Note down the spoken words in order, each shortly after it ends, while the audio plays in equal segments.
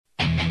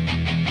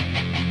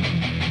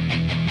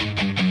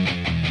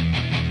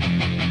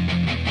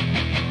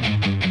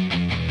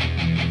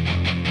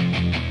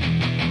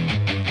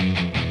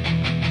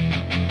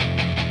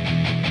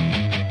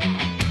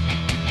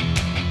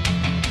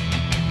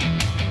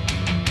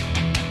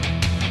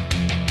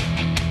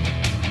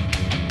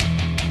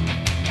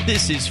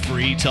This is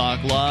Free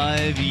Talk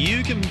Live.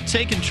 You can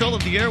take control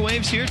of the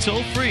airwaves here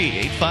toll-free,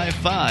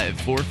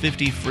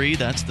 855-450-FREE.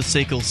 That's the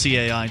SACL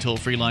CAI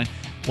toll-free line,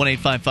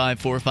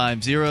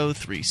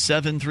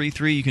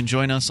 1-855-450-3733. You can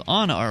join us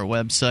on our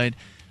website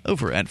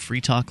over at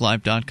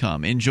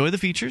freetalklive.com. Enjoy the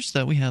features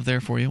that we have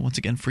there for you. Once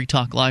again,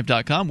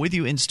 freetalklive.com. With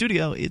you in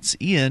studio, it's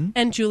Ian.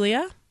 And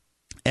Julia.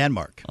 And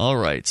Mark. All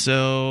right,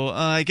 so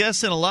I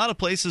guess in a lot of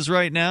places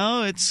right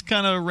now, it's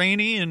kind of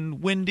rainy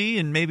and windy,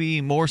 and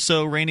maybe more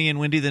so rainy and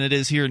windy than it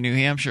is here in New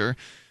Hampshire,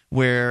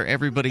 where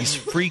everybody's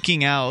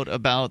freaking out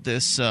about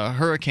this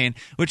hurricane,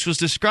 which was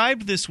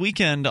described this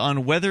weekend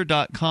on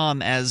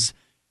weather.com as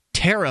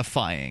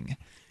terrifying.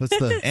 That's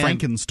the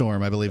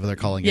Frankenstorm, I believe they're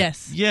calling it.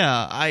 Yes.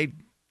 Yeah,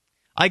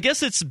 I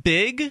guess it's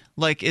big,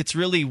 like it's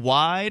really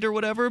wide or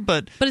whatever,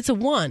 but it's a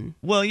 1.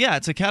 Well, yeah,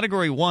 it's a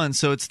Category 1,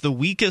 so it's the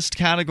weakest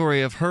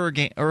category of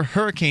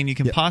hurricane you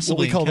can possibly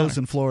What we call encounter. those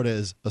in Florida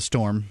is a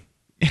storm.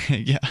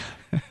 Yeah.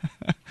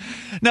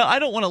 Now, I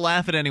don't want to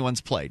laugh at anyone's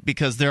plight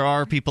because there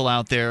are people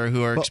out there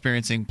who are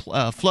experiencing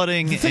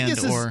flooding. The thing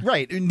is,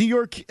 right, in New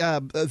York,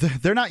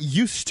 they're not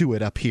used to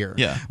it up here.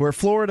 Yeah. Where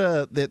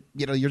Florida, that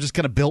you're just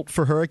kind of built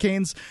for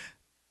hurricanes.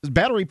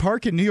 Battery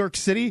Park in New York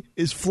City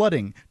is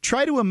flooding.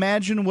 Try to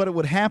imagine what it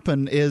would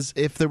happen is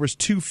if there was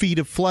 2 feet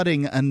of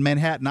flooding on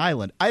Manhattan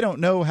Island. I don't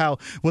know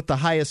what the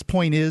highest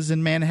point is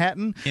in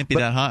Manhattan. Can't be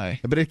that high.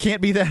 But it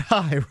can't be that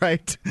high,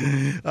 right?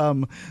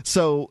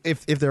 So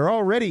if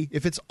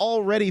it's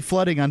already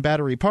flooding on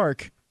Battery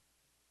Park,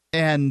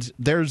 and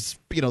there's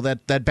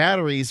that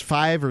battery's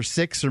 5 or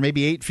 6 or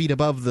maybe 8 feet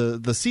above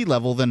the sea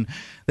level, then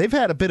they've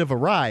had a bit of a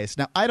rise.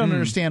 Now, I don't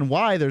understand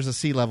why there's a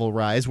sea level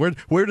rise.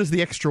 Where does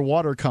the extra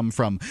water come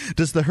from?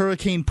 Does the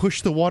hurricane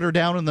push the water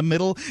down in the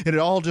middle and it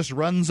all just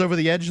runs over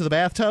the edge of the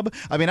bathtub?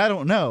 I mean, I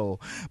don't know,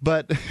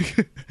 but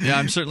yeah,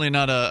 I'm certainly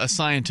not a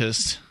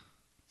scientist,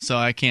 so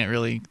I can't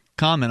really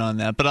comment on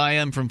that. But I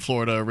am from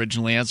Florida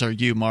originally, as are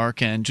you,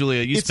 Mark, and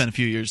Julia. You spent a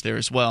few years there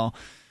as well.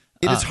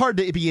 It is hard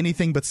to be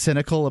anything but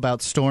cynical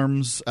about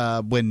storms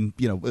when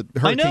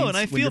hurricanes. I know, and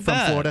I feel when you're from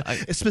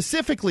Florida,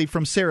 specifically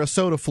from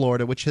Sarasota,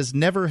 Florida, which has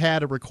never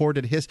had a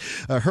recorded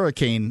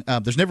hurricane.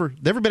 There's never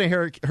been a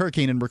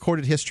hurricane in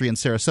recorded history in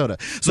Sarasota.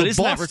 So but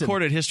isn't that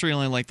recorded history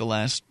only like the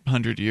last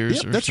 100 years?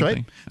 Yep, or that's something?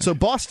 right. So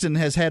Boston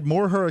has had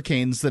more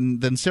hurricanes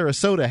than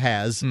Sarasota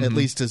has, at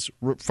least as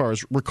far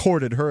as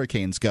recorded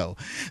hurricanes go.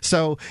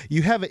 So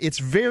it's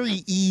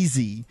very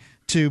easy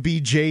to be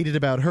jaded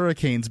about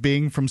hurricanes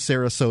being from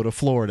Sarasota,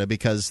 Florida,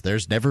 because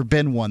there's never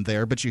been one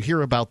there, but you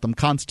hear about them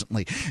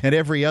constantly. And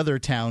every other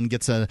town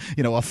gets a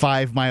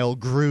 5-mile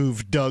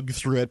groove dug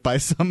through it by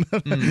some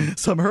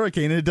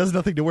hurricane, and it does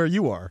nothing to where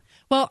you are.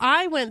 Well,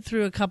 I went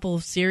through a couple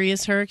of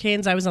serious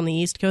hurricanes. I was on the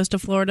east coast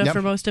of Florida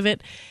for most of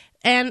it,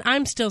 and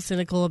I'm still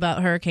cynical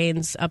about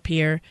hurricanes up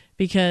here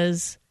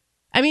because,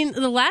 I mean,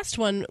 the last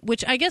one,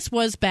 which I guess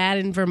was bad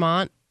in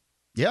Vermont,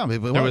 yeah,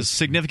 there was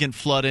significant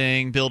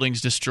flooding,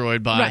 buildings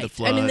destroyed by the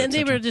flood. I mean, and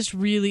they were just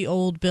really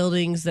old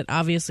buildings that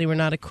obviously were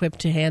not equipped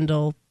to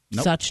handle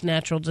such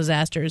natural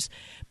disasters.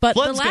 But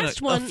the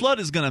last one, a flood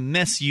is going to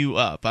mess you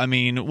up. I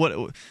mean,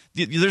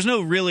 there's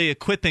no really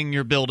equipping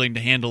your building to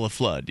handle a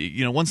flood.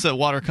 Once that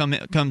water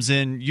comes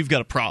in, you've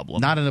got a problem.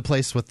 Not in a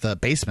place with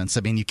basements.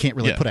 I mean, you can't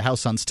really put a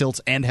house on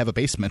stilts and have a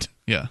basement.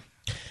 Yeah.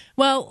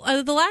 Well,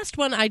 the last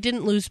one, I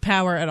didn't lose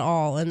power at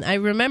all, and I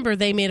remember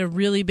they made a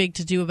really big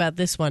to-do about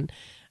this one.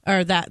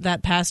 Or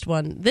that past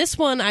one. This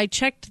one, I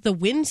checked the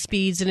wind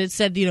speeds, and it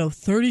said,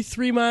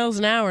 33 miles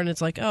an hour, and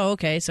it's like, oh,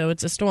 okay, so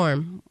it's a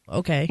storm.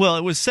 Okay. Well,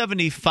 it was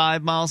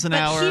 75 miles an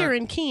hour. Here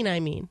in Keene,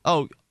 I mean.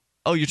 Oh,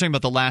 you're talking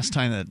about the last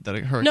time that a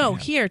hurricane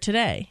happened. Here,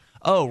 today.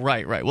 Oh,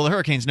 right. Well, the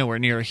hurricane's nowhere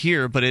near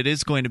here, but it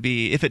is going to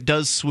be, if it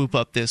does swoop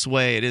up this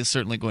way, it is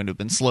certainly going to have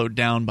been slowed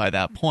down by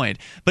that point.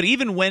 But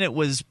even when it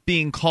was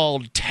being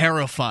called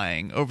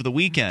terrifying over the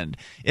weekend,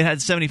 it had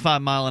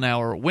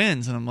 75-mile-an-hour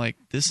winds, and I'm like,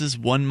 this is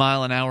 1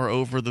 mile an hour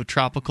over the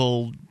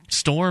tropical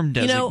storm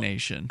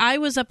designation. I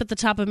was up at the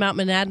top of Mount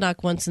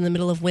Monadnock once in the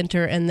middle of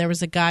winter, and there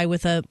was a guy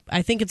with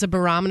I think it's a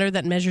barometer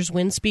that measures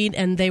wind speed,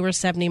 and they were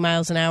 70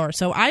 miles an hour.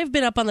 So I've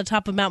been up on the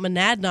top of Mount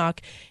Monadnock.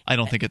 I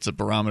don't think it's a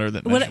barometer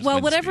that measures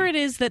wind whatever speed.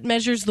 It is that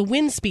measures the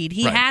wind speed.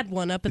 He had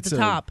one up at the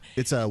top.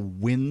 It's a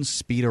wind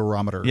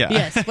speedometer. Yeah.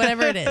 Yes,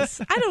 whatever it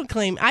is. I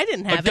didn't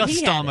have a it.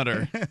 He had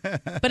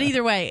it. But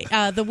either way,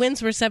 the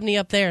winds were 70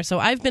 up there. So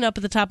I've been up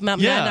at the top of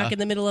Mount Monadnock in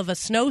the middle of a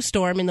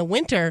snowstorm in the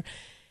winter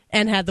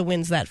and had the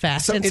winds that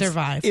fast and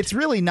survived. It's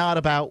really not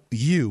about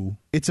you.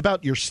 It's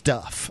about your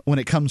stuff when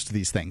it comes to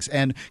these things.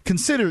 And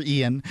consider,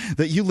 Ian,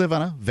 that you live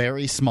on a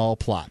very small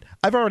plot.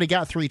 I've already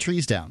got 3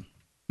 trees down.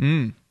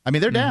 I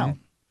mean, they're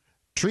down.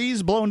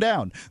 Trees blown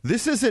down.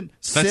 This isn't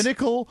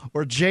cynical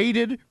or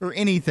jaded or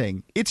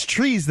anything. It's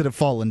trees that have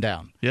fallen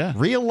down. Yeah.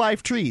 Real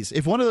life trees.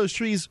 If one of those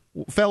trees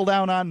fell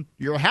down on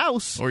your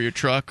house or your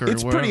truck or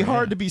it's wherever, pretty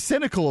hard to be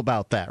cynical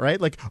about that, right?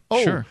 Like,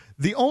 sure.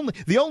 the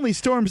only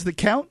storms that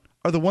count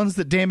are the ones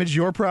that damage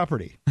your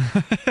property.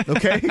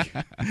 Okay?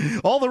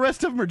 All the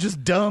rest of them are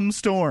just dumb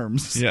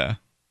storms. Yeah.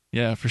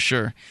 Yeah, for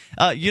sure.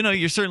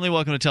 You're certainly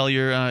welcome to tell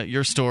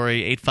your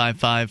story.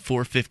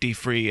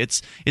 855-450-FREE.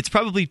 It's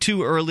probably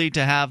too early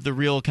to have the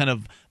real kind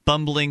of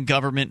bumbling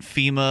government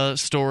FEMA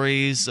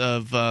stories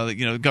of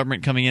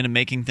government coming in and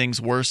making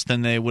things worse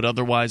than they would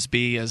otherwise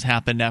be, as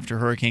happened after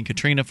Hurricane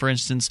Katrina, for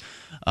instance,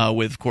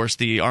 with, of course,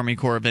 the Army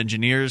Corps of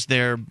Engineers.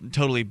 They're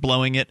totally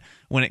blowing it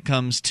when it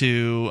comes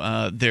to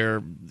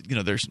their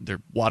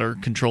water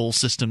control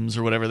systems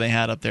or whatever they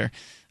had up there.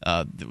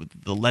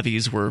 The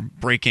levees were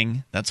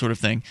breaking, that sort of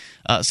thing.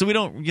 So we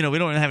don't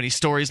have any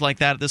stories like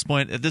that at this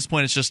point. At this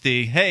point, it's just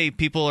hey,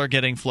 people are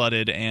getting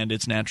flooded and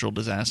it's natural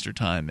disaster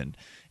time.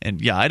 And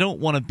yeah, I don't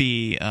want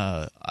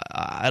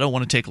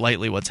to take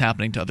lightly what's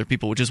happening to other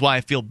people, which is why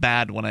I feel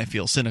bad when I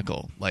feel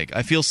cynical. Like,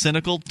 I feel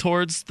cynical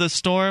towards the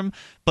storm,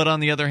 but on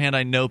the other hand,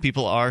 I know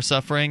people are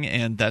suffering,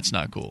 and that's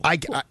not cool.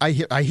 I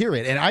hear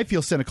it, and I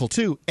feel cynical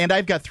too. And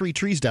I've got 3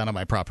 trees down on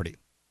my property.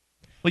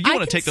 Well, you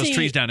want to take those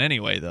trees down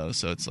anyway, though,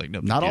 so it's like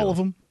no big not deal. all of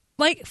them.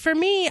 Like, for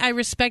me, I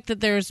respect that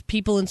there's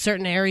people in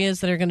certain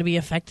areas that are going to be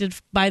affected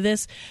by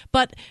this,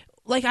 but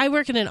like, I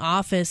work in an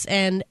office,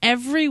 and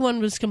everyone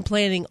was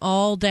complaining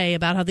all day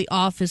about how the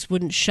office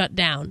wouldn't shut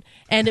down.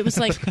 And it was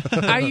like,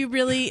 are you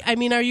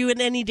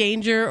in any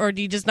danger, or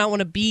do you just not want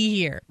to be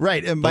here?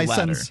 Right. And my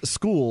son's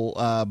school,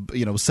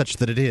 such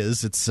that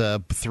it's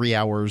 3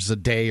 hours a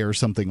day or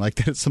something like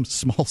that. Some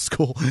small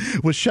school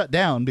was shut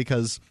down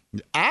because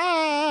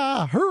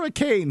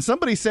hurricane.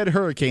 Somebody said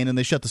hurricane, and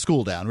they shut the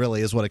school down.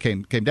 Really, is what it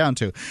came down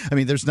to. I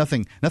mean, there's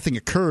nothing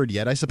occurred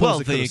yet. I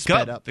suppose it could have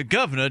sped up. The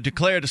governor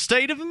declared a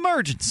state of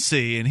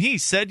emergency, and he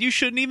said you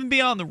shouldn't even be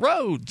on the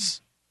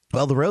roads.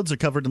 Well, the roads are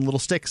covered in little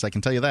sticks. I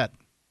can tell you that.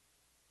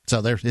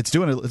 So it's a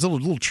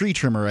little tree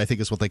trimmer, I think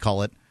is what they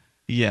call it.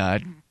 Yeah,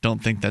 I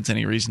don't think that's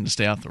any reason to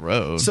stay off the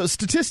road. So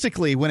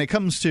statistically, when it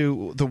comes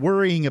to the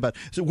worrying about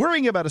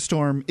a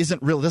storm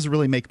doesn't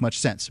really make much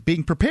sense.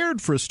 Being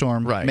prepared for a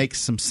storm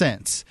makes some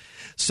sense.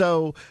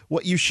 So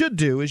what you should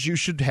do is you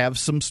should have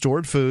some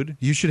stored food.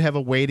 You should have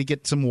a way to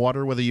get some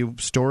water, whether you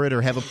store it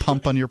or have a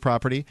pump on your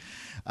property.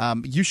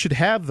 You should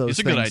have those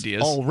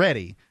things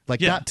already.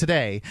 Not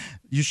today.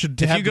 You should have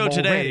them already. If you go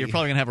today, you're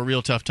probably going to have a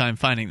real tough time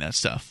finding that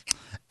stuff.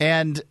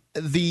 And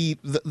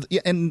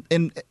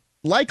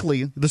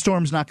likely, the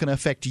storm's not going to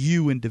affect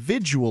you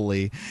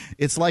individually.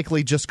 It's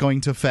likely just going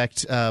to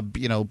affect, it's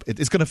going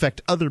to affect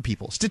other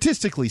people.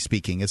 Statistically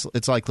speaking,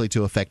 it's likely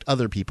to affect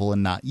other people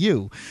and not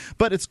you.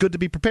 But it's good to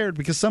be prepared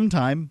because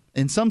sometime,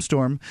 in some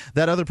storm,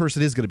 that other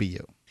person is going to be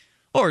you.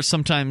 Or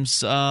sometimes,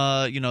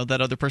 that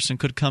other person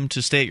could come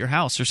to stay at your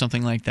house or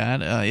something like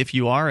that. If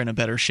you are in a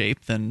better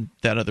shape than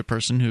that other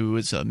person who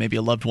is maybe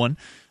a loved one,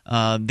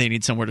 they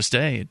need somewhere to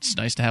stay. It's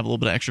nice to have a little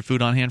bit of extra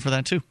food on hand for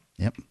that, too.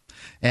 Yep.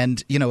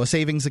 And, a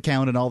savings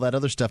account and all that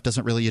other stuff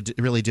doesn't really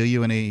do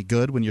you any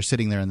good when you're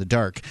sitting there in the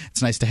dark.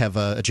 It's nice to have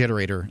a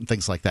generator and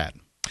things like that.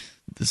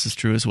 This is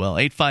true as well.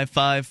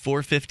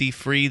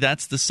 855-450-FREE.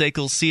 That's the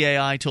SACL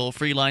CAI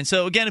toll-free line.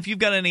 So, again, if you've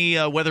got any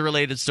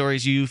weather-related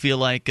stories you feel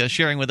like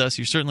sharing with us,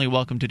 you're certainly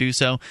welcome to do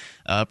so.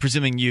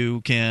 Presuming you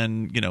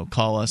can,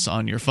 call us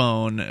on your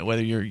phone,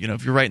 whether you're,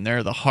 if you're right in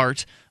there, the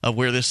heart of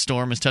where this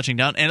storm is touching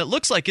down. And it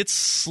looks like it's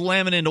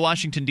slamming into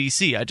Washington,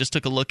 D.C. I just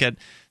took a look at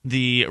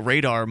the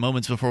radar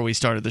moments before we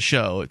started the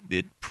show.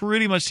 It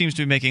pretty much seems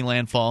to be making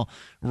landfall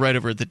right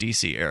over at the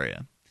D.C.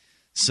 area.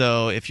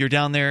 So if you're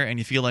down there and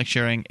you feel like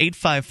sharing,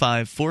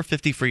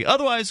 855-450-FREE.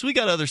 Otherwise, we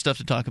got other stuff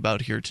to talk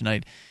about here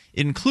tonight,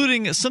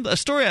 including a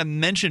story I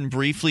mentioned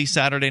briefly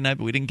Saturday night,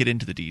 but we didn't get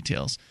into the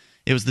details.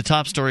 It was the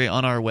top story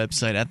on our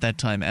website at that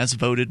time, as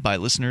voted by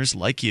listeners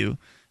like you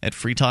at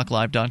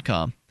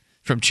freetalklive.com.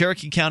 From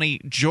Cherokee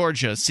County,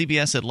 Georgia,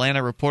 CBS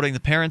Atlanta reporting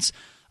the parents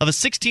of a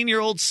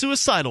 16-year-old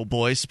suicidal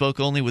boy spoke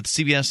only with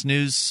CBS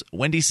News'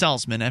 Wendy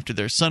Salzman after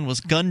their son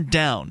was gunned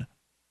down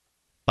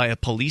by a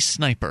police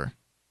sniper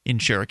in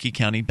Cherokee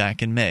County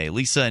back in May.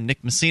 Lisa and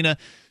Nick Messina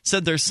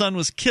said their son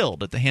was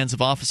killed at the hands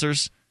of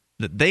officers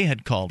that they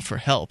had called for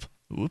help.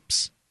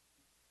 Oops.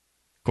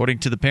 According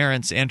to the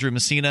parents, Andrew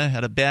Messina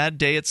had a bad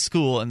day at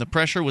school, and the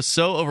pressure was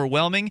so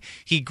overwhelming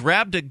he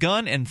grabbed a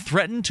gun and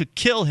threatened to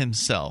kill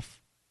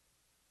himself.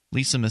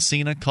 Lisa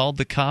Messina called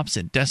the cops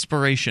in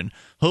desperation,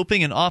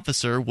 hoping an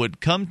officer would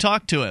come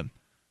talk to him.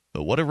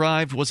 But what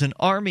arrived was an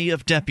army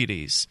of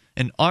deputies,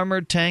 an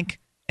armored tank,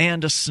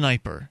 and a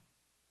sniper.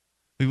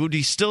 We would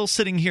be still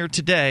sitting here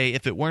today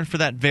if it weren't for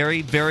that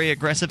very, very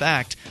aggressive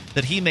act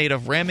that he made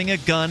of ramming a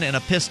gun and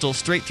a pistol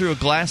straight through a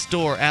glass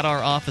door at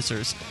our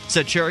officers,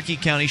 said Cherokee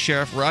County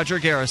Sheriff Roger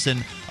Garrison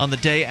on the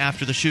day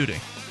after the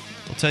shooting.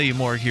 We'll tell you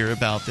more here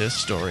about this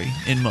story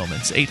in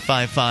moments.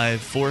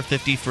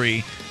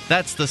 855-450-FREE.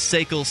 That's the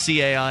SACL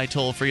CAI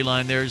toll-free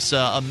line. There's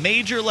a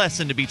major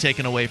lesson to be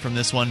taken away from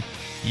this one.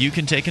 You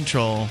can take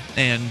control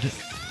and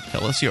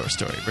tell us your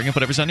story. Bring up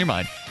whatever's on your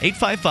mind.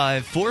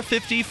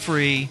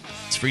 855-450-FREE.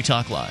 It's Free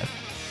Talk Live.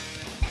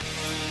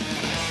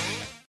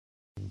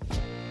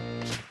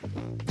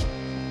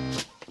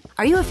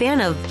 Are you a fan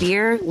of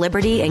beer,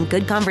 liberty, and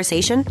good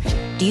conversation?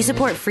 Do you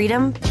support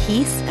freedom,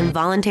 peace, and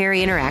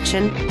voluntary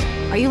interaction?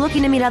 Are you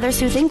looking to meet others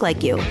who think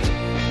like you?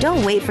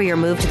 Don't wait for your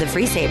move to the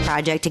Free State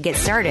Project to get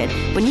started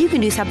when you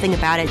can do something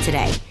about it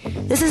today.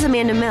 This is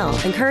Amanda Mill,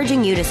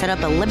 encouraging you to set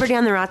up a Liberty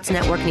on the Rocks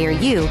network near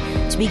you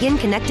to begin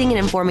connecting and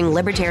informing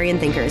libertarian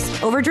thinkers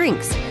over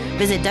drinks.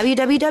 Visit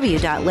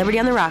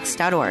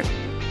www.libertyontherocks.org.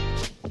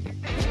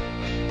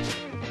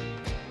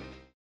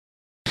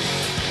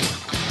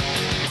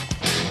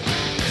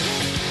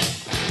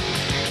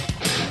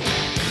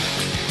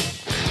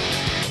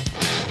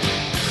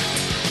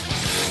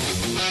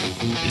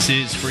 This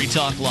is Free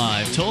Talk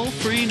Live.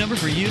 Toll-free number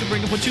for you to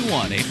bring up what you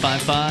want.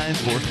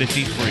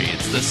 855-450-FREE.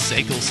 It's the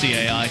SACL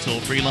CAI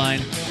toll-free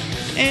line.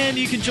 And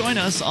you can join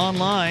us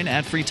online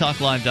at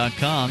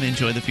freetalklive.com.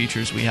 Enjoy the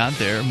features we have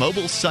there.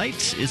 Mobile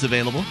site is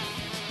available.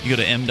 You go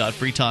to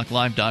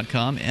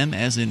m.freetalklive.com, m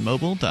as in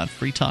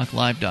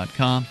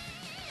mobile.freetalklive.com,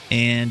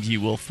 and you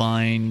will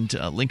find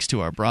links to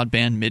our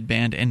broadband,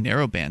 midband, and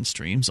narrowband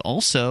streams.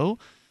 Also,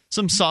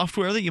 some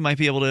software that you might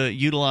be able to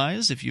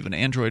utilize. If you have an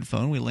Android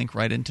phone, we link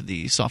right into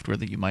the software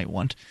that you might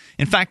want.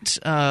 In fact,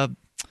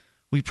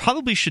 we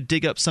probably should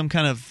dig up some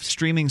kind of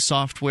streaming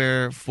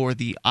software for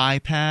the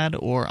iPad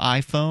or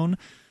iPhone,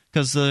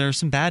 because there's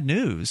some bad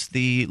news.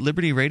 The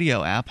Liberty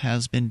Radio app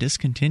has been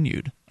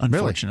discontinued,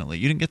 unfortunately.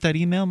 Really? You didn't get that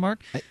email,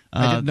 Mark?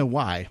 I didn't know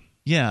why.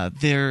 Yeah,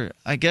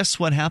 I guess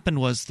what happened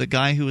was the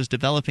guy who was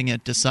developing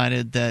it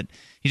decided that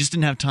he just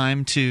didn't have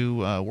time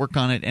to work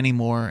on it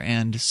anymore,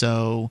 and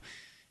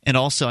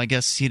also I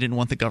guess he didn't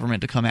want the government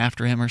to come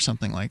after him or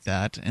something like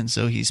that, and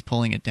so he's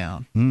pulling it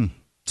down.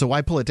 So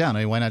why pull it down? I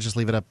mean, why not just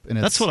leave it up?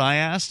 That's what I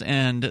asked,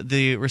 and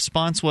the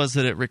response was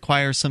that it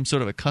requires some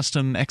sort of a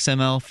custom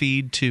XML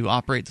feed to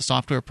operate the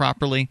software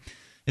properly.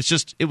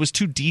 It was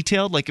too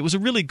detailed. Like, it was a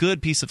really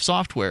good piece of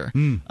software.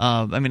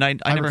 I mean, I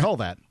never recall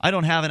that. I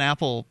don't have an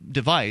Apple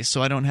device,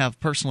 so I don't have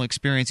personal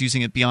experience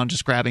using it beyond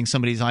just grabbing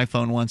somebody's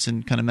iPhone once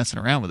and kind of messing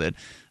around with it.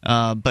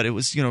 But it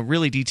was,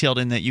 really detailed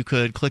in that you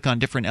could click on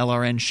different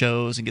LRN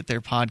shows and get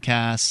their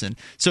podcasts, and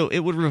so it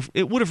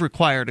would have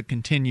required a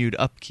continued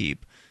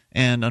upkeep.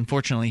 And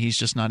unfortunately, he's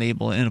just not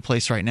able in a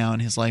place right now in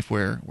his life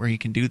where he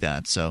can do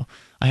that. So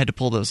I had to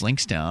pull those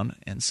links down.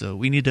 And so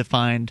we need to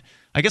find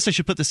 – I guess I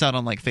should put this out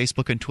on like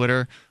Facebook and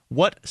Twitter.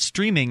 What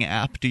streaming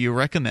app do you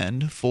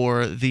recommend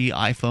for the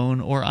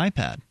iPhone or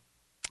iPad?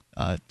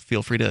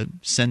 Feel free to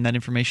send that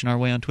information our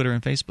way on Twitter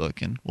and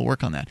Facebook, and we'll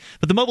work on that.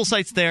 But the mobile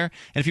site's there,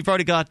 and if you've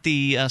already got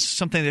the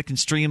something that can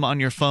stream on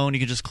your phone,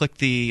 you can just click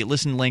the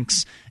listen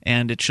links,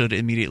 and it should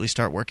immediately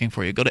start working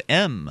for you. Go to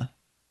m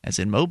as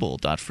in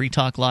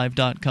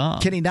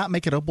mobile.freetalklive.com. Can he not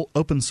make it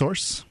open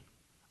source?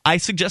 I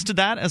suggested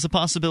that as a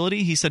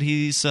possibility. He said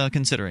he's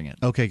considering it.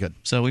 Okay, good.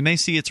 So we may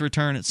see its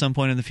return at some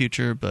point in the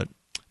future, but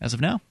as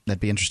of now, that'd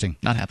be interesting.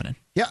 Not happening.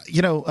 Yeah,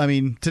 I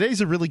mean,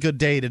 today's a really good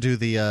day to do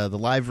the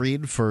live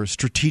read for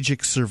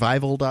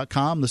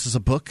strategicsurvival.com. This is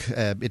a book.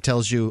 It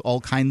tells you all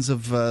kinds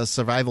of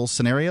survival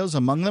scenarios,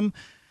 among them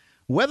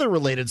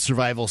weather-related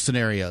survival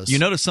scenarios. You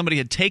notice somebody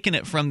had taken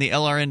it from the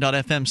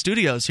LRN.FM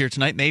studios here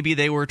tonight. Maybe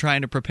they were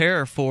trying to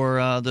prepare for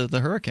the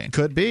hurricane.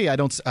 Could be. I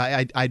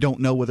don't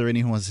know whether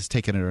anyone has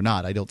taken it or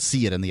not. I don't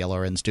see it in the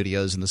LRN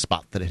studios in the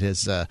spot that it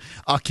has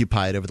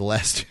occupied over the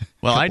last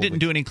Well, I didn't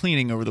do any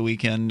cleaning over the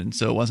weekend, and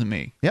so it wasn't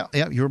me. Yeah,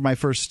 you were my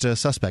first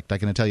suspect, I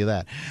can tell you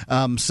that.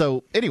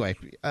 So anyway,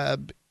 I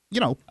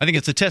think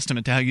it's a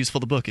testament to how useful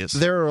the book is.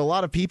 There are a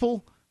lot of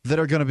people that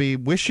are going to be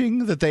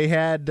wishing that they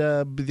had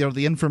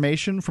the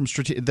information from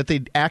that they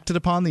acted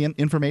upon the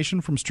information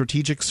from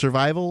Strategic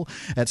Survival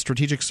at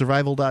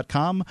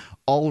strategicsurvival.com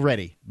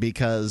already,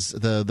 because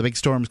the big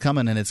storm's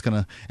coming, and it's going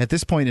to, at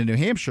this point in New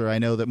Hampshire, I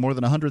know that more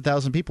than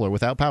 100,000 people are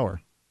without power.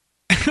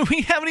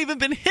 We haven't even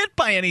been hit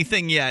by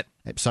anything yet.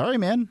 I'm sorry,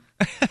 man.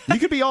 You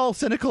could be all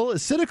cynical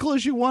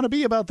as you want to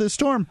be about this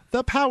storm.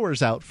 The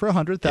power's out for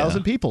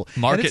 100,000 people.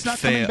 Market and it's not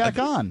coming back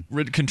on.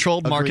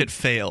 Controlled market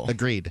fail.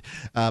 Agreed.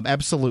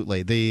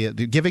 Absolutely. The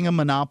giving a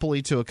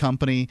monopoly to a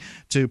company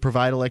to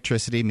provide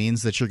electricity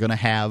means that you're going to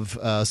have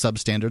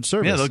substandard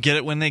service. Yeah, they'll get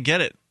it when they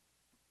get it.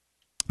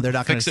 They're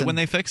not fix it when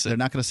they fix it. They're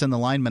not going to send the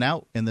linemen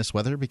out in this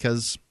weather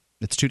because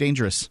it's too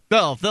dangerous.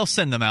 Well, they'll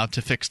send them out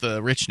to fix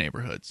the rich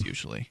neighborhoods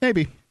usually.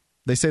 Maybe.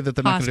 They say that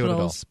they're not going to do it at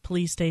all. Hospitals,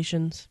 police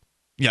stations.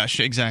 Yeah,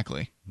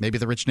 exactly. Maybe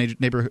the rich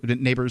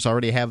neighbors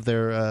already have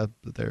their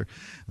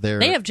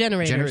They have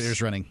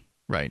generators running.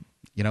 Right.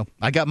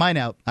 I got mine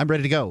out. I'm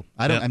ready to go.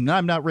 I'm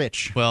not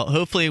rich. Well,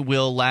 hopefully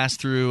we'll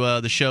last through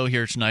the show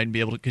here tonight and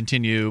be able to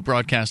continue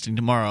broadcasting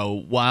tomorrow.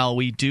 While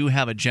we do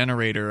have a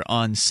generator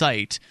on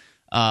site,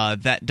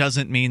 that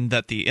doesn't mean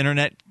that the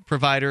internet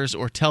providers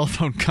or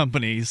telephone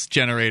companies'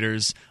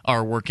 generators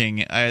are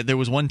working. There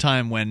was one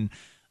time when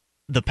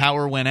the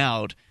power went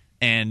out,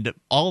 and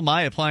all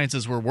my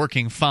appliances were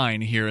working fine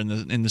here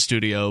in the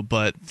studio,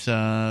 but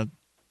the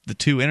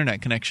two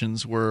internet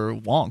connections were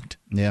wonked.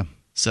 Yeah.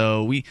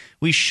 So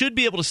we should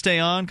be able to stay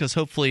on because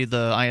hopefully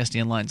the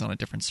ISDN line's on a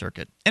different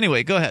circuit.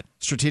 Anyway, go ahead.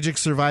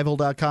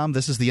 StrategicSurvival.com.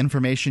 This is the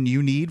information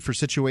you need for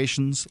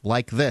situations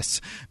like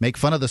this. Make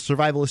fun of the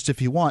survivalists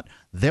if you want.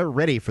 They're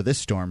ready for this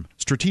storm.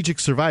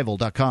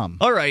 StrategicSurvival.com.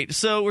 All right,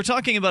 so we're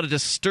talking about a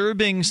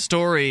disturbing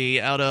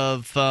story out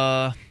of,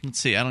 let's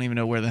see, I don't even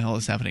know where the hell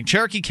is happening.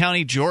 Cherokee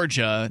County,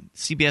 Georgia.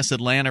 CBS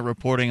Atlanta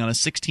reporting on a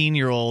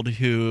 16-year-old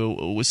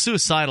who was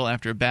suicidal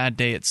after a bad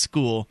day at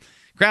school.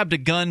 Grabbed a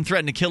gun,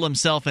 threatened to kill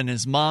himself, and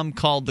his mom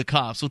called the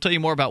cops. We'll tell you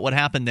more about what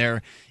happened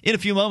there in a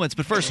few moments.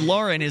 But first,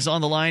 Lauren is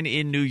on the line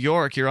in New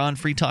York. You're on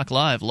Free Talk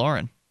Live.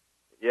 Lauren.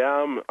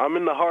 Yeah, I'm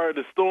in the heart of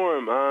the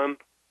storm, man.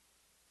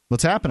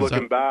 What's happening?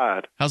 Looking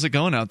bad. How's it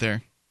going out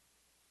there?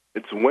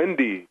 It's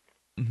windy.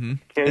 Mm-hmm.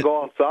 Can't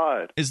go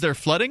outside. Is there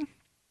flooding?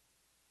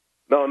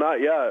 No,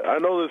 not yet. I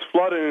know there's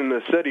flooding in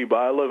the city, but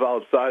I live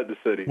outside the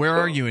city. Where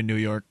are you in New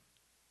York?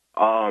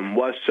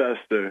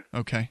 Westchester.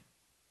 Okay.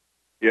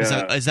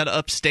 Yeah. Is that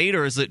upstate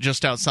or is it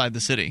just outside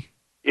the city?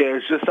 Yeah,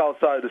 it's just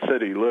outside the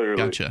city, literally.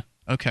 Gotcha.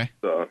 Okay.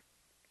 So,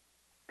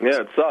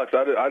 yeah, it sucks.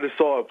 I just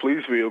saw a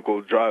police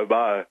vehicle drive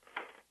by.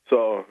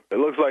 So it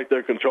looks like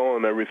they're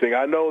controlling everything.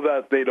 I know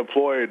that they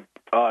deployed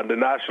the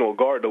National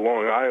Guard to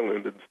Long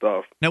Island and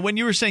stuff. Now, when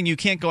you were saying you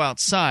can't go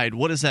outside,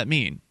 what does that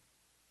mean?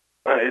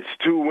 It's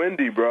too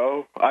windy,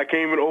 bro. I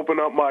can't even open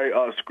up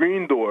my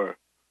screen door.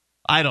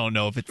 I don't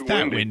know if it's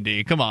that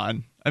windy. Come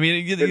on. I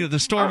mean, the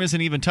storm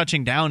isn't even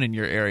touching down in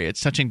your area.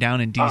 It's touching down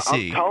in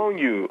D.C. I'm telling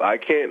you, I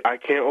can't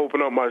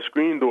open up my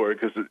screen door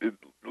because the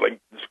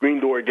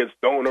screen door gets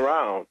thrown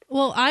around.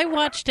 Well, I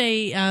watched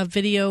a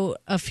video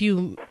a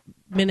few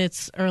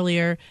minutes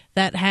earlier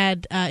that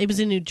had it was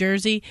in New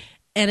Jersey,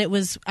 and it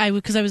was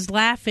because I was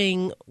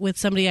laughing with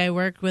somebody I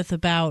worked with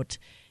about,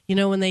 you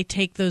know, when they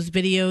take those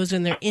videos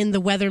and they're in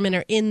the weathermen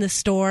are in the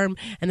storm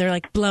and they're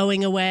like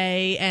blowing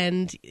away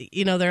and,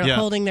 you know, they're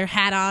holding their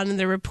hat on and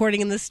they're reporting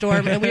in the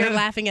storm. And we were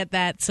laughing at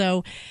that.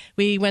 So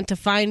we went to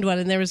find one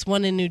and there was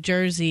one in New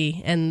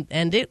Jersey. And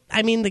it,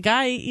 I mean, the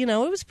guy, you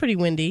know, it was pretty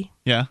windy.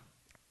 Yeah.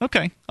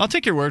 Okay. I'll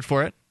take your word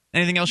for it.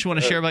 Anything else you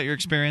want to share about your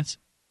experience?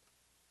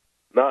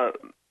 No,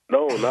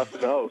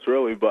 nothing else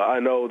really. But I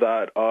know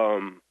that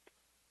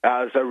it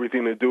has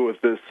everything to do with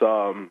this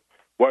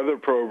weather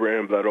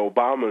program that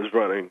Obama is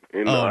running.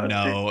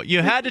 No.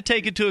 You had to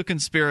take it to a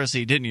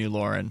conspiracy, didn't you,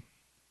 Lauren?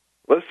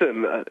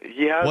 Listen,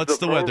 he has What's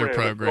the weather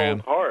program?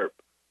 It's called HAARP.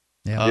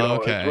 Yeah.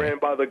 It's ran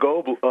by the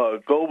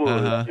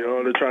globalists, you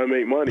know, to try and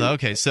make money.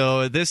 Okay,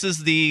 so this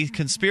is the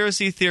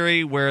conspiracy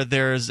theory where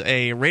there's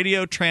a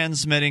radio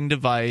transmitting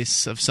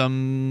device of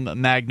some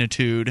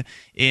magnitude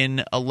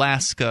in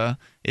Alaska.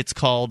 It's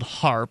called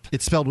HAARP.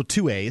 It's spelled with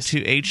two A's.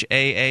 To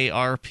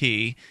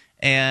HAARP.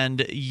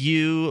 And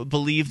you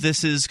believe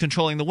this is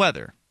controlling the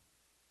weather?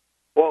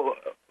 Well,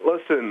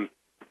 listen,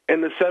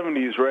 in the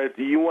 70s, right,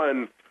 the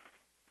UN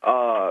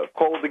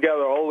called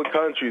together all the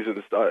countries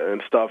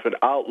and stuff and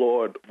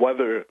outlawed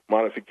weather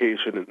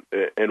modification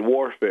and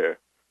warfare.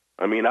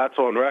 I mean, that's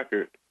on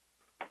record.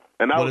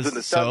 And that was in the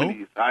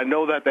 70s. I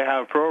know that they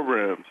have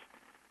programs.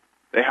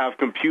 They have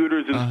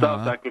computers and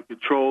stuff that can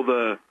control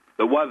the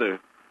weather.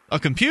 A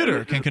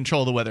computer can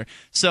control the weather.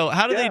 So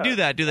how do they do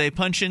that? Do they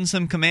punch in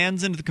some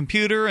commands into the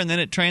computer and then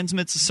it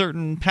transmits a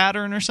certain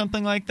pattern or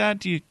something like that?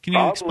 Can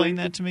you explain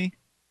that to me?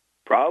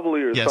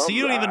 Probably or something. So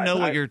you don't even know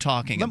what you're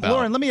talking about.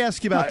 Lauren, let me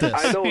ask you about this.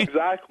 I know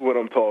exactly what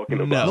I'm talking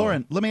about.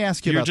 Lauren, let me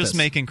ask you about this. You're just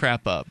making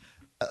crap up.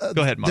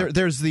 Go ahead, Mark.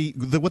 There's the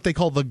what they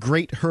call the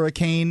Great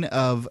Hurricane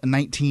of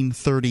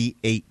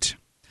 1938.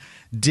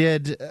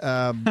 Did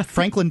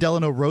Franklin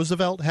Delano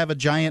Roosevelt have a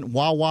giant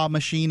wah-wah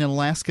machine in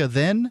Alaska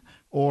then,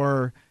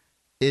 or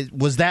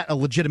was that a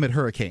legitimate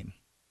hurricane?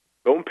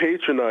 Don't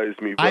patronize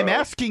me, bro. I'm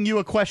asking you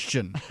a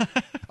question.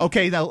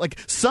 Okay, now, like,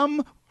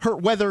 some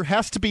weather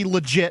has to be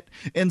legit,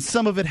 and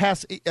some of it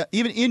has,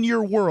 even in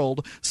your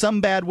world,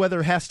 some bad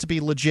weather has to be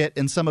legit,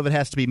 and some of it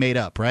has to be made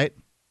up, right?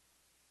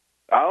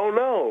 I don't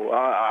know.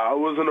 I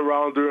wasn't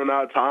around during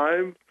that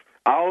time.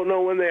 I don't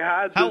know when they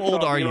had this. How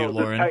old are you,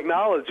 Lauren?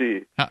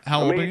 Technology.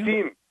 How old are 18.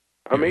 you?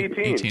 I'm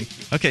 18.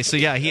 Okay, so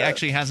he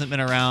actually hasn't been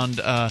around.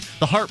 The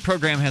HAARP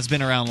program has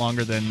been around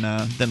longer than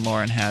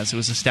Lauren has. It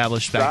was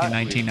established back in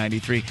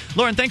 1993.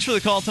 Lauren, thanks for the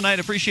call tonight.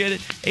 Appreciate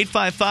it.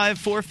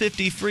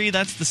 855-450-FREE.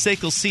 That's the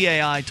SACL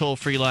CAI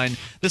toll-free line.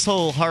 This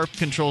whole HAARP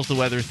controls the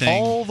weather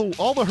thing. All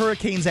the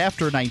hurricanes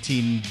after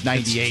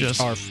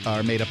 1998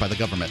 are made up by the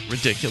government.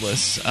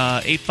 Ridiculous.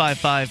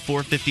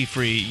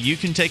 855-450-FREE. You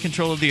can take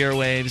control of the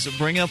airwaves.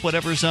 Bring up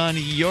whatever's on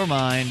your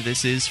mind.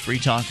 This is Free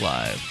Talk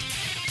Live.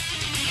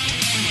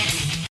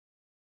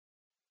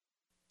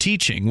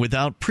 Teaching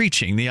without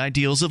preaching the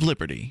ideals of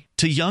liberty.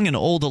 To young and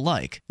old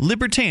alike,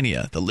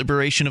 Libertania, The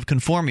Liberation of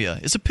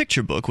Conformia, is a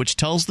picture book which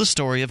tells the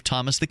story of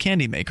Thomas the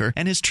Candymaker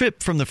and his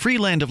trip from the free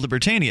land of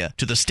Libertania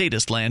to the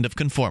statist land of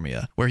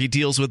Conformia, where he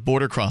deals with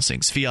border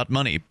crossings, fiat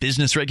money,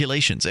 business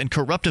regulations, and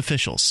corrupt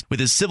officials. With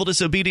his civil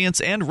disobedience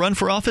and run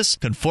for office,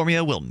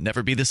 Conformia will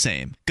never be the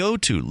same. Go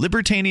to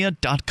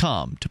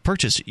Libertania.com to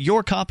purchase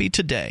your copy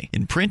today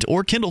in print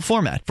or Kindle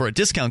format. For a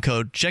discount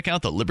code, check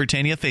out the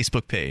Libertania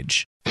Facebook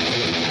page.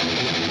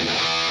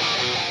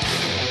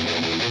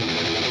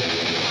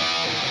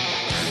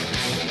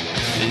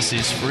 This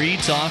is Free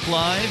Talk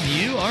Live.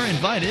 You are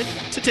invited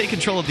to take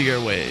control of the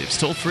airwaves.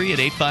 Toll free at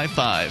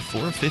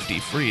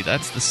 855-450-FREE.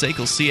 That's the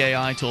SACL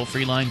CAI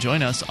toll-free line.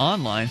 Join us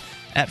online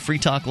at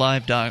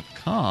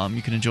freetalklive.com.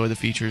 You can enjoy the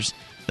features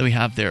that we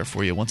have there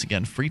for you. Once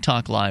again,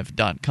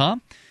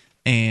 freetalklive.com.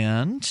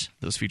 And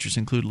those features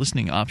include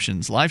listening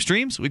options, live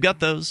streams. We've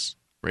got those.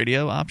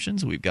 Radio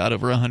options. We've got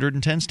over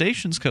 110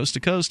 stations coast to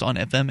coast on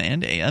FM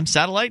and AM.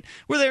 Satellite,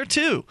 we're there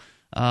too.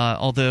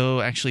 Although,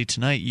 actually,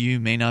 tonight you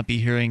may not be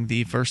hearing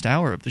the first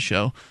hour of the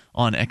show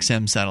on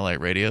XM satellite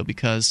radio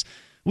because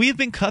we have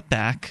been cut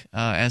back,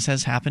 as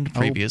has happened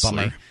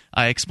previously.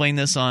 I explained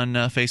this on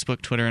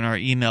Facebook, Twitter, and our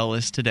email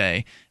list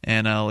today,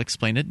 and I'll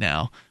explain it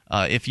now.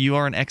 If you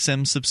are an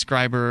XM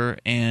subscriber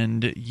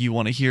and you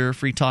want to hear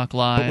Free Talk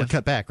Live... But we're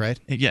cut back, right?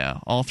 Yeah,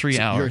 all 3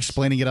 hours. You're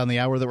explaining it on the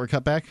hour that we're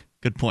cut back?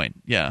 Good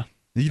point, yeah.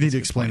 You need to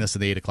explain this at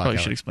the 8 o'clock hour.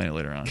 Probably should explain it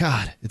later on.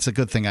 God, it's a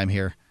good thing I'm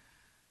here.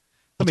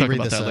 We'll talk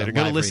about that later.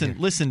 Go to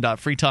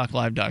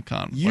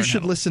listen.freetalklive.com. You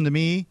should listen to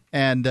me,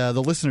 and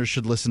the listeners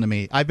should listen to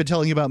me. I've been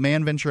telling you about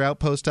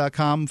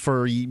manventureoutpost.com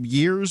for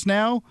years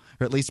now,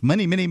 or at least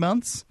many, many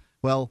months.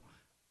 Well,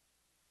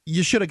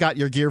 you should have got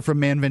your gear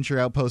from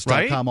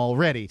manventureoutpost.com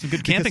already. Some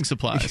good camping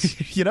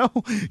supplies. You know,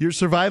 your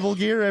survival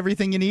gear,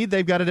 everything you need,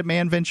 they've got it at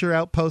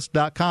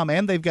manventureoutpost.com,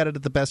 and they've got it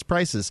at the best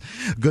prices.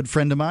 A good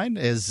friend of mine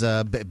is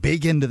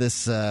big into this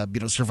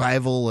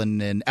survival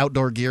and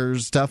outdoor gear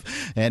stuff,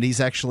 and he's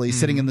actually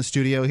sitting in the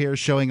studio here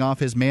showing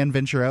off his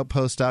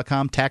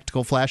manventureoutpost.com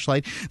tactical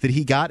flashlight that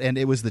he got, and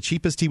it was the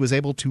cheapest he was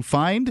able to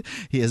find.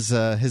 His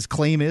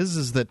claim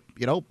is that,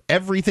 you know,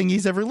 everything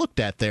he's ever looked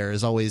at there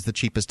is always the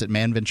cheapest at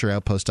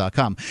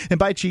manventureoutpost.com. And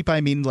by cheap,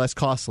 I mean less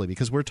costly,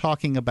 because we're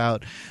talking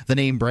about the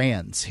name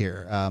brands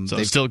here. So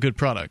it's still a good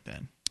product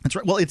then. That's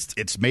right. Well,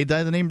 it's made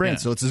by the name brand,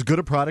 so it's as good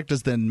a product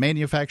as the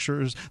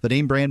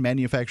name brand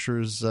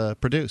manufacturers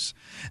produce.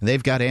 And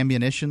they've got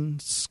ammunition,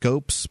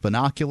 scopes,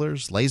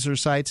 binoculars, laser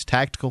sights,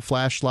 tactical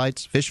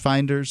flashlights, fish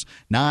finders,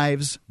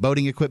 knives,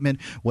 boating equipment,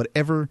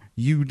 whatever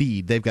you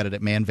need. They've got it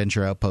at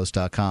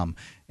manventureoutpost.com.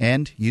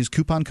 And use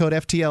coupon code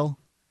FTL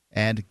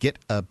and get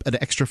an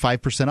extra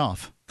 5%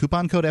 off.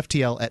 Coupon code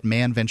FTL at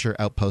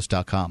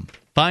manventureoutpost.com.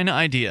 Fine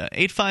idea.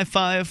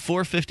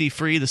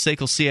 855-450-FREE, the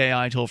SACL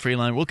CAI toll-free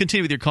line. We'll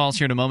continue with your calls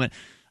here in a moment.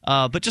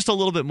 But just a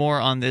little bit more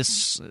on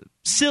this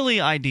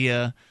silly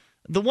idea.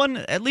 The one,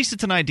 at least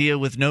it's an idea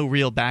with no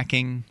real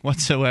backing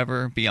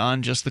whatsoever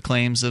beyond just the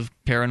claims of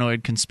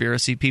paranoid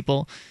conspiracy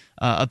people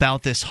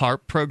about this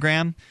HAARP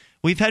program.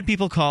 We've had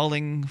people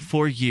calling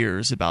for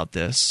years about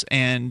this.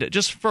 And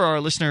just for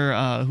our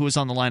listener who was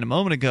on the line a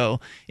moment ago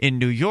in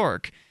New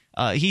York,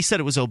 he said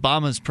it was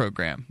Obama's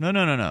program.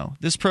 No.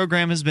 This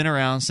program has been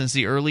around since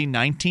the early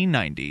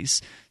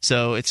 1990s,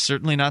 so it's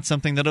certainly not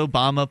something that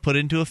Obama put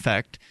into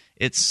effect.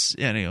 It's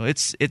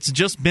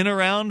just been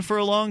around for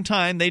a long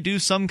time. They do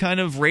some kind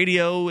of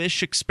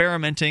radio-ish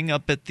experimenting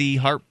up at the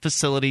HAARP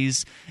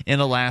facilities in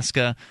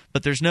Alaska,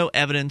 but there's no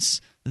evidence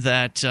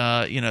that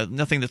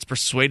nothing that's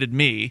persuaded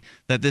me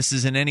that this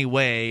is in any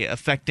way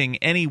affecting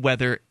any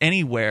weather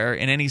anywhere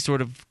in any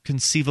sort of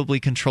conceivably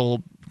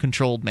controlled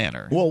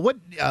manner. Well,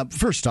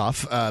 first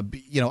off, I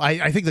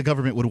think the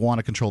government would want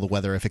to control the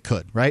weather if it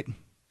could, right?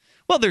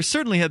 Well, there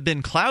certainly have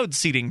been cloud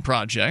seeding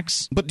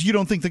projects. But you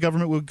don't think the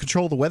government would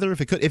control the weather if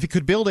it could? If it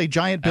could build a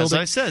giant building...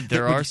 As I said,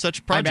 there are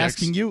such projects. I'm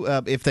asking you,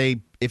 if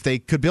they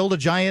could build a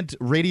giant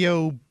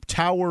radio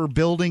tower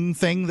building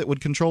thing that would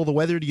control the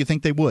weather, do you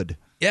think they would?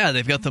 Yeah,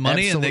 they've got the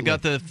money. Absolutely. And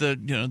they've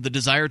got the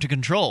desire to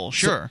control.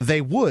 Sure, so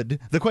they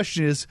would. The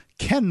question is,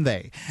 can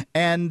they,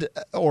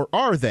 or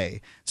are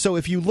they? So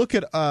if you look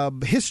at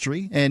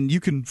history, and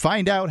you can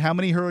find out how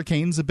many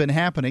hurricanes have been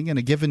happening in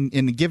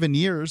given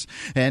years,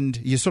 and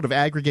you sort of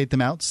aggregate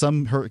them out.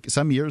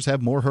 Some years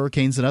have more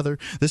hurricanes than other.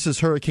 This is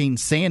Hurricane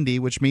Sandy,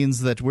 which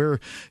means that we're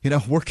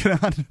working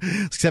on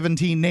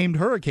 17 named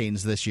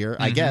hurricanes this year.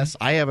 I guess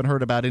I haven't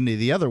heard about any of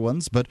the other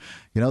ones, but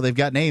they've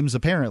got names.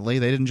 Apparently,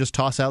 they didn't just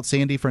toss out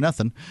Sandy for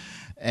nothing.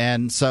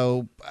 And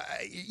so,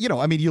 you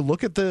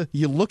look at the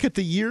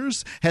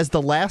years. Has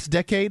the last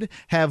decade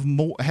had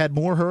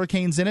more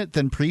hurricanes in it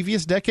than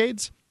previous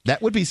decades?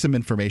 That would be some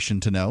information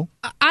to know.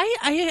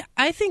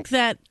 I think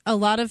that a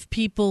lot of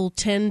people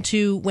tend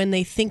to, when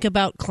they think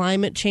about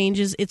climate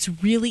changes, it's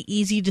really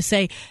easy to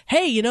say,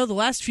 hey, the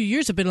last few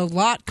years have been a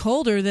lot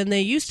colder than they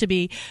used to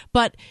be.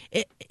 But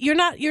you're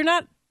not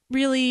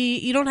really,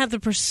 you don't have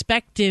the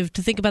perspective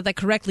to think about that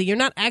correctly. You're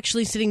not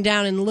actually sitting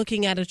down and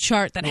looking at a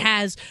chart that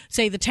has,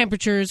 say, the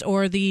temperatures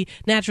or the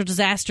natural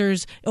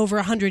disasters over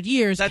 100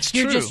 years. That's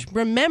You're true. just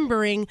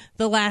remembering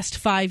the last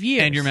 5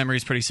 years. And your memory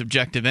is pretty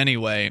subjective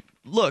anyway.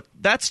 Look,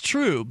 that's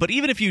true, but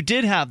even if you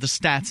did have the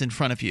stats in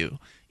front of you,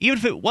 even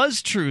if it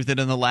was true that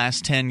in the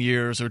last 10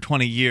 years or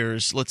 20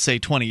 years, let's say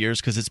 20 years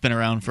because it's been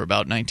around for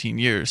about 19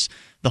 years,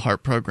 the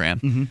HAARP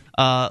program,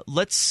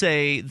 let's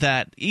say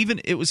that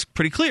even it was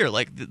pretty clear,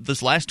 like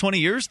this last 20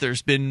 years,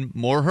 there's been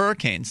more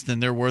hurricanes than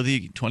there were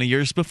the 20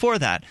 years before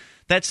that.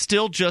 That's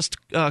still just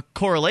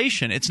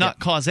correlation. It's not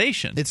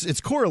causation.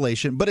 It's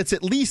correlation, but it's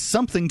at least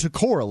something to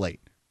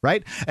correlate.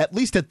 right? At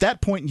least at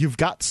that point, you've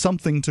got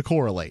something to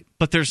correlate.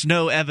 But there's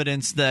no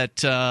evidence that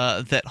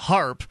that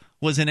HAARP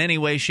was in any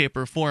way, shape,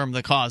 or form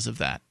the cause of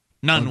that.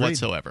 None Agreed.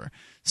 whatsoever.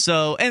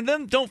 So, and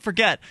then don't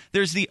forget,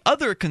 there's the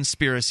other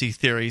conspiracy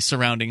theory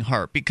surrounding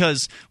HAARP,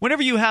 because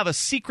whenever you have a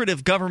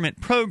secretive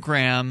government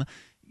program,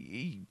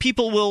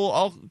 people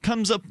will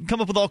come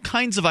up with all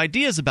kinds of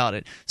ideas about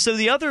it. So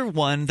the other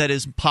one that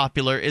is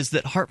popular is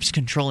that HAARP's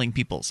controlling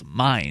people's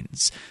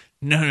minds.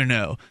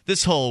 No.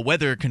 This whole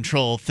weather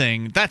control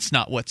thing, that's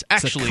not what's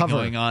actually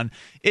going on.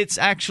 It's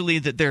actually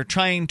that they're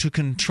trying to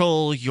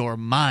control your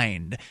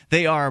mind.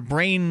 They are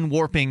brain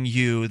warping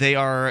you. They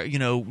are,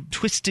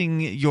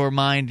 twisting your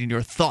mind and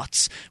your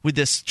thoughts with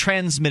this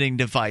transmitting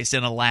device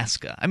in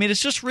Alaska. I mean,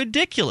 it's just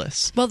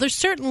ridiculous. Well, there's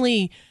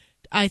certainly,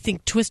 I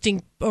think,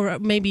 twisting or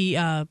maybe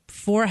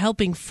for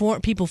helping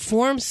people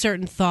form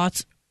certain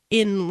thoughts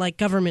in like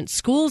government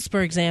schools,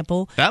 for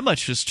example. That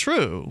much is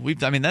true.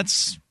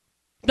 That's...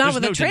 Not There's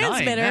with no a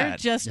transmitter,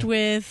 just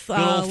with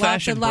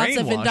lots and lots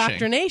of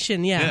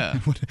indoctrination. Yeah.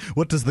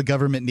 What does the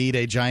government need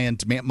a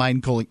giant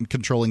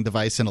mind-controlling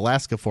device in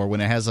Alaska for when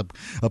it has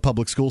a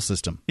public school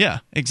system? Yeah,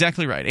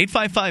 exactly right.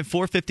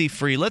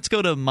 855-450-FREE. Let's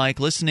go to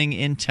Mike, listening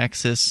in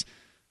Texas.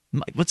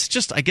 What's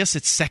just, I guess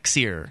it's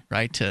sexier,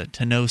 right,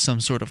 to know some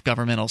sort of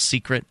governmental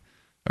secret,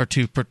 or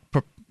to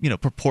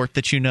purport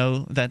that you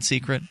know that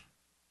secret.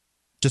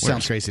 Just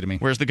sounds crazy to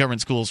me. Whereas the government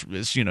schools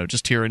is,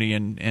 just tyranny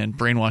and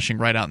brainwashing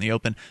right out in the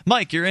open.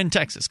 Mike, you're in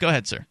Texas. Go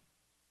ahead, sir.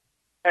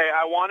 Hey,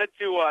 I wanted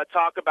to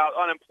talk about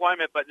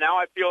unemployment, but now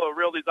I feel a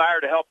real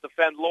desire to help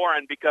defend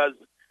Lauren because,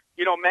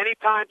 many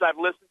times I've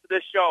listened to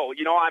this show.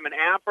 I'm an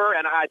amper,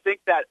 and I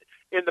think that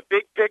in the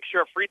big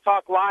picture, Free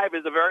Talk Live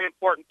is a very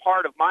important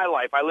part of my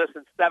life. I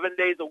listen 7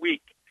 days a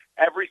week,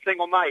 every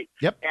single night.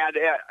 Yep. And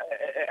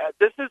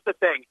this is the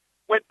thing.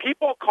 When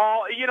people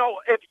call,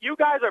 if you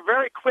guys are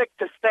very quick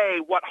to say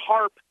what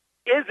HAARP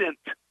isn't,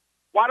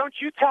 why don't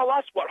you tell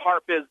us what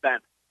HAARP is then?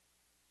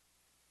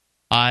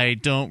 I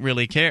don't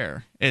really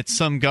care. It's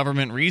some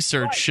government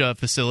research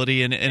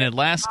facility in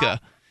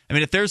Alaska. I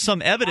mean, if there's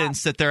some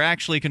evidence that they're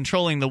actually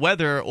controlling the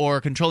weather or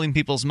controlling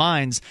people's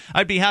minds,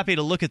 I'd be happy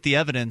to look at the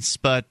evidence.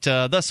 But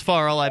thus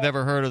far, all I've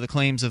ever heard are the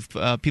claims of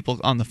people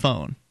on the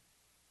phone.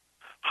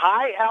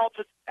 High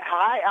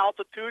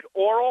altitude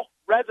oral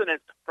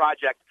resonance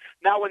project.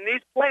 Now, when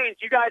these planes,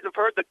 you guys have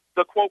heard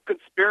the quote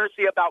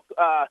conspiracy about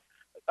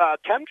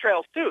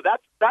chemtrails too.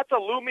 That's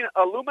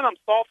aluminum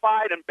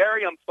sulfide and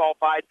barium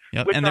sulfide.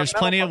 Yep. And there's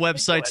plenty of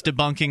websites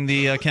debunking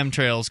the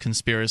chemtrails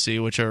conspiracy,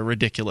 which are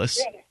ridiculous.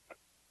 Yeah.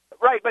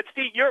 Right, but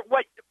see,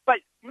 but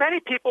many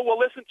people will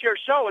listen to your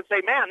show and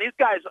say, "Man, these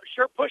guys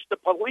sure push the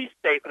police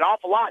state an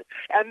awful lot."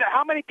 And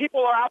how many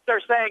people are out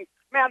there saying,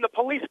 "Man, the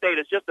police state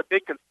is just a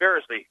big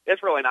conspiracy.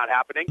 It's really not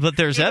happening." But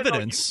there's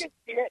evidence.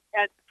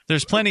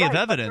 There's plenty of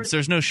evidence.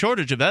 There's no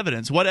shortage of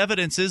evidence. What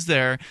evidence is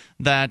there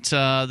that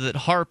that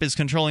HAARP is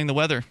controlling the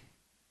weather?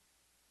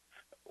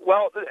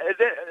 Well,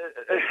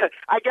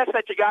 I guess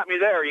that you got me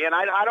there, Ian.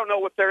 I don't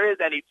know if there is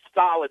any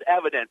solid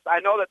evidence. I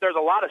know that there's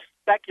a lot of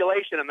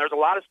speculation and there's a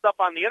lot of stuff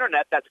on the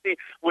internet that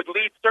would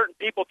lead certain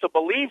people to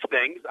believe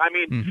things. I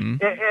mean,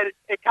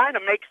 it kind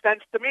of makes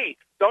sense to me.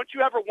 Don't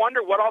you ever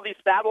wonder what all these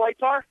satellites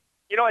are?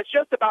 It's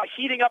just about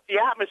heating up the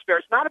atmosphere.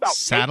 It's not about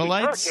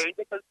satellites.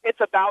 Making hurricanes. It's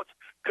about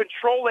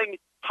controlling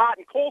hot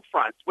and cold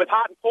fronts. With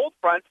hot and cold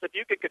fronts, if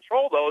you can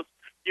control those,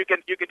 you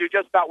can do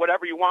just about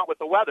whatever you want with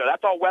the weather.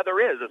 That's all weather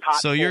is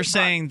hot. So you're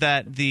saying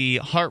that the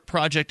HAARP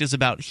project is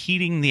about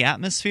heating the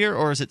atmosphere,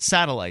 or is it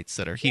satellites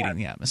that are heating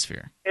the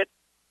atmosphere? It's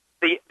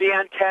the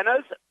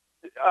antennas.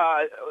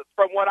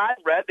 From what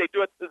I've read, they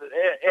do it.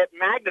 It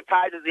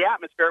magnetizes the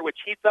atmosphere, which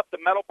heats up the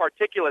metal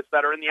particulates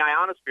that are in the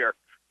ionosphere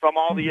from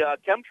all the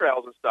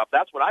chemtrails and stuff.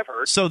 That's what I've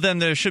heard. So then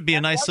there should be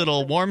a nice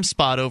little warm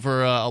spot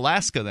over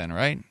Alaska then,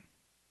 right?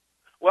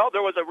 Well,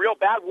 there was a real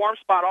bad warm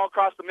spot all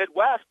across the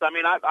Midwest. I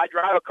mean, I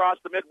drive across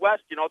the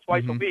Midwest,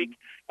 twice a week,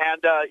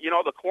 and,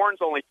 the corn's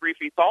only 3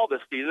 feet tall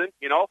this season,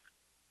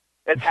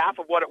 It's half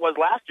of what it was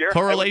last year.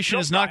 Correlation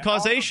is not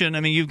causation.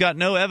 I mean, you've got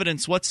no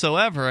evidence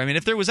whatsoever. I mean,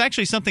 if there was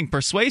actually something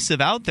persuasive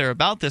out there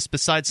about this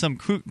besides some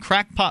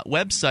crackpot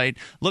website,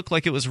 looked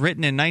like it was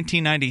written in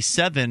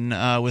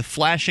 1997 with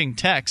flashing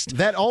text.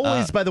 That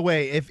always, by the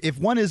way, if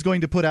one is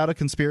going to put out a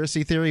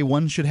conspiracy theory,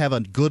 one should have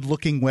a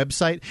good-looking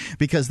website,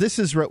 because this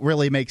is what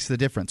really makes the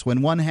difference.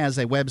 When one has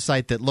a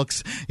website that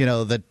looks,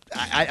 that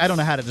I don't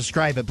know how to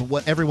describe it, but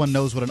what everyone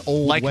knows what an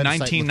old like website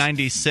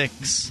 1996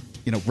 looks.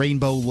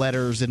 Rainbow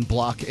letters in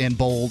block and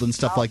bold and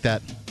stuff like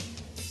that.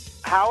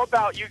 How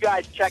about you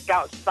guys check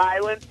out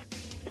Silent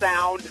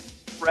Sound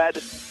Spread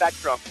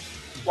Spectrum,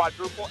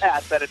 quadruple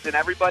S, and it's in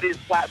everybody's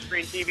flat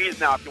screen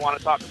TVs now if you want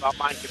to talk about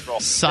mind control.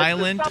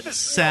 Silent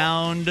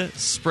Sound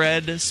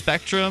Spread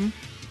Spectrum?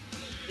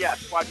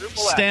 Yes,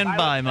 quadruple S. Stand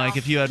by, Mike.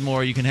 If you had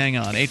more, you can hang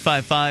on.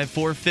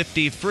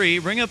 855-450-FREE.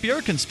 Bring up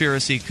your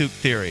conspiracy kook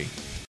theory.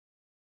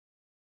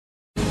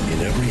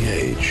 In every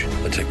age,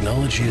 a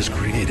technology is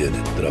created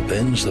that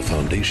upends the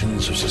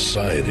foundations of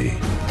society.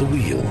 The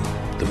wheel,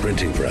 the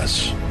printing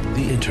press,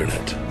 the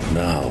internet.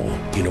 Now,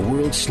 in a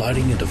world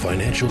sliding into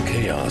financial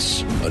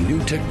chaos, a new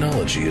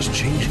technology is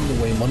changing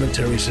the way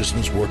monetary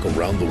systems work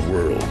around the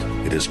world.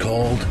 It is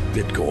called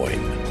Bitcoin.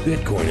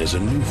 Bitcoin is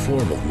a new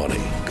form of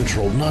money,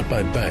 controlled not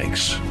by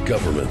banks,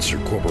 governments, or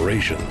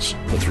corporations,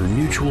 but through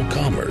mutual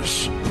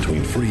commerce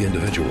between free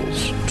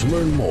individuals. To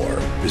learn more,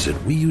 visit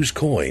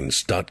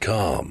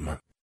weusecoins.com.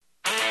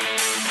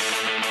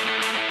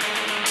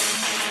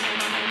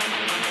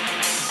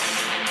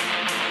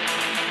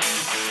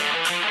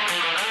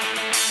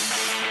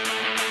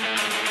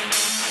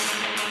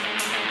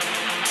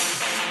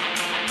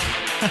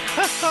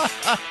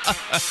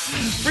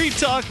 Free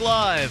Talk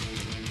Live.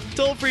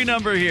 Toll-free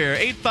number here,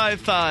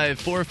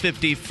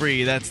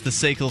 855-450-FREE. That's the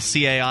SACL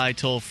CAI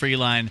toll-free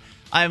line.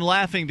 I'm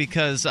laughing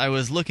because I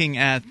was looking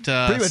at...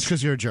 pretty much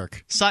because you're a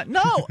jerk.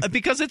 No,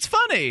 because it's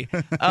funny.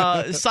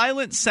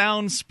 Silent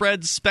sound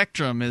spread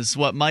spectrum is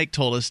what Mike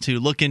told us to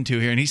look into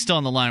here, and he's still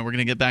on the line. We're going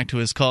to get back to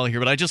his call here,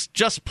 but I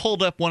just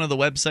pulled up one of the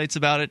websites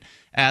about it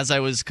as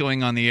I was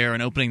going on the air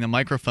and opening the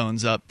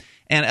microphones up.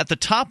 And at the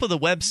top of the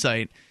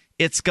website,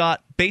 it's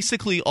got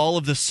basically all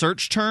of the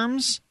search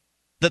terms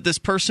that this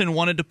person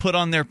wanted to put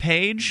on their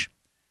page.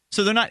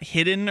 So they're not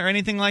hidden or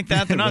anything like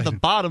that. They're not at the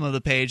bottom of the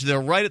page. They're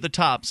right at the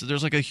top. So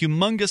there's like a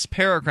humongous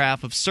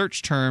paragraph of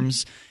search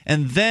terms.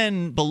 And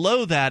then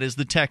below that is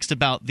the text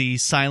about the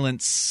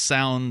silent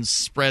sound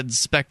spread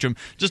spectrum.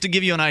 Just to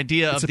give you an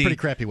idea It's a pretty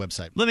crappy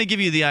website. Let me give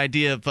you the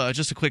idea of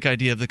just a quick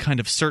idea of the kind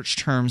of search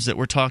terms that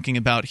we're talking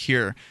about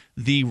here.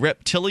 The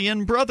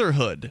Reptilian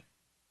Brotherhood.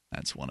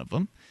 That's one of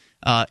them.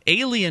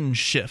 Alien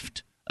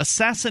Shift.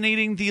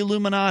 Assassinating the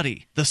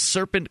Illuminati. The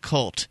Serpent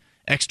Cult.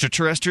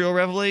 Extraterrestrial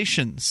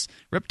Revelations,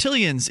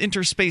 Reptilians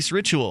Interspace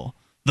Ritual,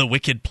 The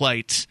Wicked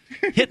Plight,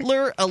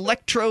 Hitler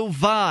Electro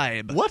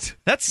Vibe. What?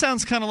 That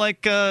sounds kind of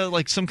like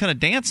some kind of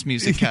dance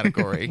music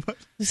category.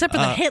 Except for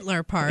the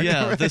Hitler part.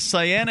 Yeah, right. the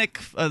Psionic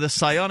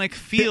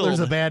Field.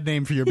 Hitler's a bad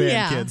name for your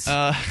band, kids.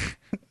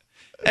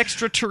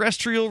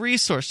 Extraterrestrial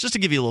Resource. Just to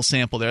give you a little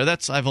sample there.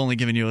 I've only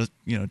given you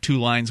 2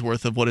 lines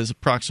worth of what is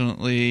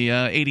approximately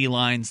 80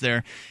 lines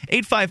there.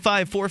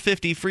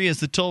 855-450-FREE is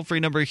the toll-free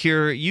number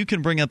here. You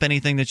can bring up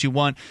anything that you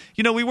want.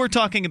 We were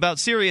talking about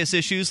serious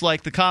issues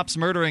like the cops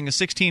murdering a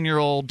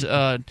 16-year-old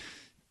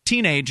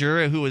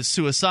teenager who was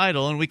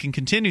suicidal, and we can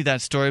continue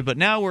that story. But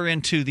now we're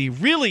into the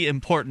really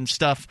important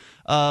stuff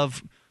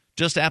of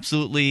just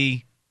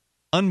absolutely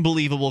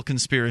unbelievable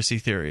conspiracy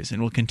theories,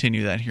 and we'll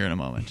continue that here in a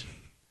moment.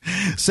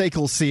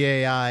 SACL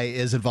CAI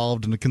is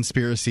involved in a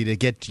conspiracy to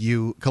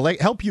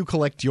help you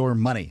collect your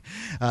money.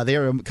 They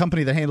are a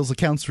company that handles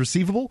accounts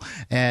receivable,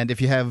 and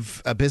if you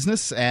have a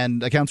business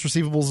and accounts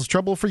receivables is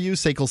trouble for you,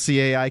 SACL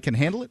CAI can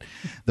handle it.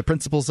 The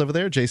principals over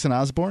there, Jason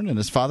Osborne and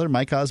his father,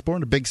 Mike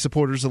Osborne, are big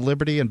supporters of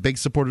liberty and big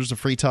supporters of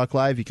Free Talk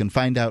Live. You can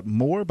find out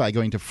more by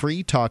going to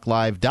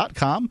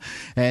freetalklive.com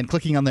and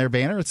clicking on their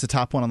banner. It's the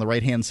top one on the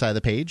right-hand side of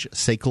the page,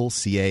 SACL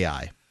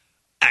CAI.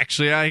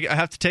 Actually, I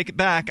have to take it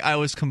back. I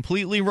was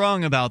completely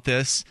wrong about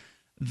this.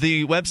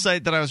 The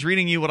website that I was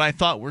reading you what I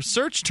thought were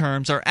search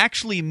terms are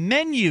actually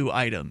menu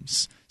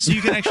items. So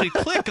you can actually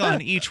click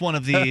on each one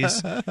of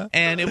these,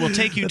 and it will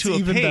take you to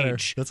a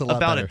page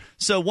about it.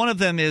 So one of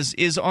them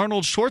is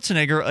Arnold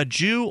Schwarzenegger a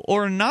Jew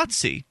or a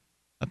Nazi?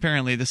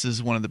 Apparently, this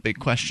is one of the big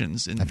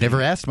questions. I've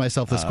never asked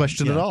myself this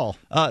question at all.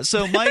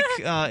 So Mike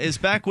is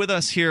back with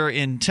us here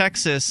in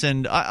Texas,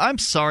 and I'm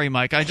sorry,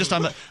 Mike.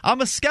 I'm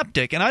a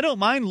skeptic, and I don't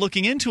mind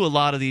looking into a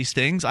lot of these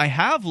things. I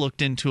have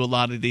looked into a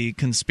lot of the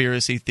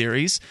conspiracy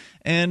theories,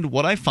 and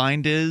what I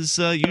find is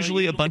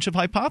usually a bunch of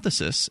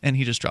hypothesis. And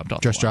he just dropped off.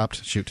 Just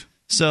dropped. Shoot.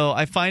 So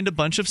I find a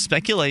bunch of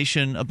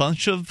speculation, a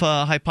bunch of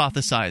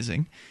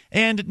hypothesizing,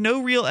 and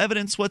no real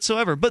evidence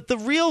whatsoever. But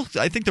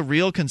I think the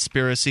real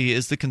conspiracy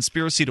is the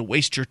conspiracy to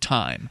waste your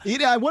time.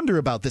 I wonder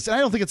about this, and I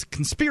don't think it's a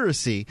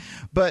conspiracy,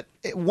 but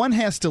one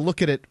has to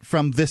look at it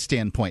from this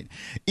standpoint.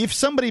 If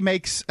somebody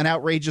makes an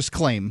outrageous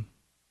claim,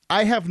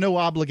 I have no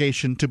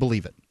obligation to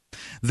believe it.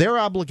 Their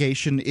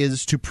obligation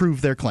is to prove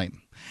their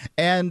claim.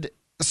 And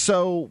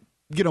so,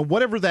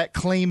 whatever that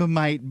claim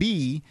might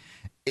be,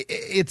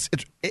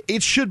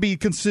 it should be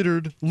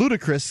considered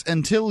ludicrous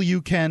until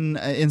you can,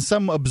 in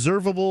some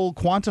observable,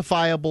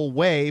 quantifiable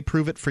way,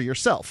 prove it for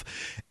yourself.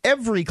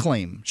 Every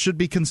claim should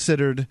be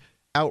considered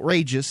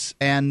outrageous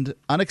and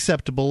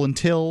unacceptable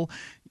until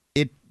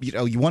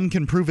one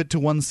can prove it to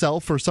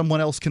oneself or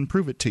someone else can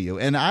prove it to you.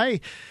 And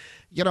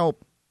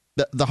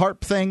the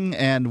HAARP thing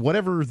and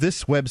whatever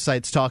this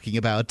website's talking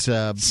about,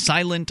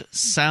 silent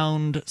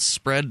sound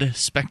spread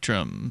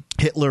spectrum,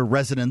 Hitler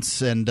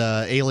resonance and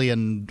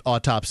alien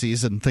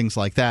autopsies and things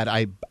like that.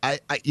 I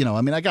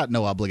got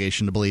no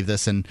obligation to believe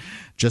this and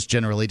just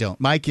generally don't.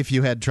 Mike, if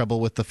you had trouble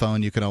with the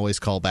phone, you can always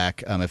call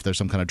back if there's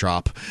some kind of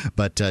drop.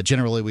 But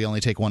generally, we only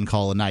take one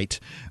call a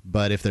night.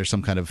 But if there's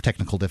some kind of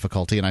technical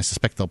difficulty, and I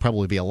suspect there'll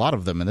probably be a lot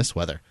of them in this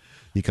weather.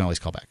 you can always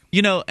call back.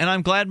 And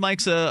I'm glad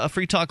Mike's a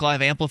Free Talk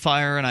Live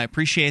amplifier, and I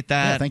appreciate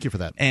that. Yeah, thank you for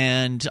that.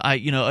 And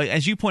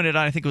as you pointed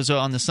out, I think it was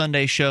on the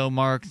Sunday show,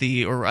 Mark,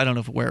 or I don't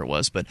know where it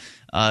was, but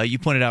you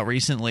pointed out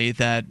recently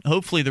that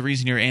hopefully the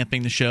reason you're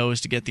amping the show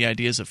is to get the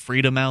ideas of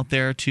freedom out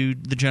there to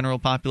the general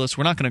populace.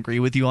 We're not going to agree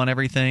with you on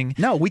everything.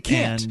 No, we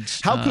can't. And,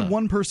 how could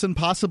one person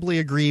possibly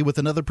agree with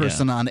another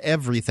person on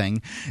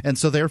everything? And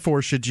so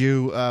therefore, should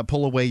you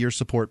pull away your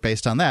support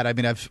based on that? I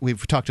mean,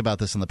 we've talked about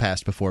this in the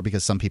past before,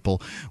 because some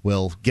people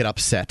will get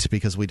upset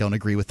because we don't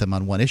agree with them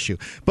on one issue.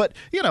 But,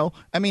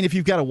 if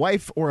you've got a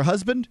wife or a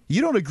husband,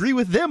 you don't agree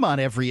with them on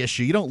every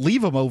issue. You don't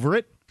leave them over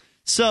it.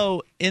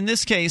 So in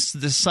this case,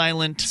 the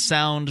silent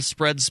sound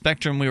spread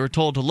spectrum we were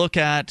told to look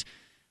at,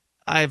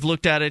 I've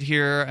looked at it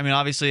here. I mean,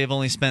 obviously, I've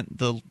only spent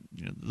the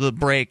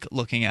break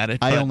looking at it.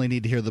 I only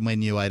need to hear the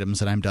menu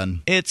items, and I'm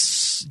done.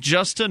 It's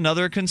just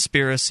another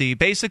conspiracy,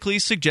 basically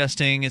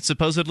suggesting it's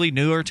supposedly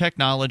newer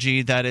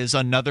technology that is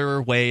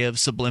another way of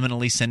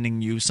subliminally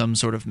sending you some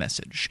sort of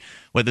message.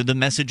 Whether the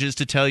message is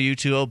to tell you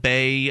to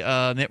obey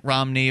Mitt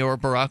Romney or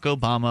Barack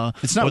Obama.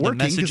 It's not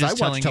working because I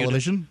watch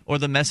television. Or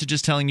the message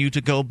is telling you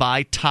to go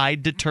buy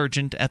Tide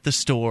detergent at the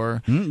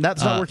store.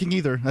 That's not working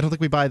either. I don't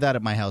think we buy that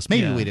at my house.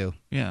 Maybe we do.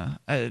 Yeah.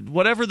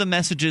 Whatever the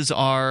messages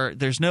are,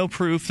 there's no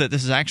proof that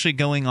this is actually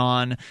going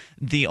on.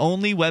 The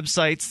only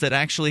websites that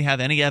actually have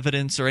any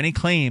evidence or any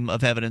claim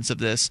of evidence of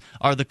this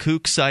are the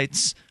kook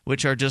sites,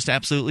 which are just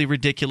absolutely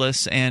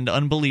ridiculous and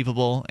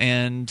unbelievable.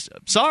 And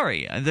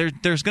sorry,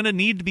 there's going to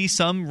need to be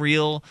some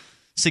real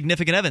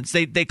significant evidence.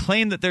 They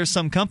claim that there's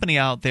some company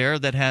out there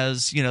that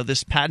has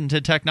this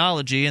patented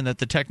technology, and that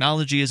the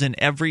technology is in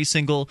every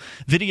single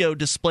video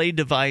display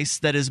device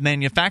that is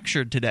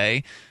manufactured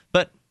today.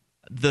 But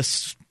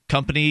this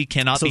company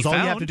cannot be found.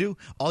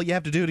 All you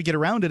have to do to get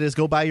around it is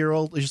go buy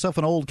yourself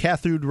an old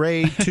cathode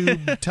ray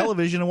tube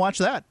television and watch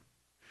that.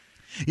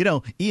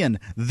 Ian,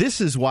 this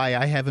is why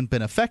I haven't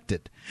been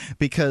affected,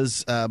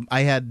 because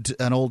I had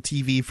an old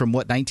TV from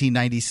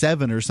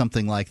 1997 or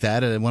something like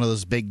that, and one of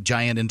those big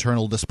giant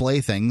internal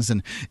display things,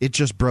 and it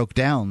just broke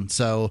down.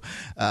 So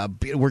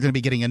we're going to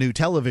be getting a new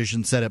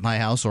television set at my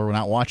house, or we're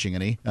not watching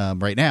any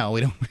right now. We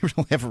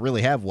don't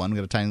really have one. We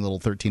got a tiny little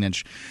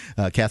 13-inch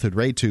cathode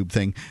ray tube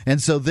thing, and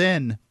so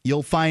then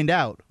you'll find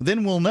out.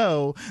 Then we'll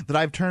know that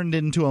I've turned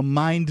into a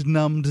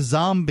mind-numbed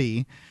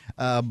zombie.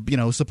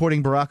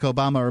 Supporting Barack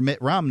Obama or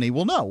Mitt Romney.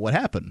 We'll know what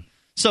happened.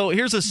 So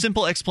here's a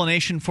simple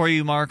explanation for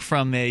you, Mark,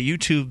 from a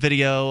YouTube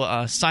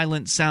video,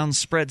 Silent Sound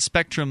Spread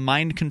Spectrum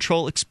Mind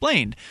Control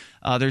Explained.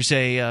 There's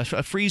a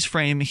freeze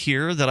frame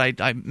here that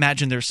I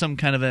imagine there's some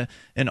kind of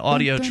an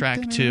audio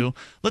track to.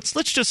 Let's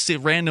just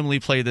randomly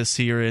play this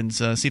here and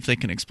see if they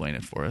can explain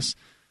it for us.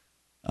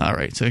 All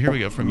right, so here we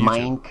go from YouTube.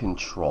 Mind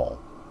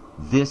control.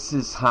 This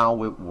is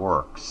how it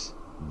works.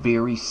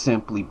 Very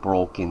simply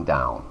broken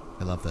down.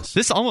 I love this.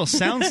 This almost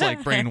sounds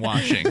like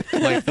brainwashing,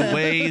 like the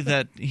way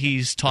that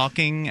he's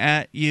talking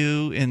at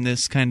you in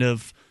this kind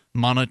of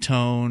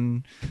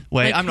monotone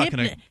way. Like I'm not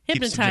going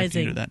to subject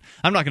you to that.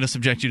 I'm not going to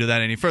subject you to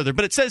that any further.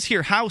 But it says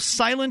here how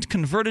silent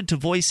converted to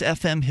voice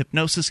FM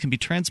hypnosis can be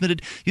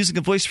transmitted using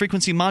a voice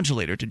frequency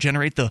modulator to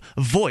generate the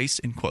voice,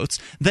 in quotes,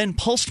 then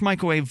pulsed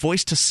microwave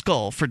voice to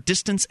skull for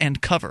distance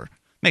and cover.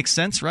 Makes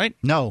sense, right?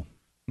 No.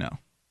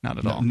 Not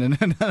at all. No,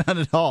 not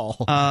at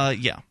all.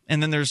 Yeah.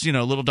 And then there's,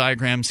 little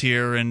diagrams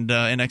here and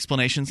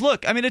explanations.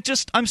 Look, I mean,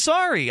 I'm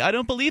sorry. I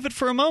don't believe it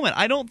for a moment.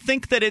 I don't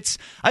think that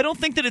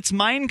it's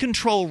mind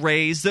control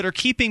rays that are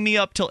keeping me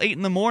up till 8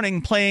 in the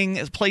morning playing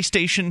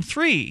PlayStation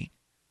 3.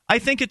 I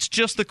think it's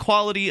just the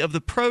quality of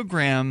the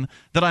program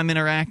that I'm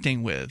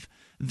interacting with.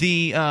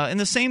 And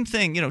the same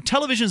thing,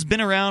 television's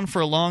been around for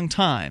a long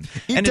time,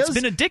 it's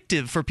been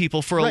addictive for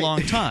people for a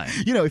long time.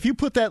 If you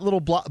put that little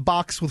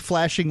box with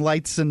flashing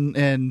lights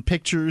and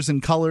pictures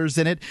and colors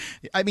in it,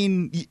 I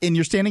mean, and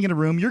you're standing in a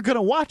room, you're going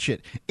to watch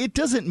it. It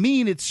doesn't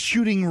mean it's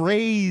shooting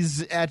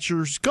rays at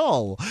your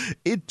skull.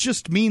 It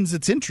just means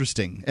it's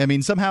interesting. I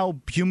mean,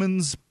 somehow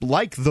humans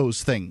like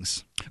those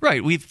things.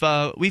 Right. We've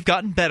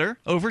gotten better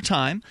over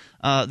time.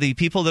 The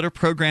people that are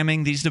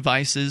programming these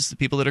devices, the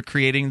people that are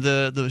creating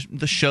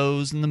the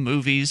shows and the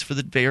movies for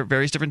the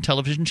various different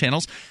television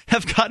channels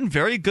have gotten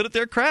very good at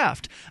their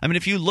craft. I mean,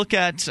 if you look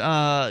at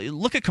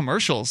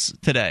commercials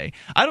today,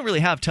 I don't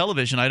really have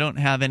television. I don't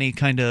have any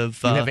kind of.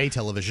 You have a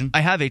television.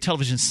 I have a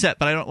television set,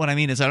 but what I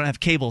mean is I don't have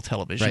cable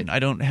television. Right. I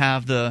don't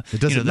have the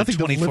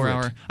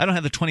 24-hour. I don't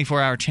have the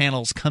 24-hour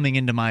channels coming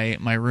into my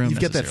room. You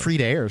get that free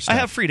to air stuff. I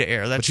have free to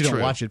air. That's true. But you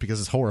don't watch it because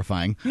it's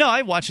horrifying. No,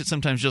 I watch it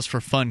sometimes just for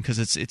fun because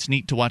it's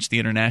neat to watch the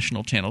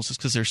international channels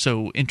just because they're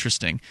so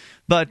interesting.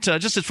 But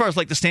just as far as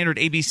like the standard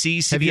ABC,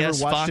 CBS, have you ever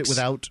watched Fox, it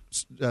without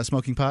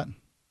smoking pot?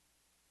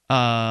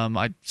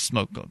 I've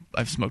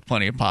smoked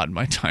plenty of pot in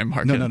my time,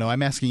 Mark. No.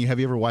 I'm asking you, have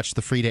you ever watched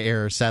the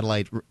free-to-air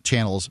satellite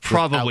channels?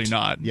 Probably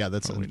not. Yeah,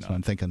 that's what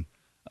I'm thinking.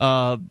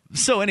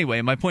 So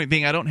anyway, my point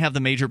being, I don't have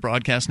the major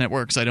broadcast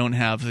networks. I don't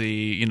have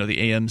the the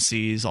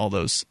AMCs, all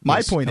those.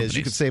 My point companies. is,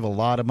 you could save a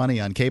lot of money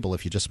on cable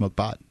if you just smoke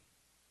pot.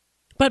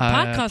 But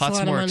pot costs a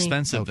lot of money. Pot's more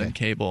expensive than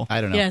cable.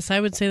 I don't know. Yes, I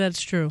would say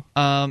that's true.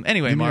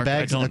 Anyway, Mark,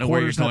 I don't know where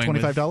you're going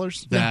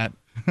 $25? with that.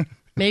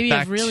 Maybe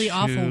Back a really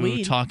awful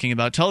weed. Talking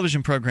about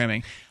television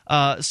programming.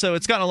 So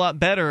it's gotten a lot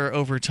better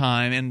over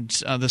time, and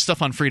the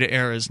stuff on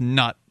free-to-air is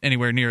not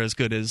anywhere near as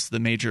good as the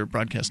major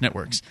broadcast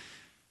networks.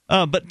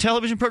 But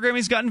television programming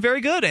has gotten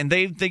very good, and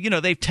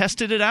they've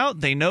tested it out.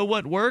 They know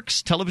what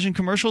works. Television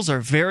commercials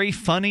are very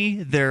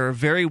funny. They're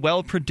very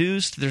well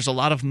produced. There's a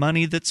lot of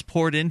money that's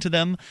poured into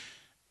them.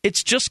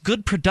 It's just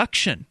good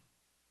production.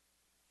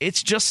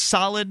 It's just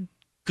solid,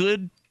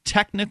 good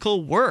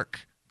technical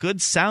work. Good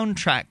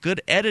soundtrack,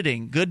 good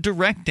editing, good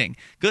directing,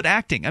 good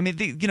acting. I mean,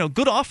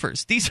 good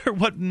offers. These are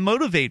what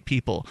motivate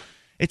people.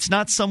 It's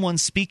not someone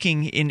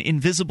speaking in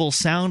invisible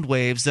sound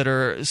waves that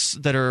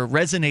are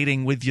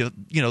resonating with your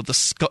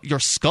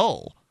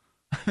skull.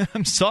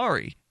 I'm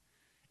sorry.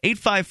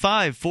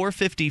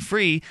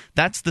 855-450-FREE.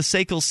 That's the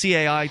SACL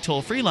CAI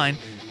toll-free line.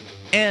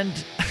 And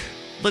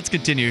let's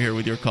continue here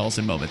with your calls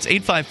in moments.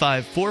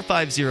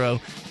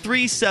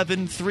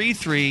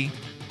 855-450-3733.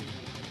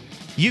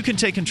 You can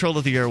take control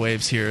of the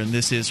airwaves here, and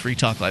this is Free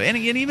Talk Live. And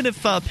even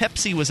if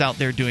Pepsi was out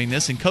there doing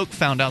this and Coke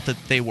found out that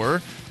they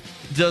were,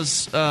 do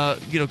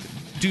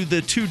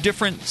the two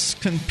different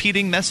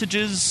competing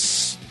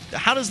messages?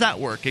 How does that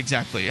work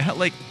exactly?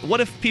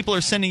 What if people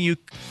are sending you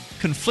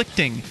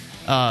conflicting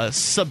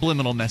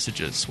subliminal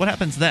messages? What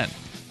happens then?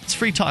 It's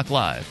Free Talk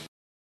Live.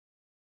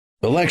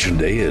 Election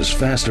Day is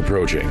fast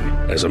approaching.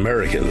 As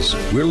Americans,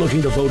 we're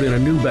looking to vote in a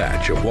new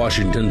batch of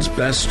Washington's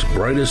best,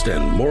 brightest,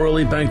 and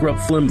morally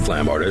bankrupt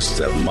flim-flam artists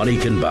that money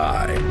can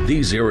buy.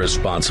 These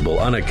irresponsible,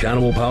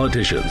 unaccountable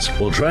politicians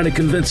will try to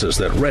convince us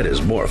that red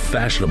is more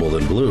fashionable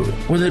than blue,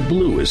 or that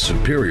blue is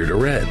superior to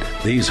red.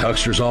 These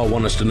hucksters all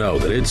want us to know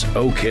that it's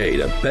okay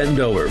to bend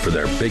over for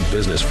their big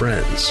business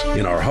friends.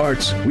 In our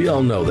hearts, we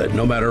all know that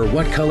no matter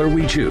what color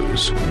we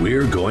choose,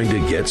 we're going to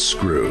get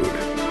screwed.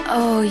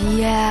 Oh,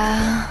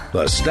 yeah.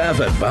 The staff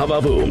at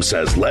Va-Va-Voom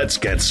says let's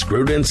get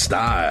screwed in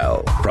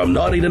style. From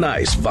naughty to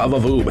nice,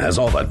 Va-Va-Voom has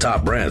all the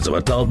top brands of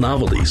adult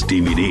novelties,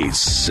 DVDs,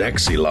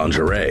 sexy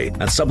lingerie,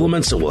 and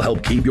supplements that will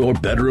help keep your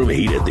bedroom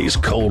heated these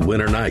cold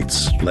winter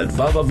nights. Let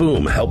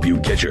Va-Va-Voom help you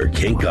get your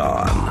kink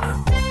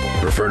on.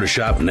 Prefer to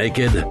shop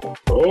naked?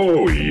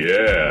 Oh,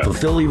 yeah.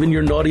 Fulfill even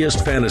your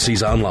naughtiest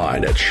fantasies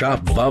online at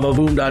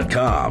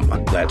shopvavavoom.com.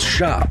 That's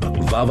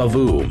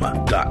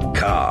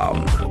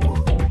shopvavavoom.com.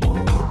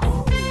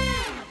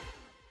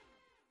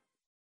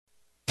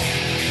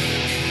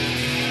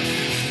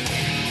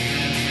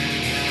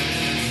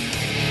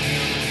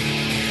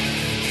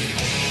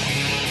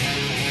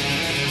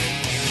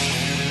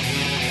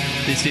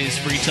 This is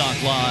Free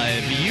Talk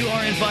Live. You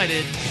are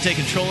invited to take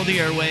control of the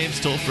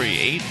airwaves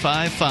toll-free,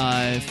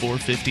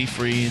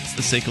 855-450-FREE. It's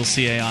the SACL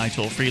CAI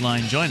toll-free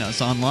line. Join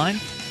us online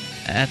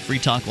at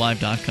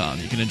freetalklive.com.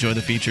 You can enjoy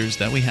the features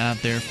that we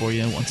have there for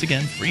you. Once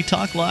again,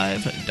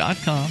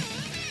 freetalklive.com.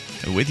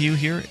 With you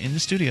here in the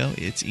studio,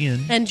 it's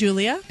Ian. And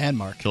Julia. And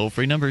Mark.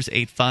 Toll-free numbers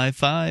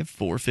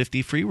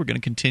 855-450-FREE. We're going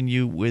to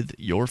continue with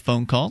your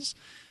phone calls.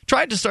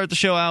 Tried to start the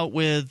show out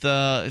with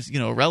a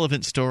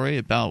relevant story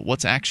about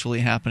what's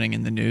actually happening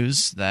in the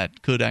news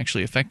that could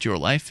actually affect your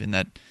life, in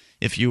that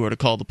if you were to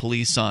call the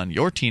police on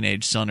your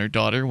teenage son or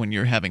daughter when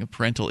you're having a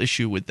parental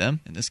issue with them,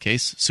 in this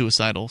case,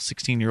 suicidal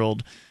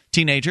 16-year-old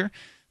teenager,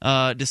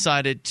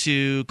 decided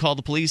to call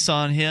the police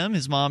on him,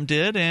 his mom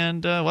did,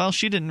 and,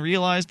 she didn't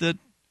realize that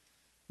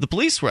the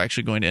police were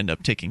actually going to end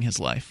up taking his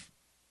life.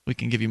 We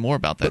can give you more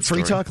about that. But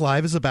Free Talk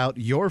Live is about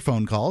your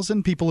phone calls,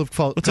 and people have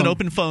called. It's an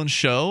open phone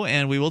show,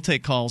 and we will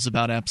take calls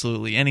about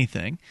absolutely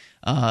anything.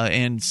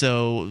 And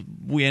so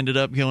we ended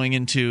up going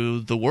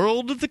into the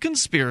world of the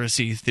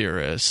conspiracy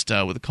theorist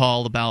with a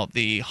call about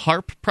the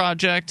HAARP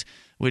project,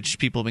 which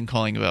people have been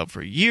calling about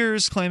for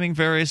years, claiming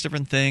various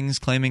different things,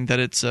 claiming that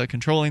it's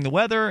controlling the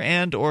weather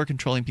and or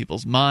controlling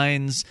people's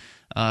minds.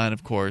 And,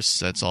 of course,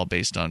 that's all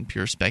based on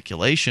pure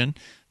speculation.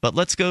 But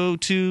let's go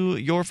to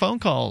your phone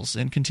calls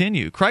and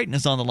continue. Crichton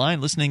is on the line,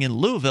 listening in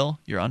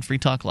Louisville. You're on Free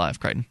Talk Live,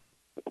 Crichton.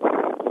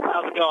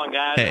 How's it going,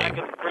 guys? Hey. I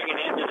could bring an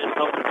end to this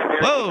whole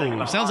conspiracy thing.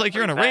 Whoa, sounds like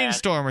you're in a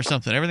rainstorm or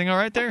something. Everything all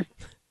right there?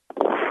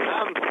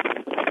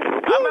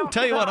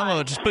 Tell you what, I'm going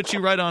to just put you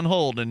right on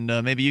hold, and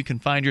maybe you can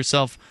find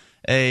yourself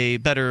a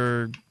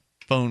better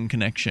phone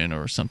connection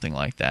or something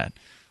like that.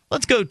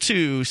 Let's go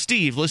to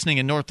Steve, listening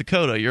in North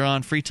Dakota. You're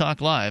on Free Talk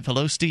Live.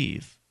 Hello,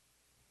 Steve.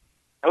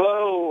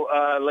 Hello,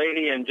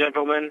 lady and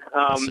gentlemen.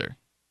 Yes, sir.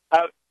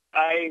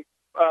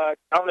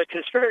 On the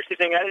conspiracy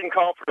thing, I didn't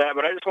call for that,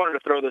 but I just wanted to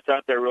throw this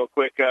out there real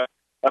quick. A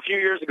few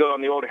years ago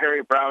on the old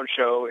Harry Brown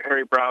show,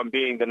 Harry Brown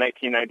being the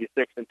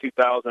 1996 and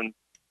 2000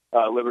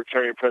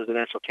 Libertarian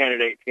presidential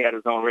candidate, he had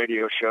his own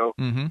radio show.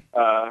 Mm-hmm.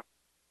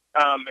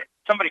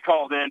 Somebody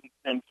called in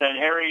and said,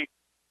 Harry,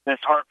 this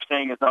HAARP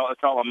thing it's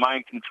all a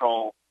mind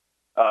control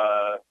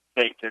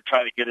thing to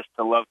try to get us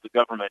to love the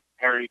government.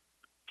 Harry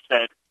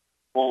said,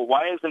 well,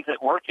 why isn't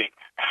it working?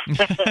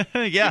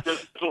 Yeah.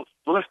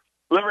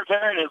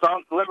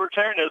 Libertarianism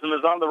libertarianism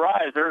is on the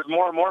rise. There's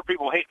more and more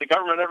people hate the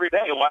government every day.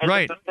 Why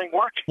isn't this thing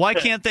working? Why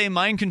can't they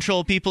mind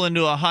control people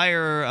into a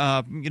higher,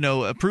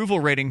 approval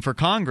rating for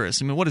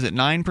Congress? I mean, what is it,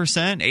 9%,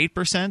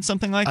 8%,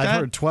 something like that? I've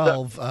heard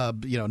 12,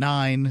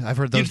 9. I've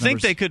heard those You'd think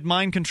numbers. they could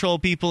mind control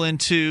people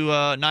into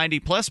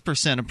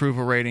 90+%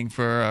 approval rating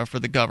for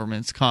the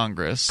government's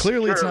Congress.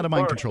 Clearly, it's not a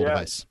mind control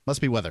device.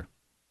 Must be weather.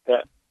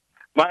 Yeah.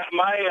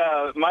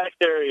 My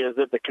theory is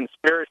that the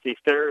conspiracy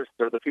theorists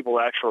are the people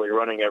actually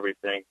running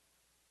everything.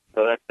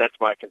 So that's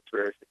my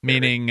conspiracy theory.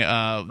 Meaning,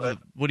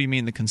 what do you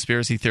mean the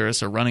conspiracy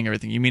theorists are running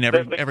everything? You mean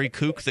every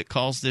kook that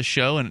calls this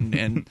show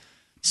and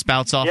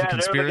spouts off a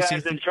conspiracy?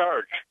 They're the guys in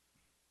charge.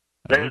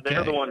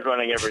 They're the ones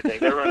running everything.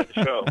 They're running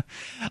the show.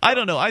 I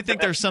don't know. I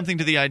think there's something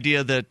to the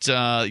idea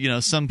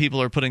that some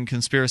people are putting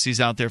conspiracies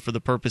out there for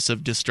the purpose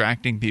of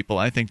distracting people.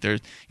 I think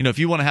there's, if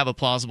you want to have a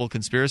plausible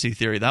conspiracy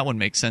theory, that one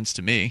makes sense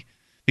to me.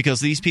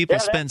 Because these people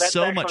spend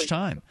so much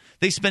time.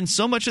 They spend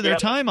so much of their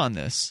time on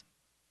this.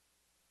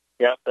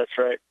 Yeah, that's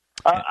right.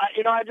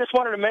 I just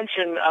wanted to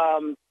mention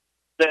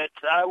that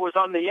I was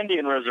on the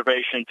Indian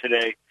reservation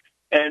today,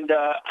 and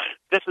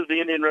this is the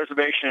Indian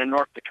reservation in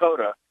North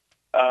Dakota,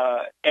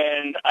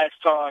 and I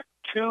saw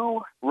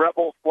 2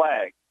 rebel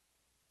flags.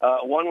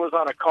 One was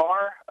on a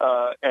car,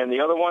 and the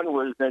other one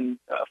was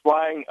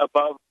flying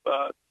above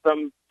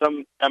some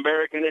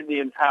American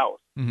Indian's house.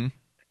 Mm-hmm.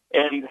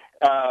 And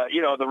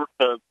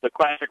the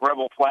classic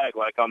rebel flag,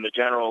 like on the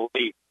General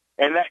Lee,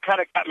 and that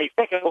kind of got me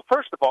thinking. Well,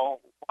 first of all,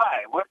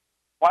 why?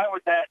 Why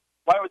would that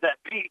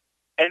be?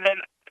 And then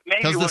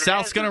maybe because the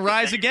South's going to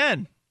rise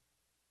again.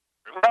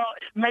 Well,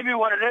 maybe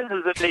what it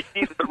is that they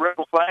see the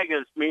rebel flag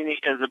as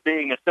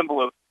being a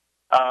symbol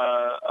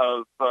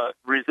of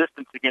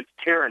resistance against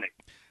tyranny.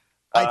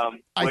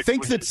 I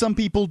think that some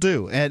people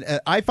do, and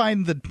I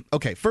find that.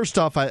 Okay, first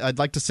off, I'd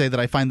like to say that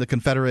I find the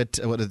Confederate,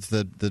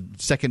 the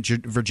Second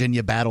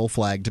Virginia battle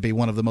flag, to be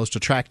one of the most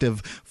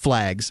attractive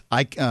flags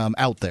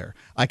out there.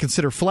 I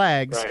consider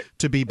flags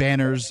to be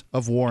banners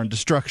of war and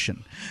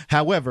destruction.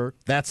 However,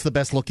 that's the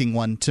best looking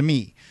one to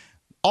me.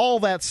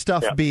 All that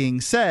stuff being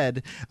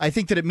said, I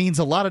think that it means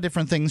a lot of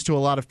different things to a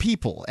lot of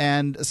people,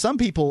 and some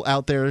people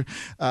out there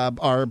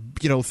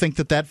think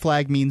that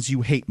flag means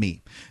you hate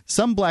me.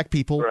 Some black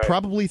people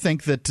probably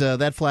think that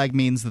that flag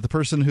means that the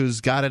person who's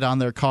got it on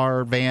their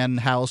car, van,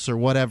 house, or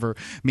whatever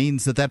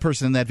means that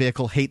person in that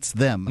vehicle hates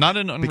them. Not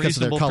an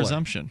unreasonable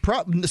presumption.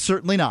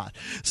 Certainly not.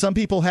 Some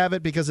people have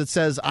it because it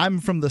says I'm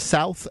from the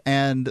South,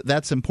 and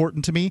that's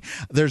important to me.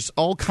 There's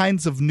all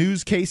kinds of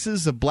news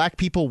cases of black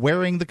people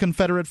wearing the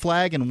Confederate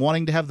flag and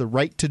wanting to have the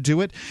right to do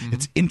it. Mm-hmm.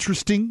 It's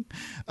interesting,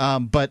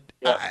 but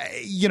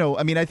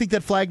I think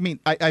that flag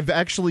I've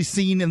actually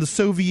seen in the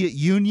Soviet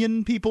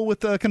Union people with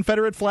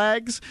Confederate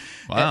flags.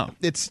 Wow,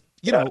 it's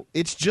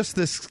it's just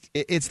this.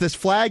 It's this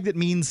flag that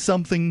means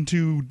something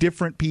to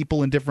different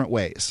people in different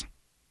ways.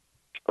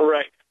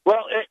 Right.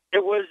 Well,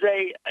 it was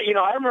I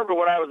remember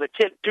when I was a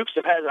kid, Dukes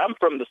of Hazzard. I'm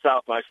from the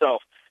South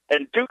myself,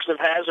 and Dukes of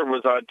Hazzard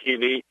was on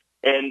TV,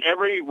 and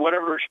every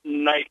whatever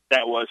night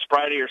that was,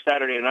 Friday or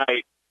Saturday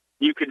night,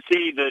 you could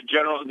see the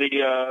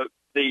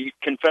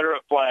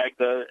Confederate flag,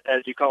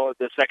 as you call it,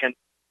 the second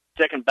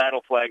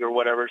battle flag or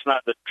whatever. It's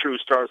not the true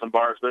stars and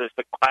bars, but it's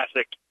the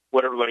classic,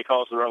 what everybody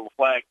calls the rebel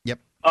flag. Yep.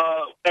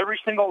 Every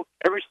single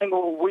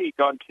week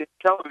on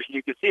television,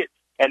 you could see it,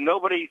 and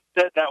nobody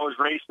said that was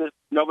racist.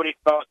 Nobody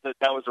thought that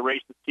was a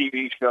racist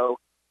TV show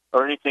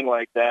or anything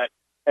like that.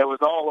 It was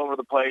all over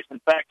the place. In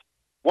fact,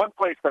 one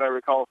place that I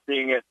recall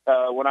seeing it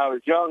when I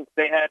was young,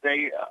 they had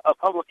a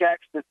public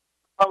access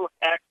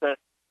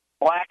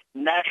black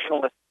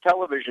nationalist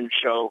television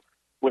show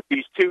with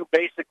these 2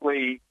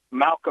 basically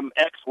Malcolm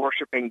X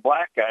worshiping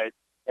black guys,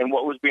 and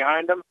what was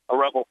behind them? A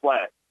rebel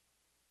flag.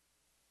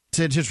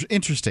 It's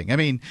interesting. I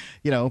mean,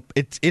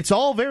 it's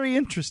all very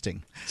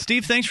interesting.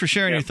 Steve, thanks for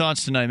sharing your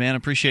thoughts tonight, man.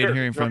 Appreciate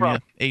hearing from you.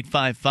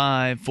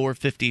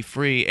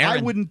 855-450-FREE. Aaron?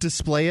 I wouldn't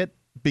display it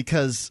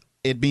because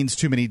it means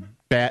too many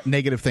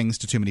negative things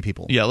to too many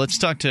people. Yeah, let's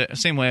talk to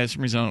same way. That's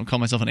the reason I don't call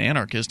myself an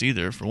anarchist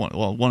either. For one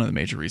of the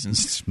major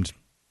reasons.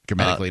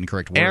 Grammatically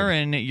incorrect word.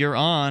 Aaron, you're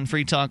on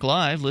Free Talk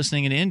Live,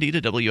 listening in Indy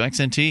to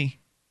WXNT.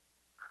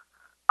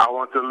 I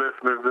want the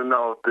listeners to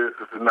know this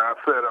is not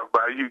set up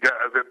by you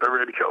guys at the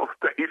radio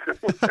station.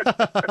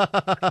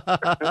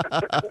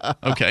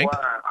 Okay.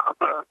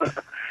 Wow.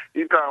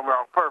 You're talking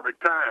about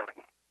perfect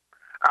timing.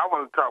 I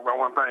want to talk about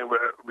one thing,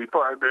 but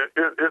before I do,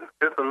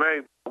 it's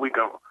amazing we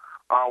can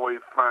always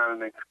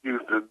find an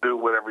excuse to do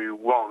whatever you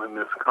want in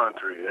this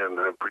country and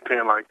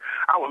pretend like.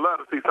 I would love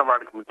to see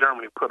somebody from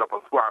Germany put up a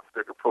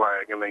swastika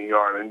flag in their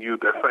yard and use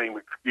that same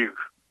excuse.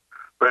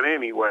 But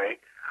anyway,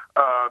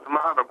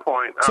 my other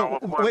point. So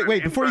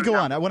wait, before you go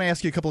on, I want to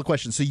ask you a couple of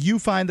questions. So you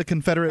find the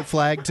Confederate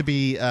flag to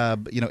be,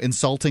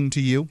 insulting to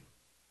you?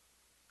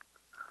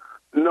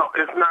 No,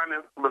 it's not.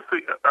 But see,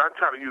 I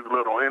try to use a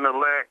little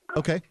intellect.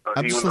 Okay,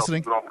 I'm just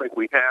listening. I don't think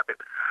we have it.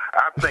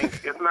 I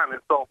think it's not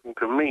insulting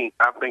to me.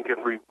 I think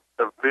it's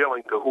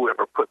revealing to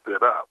whoever puts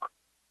it up.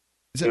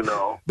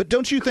 But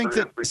don't you think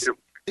that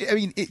I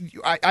mean,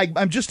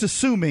 I'm just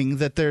assuming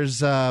that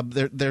there's a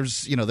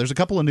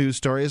couple of news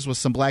stories with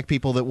some black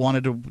people that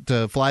wanted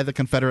to fly the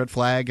Confederate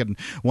flag, and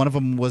one of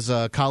them was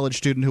a college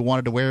student who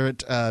wanted to wear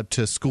it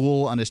to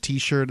school on his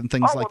T-shirt and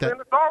things like that.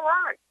 Then it's all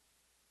right.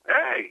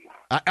 Hey,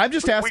 I'm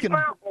just asking. We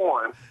found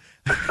one.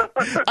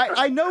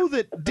 I know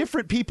that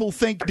different people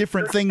think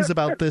different things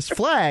about this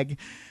flag,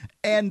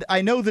 and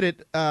I know that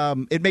it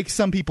makes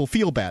some people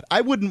feel bad.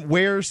 I wouldn't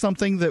wear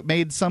something that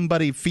made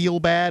somebody feel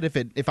bad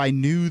if I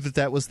knew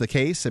that was the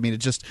case. I mean,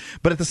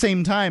 but at the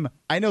same time,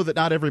 I know that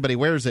not everybody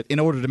wears it in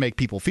order to make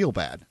people feel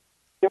bad.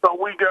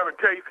 We got a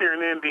case here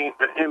in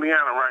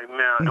Indiana right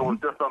now. Mm-hmm. It was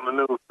just on the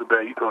news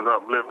today. You can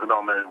uplift it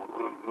on the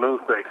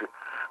news station.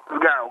 This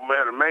guy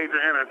had a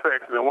major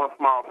intersection in one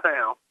small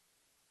town.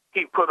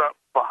 He put up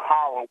for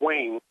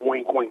Halloween,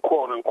 wink, wink,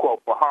 quote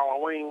unquote, for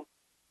Halloween.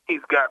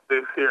 He's got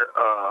this here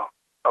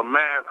a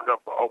mask of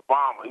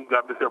Obama. He's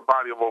got this here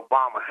body of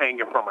Obama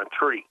hanging from a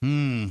tree.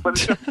 But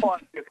it's just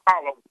part of his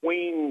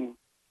Halloween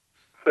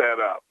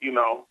setup. You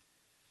know,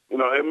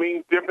 it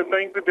means different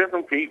things to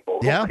different people.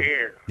 Yeah. Who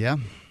cares? Yeah.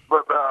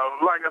 But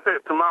like I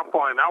said, to my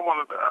point, I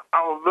was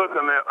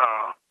looking at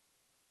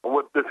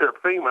with this here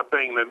FEMA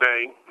thing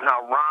today,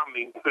 how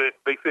they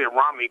said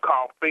Romney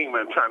called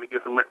FEMA and trying to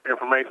get some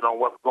information on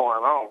what's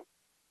going on.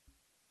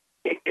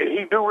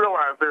 He do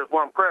realize there's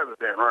one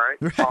president, right?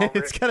 Right.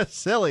 It's kind of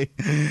silly.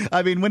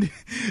 I mean, when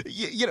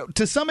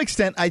to some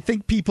extent, I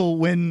think people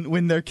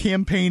when they're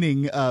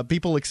campaigning,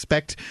 people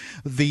expect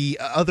the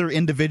other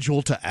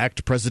individual to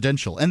act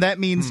presidential, and that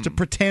means to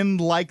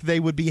pretend like they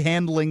would be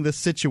handling the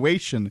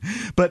situation.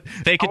 But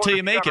fake it till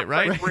you make it,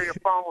 right?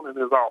 Red phone in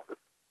his office.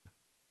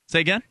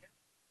 Say again.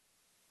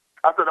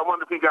 I said, I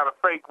wonder if he got a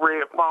fake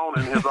red phone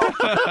in his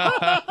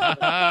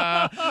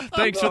office.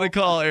 Thanks for the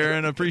call,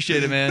 Aaron.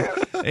 Appreciate it, man.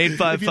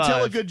 855. If you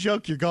tell a good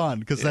joke, you're gone,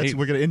 because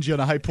we're going to end you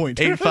on a high point.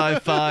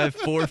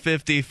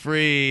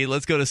 855-450-FREE.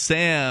 Let's go to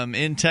Sam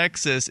in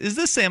Texas. Is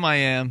this Sam I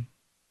Am?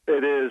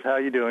 It is. How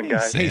you doing,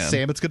 guys? Hey,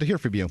 Sam. It's good to hear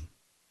from you.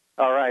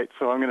 All right,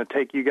 so I'm going to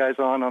take you guys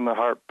on the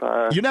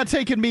HAARP. You're not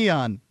taking me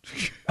on.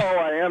 Oh,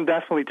 I am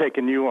definitely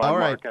taking you on,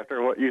 Mark,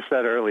 after what you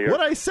said earlier.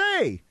 What'd I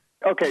say?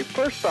 Okay,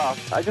 first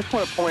off, I just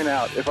want to point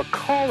out, if a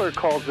caller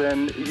calls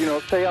in,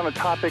 say on a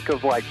topic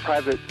of like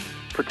private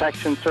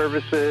protection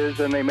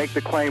services, and they make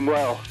the claim,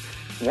 well,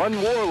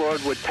 one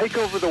warlord would take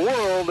over the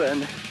world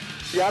and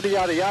yada,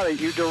 yada, yada,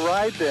 you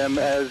deride them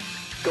as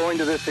going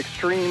to this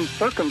extreme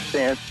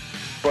circumstance,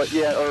 or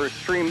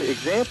extreme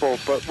example,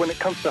 but when it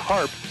comes to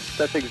HAARP,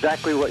 that's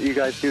exactly what you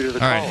guys do to the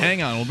caller. All right,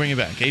 hang on. We'll bring you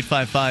back.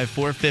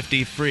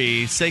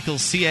 855-450-FREE. SACL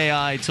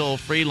CAI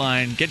toll-free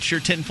line. Get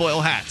your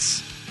tinfoil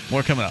hats.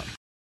 More coming up.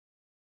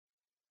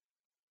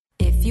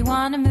 If you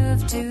want to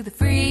move to the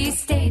free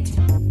state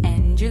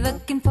and you're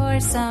looking for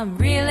some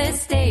real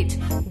estate,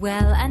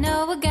 well, I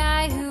know a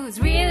guy who's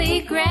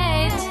really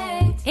great.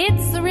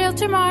 It's the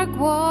realtor Mark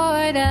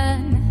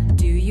Warden.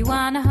 Do you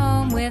want a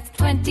home with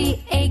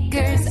 20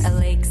 acres, a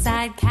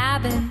lakeside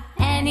cabin,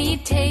 any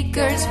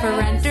takers for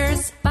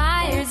renters,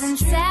 buyers, and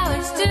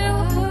sellers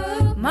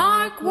too?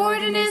 Mark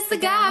Warden is the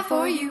guy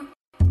for you.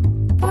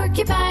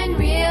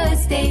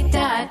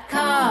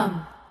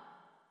 PorcupineRealEstate.com.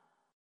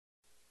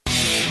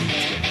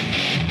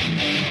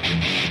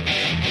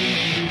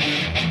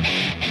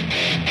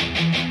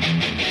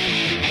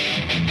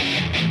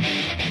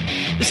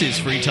 This is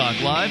Free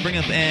Talk Live. Bring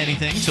up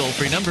anything.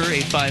 Toll-free number,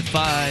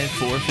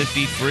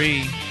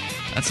 855-450-FREE.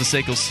 That's the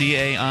SACL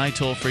CAI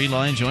toll-free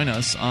line. Join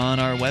us on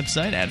our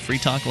website at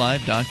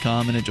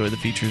freetalklive.com and enjoy the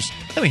features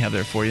that we have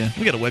there for you.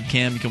 We got a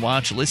webcam. You can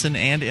watch, listen,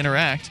 and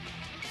interact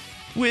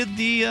with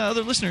the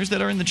other listeners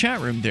that are in the chat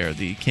room there.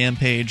 The cam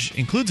page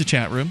includes a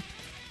chat room.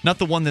 Not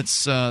the one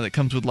that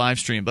comes with live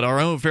stream, but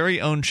our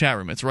very own chat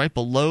room. It's right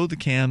below the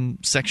cam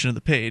section of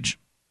the page.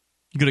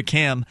 You go to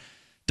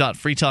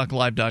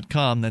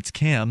cam.freetalklive.com. That's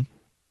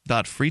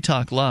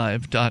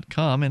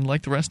cam.freetalklive.com, and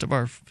like the rest of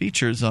our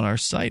features on our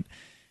site,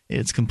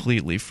 it's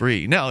completely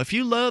free. Now, if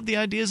you love the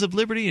ideas of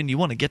liberty and you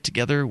want to get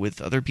together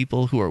with other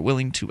people who are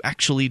willing to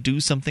actually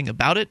do something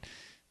about it,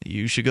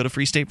 you should go to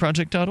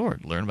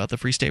freestateproject.org. Learn about the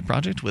Free State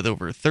Project with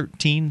over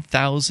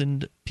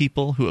 13,000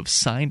 people who have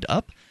signed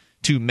up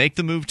to make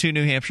the move to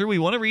New Hampshire. We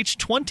want to reach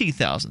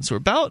 20,000, so we're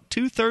about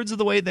two-thirds of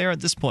the way there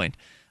at this point.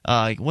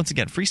 Once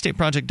again,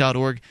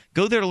 freestateproject.org.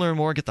 Go there to learn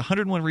more. Get the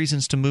 101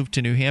 reasons to move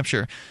to New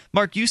Hampshire.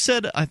 Mark, you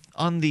said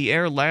on the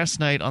air last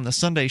night on the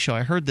Sunday show,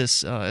 I heard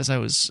this as I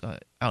was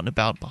out and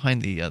about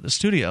behind the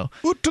studio.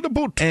 Boot to the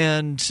boot.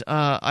 And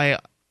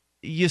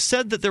you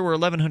said that there were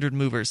 1,100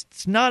 movers.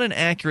 It's not an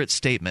accurate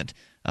statement.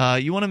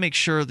 You want to make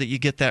sure that you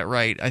get that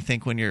right, I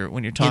think, when you're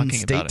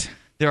talking about it.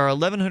 There are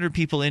 1,100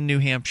 people in New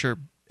Hampshire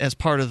as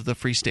part of the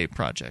Free State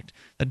Project.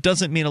 That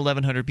doesn't mean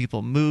 1,100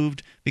 people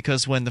moved,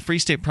 because when the Free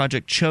State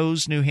Project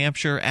chose New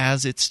Hampshire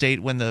as its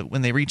state, when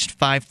they reached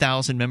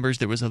 5,000 members,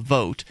 there was a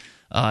vote.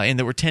 And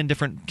there were 10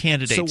 different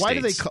candidates. So why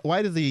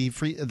do the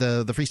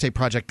Free State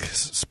Project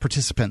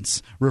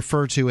participants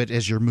refer to it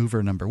as your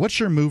mover number? What's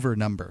your mover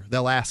number?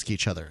 They'll ask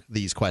each other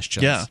these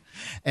questions. Yeah.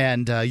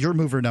 And your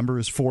mover number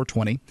is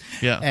 420.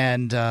 Yeah.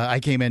 And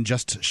I came in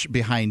just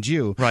behind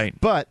you. Right.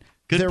 But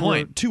Good there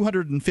point. were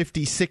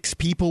 256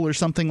 people or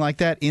something like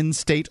that in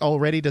state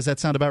already. Does that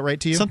sound about right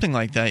to you? Something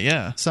like that,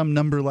 yeah. Some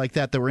number like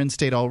that were in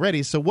state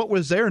already. So what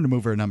was their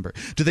mover number?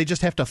 Do they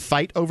just have to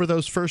fight over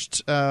those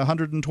first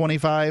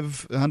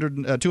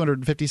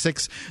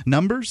 256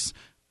 numbers?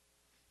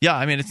 Yeah,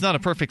 I mean, it's not a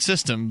perfect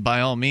system by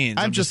all means.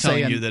 I'm just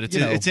telling saying, you that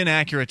it's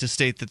inaccurate to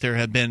state that there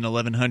have been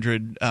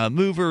 1,100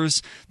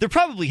 movers. There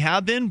probably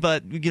have been,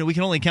 but we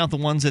can only count the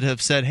ones that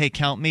have said, hey,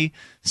 count me.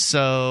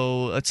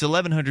 So it's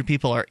 1,100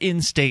 people are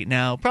in state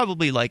now.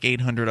 Probably like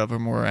 800 of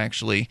them were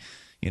actually,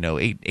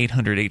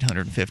 800,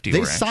 850 They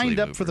were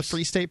signed up movers. for the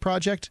Free State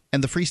Project,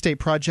 and the Free State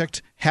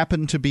Project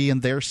happened to be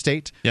in their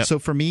state. Yep. So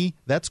for me,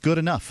 that's good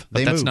enough. But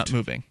They that's moved. not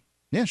moving.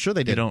 Yeah, sure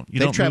they did. You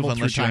They've don't traveled move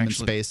through unless you time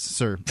actually... and space,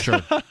 sir. Sure.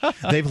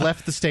 They've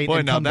left the state Boy,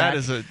 and now come that back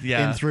is in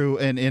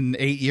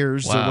 8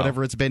 years or Wow.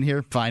 whatever it's been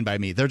here. Fine by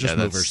me. They're just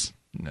movers.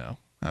 No,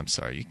 I'm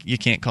sorry. You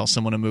can't call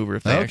someone a mover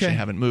if they actually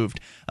haven't moved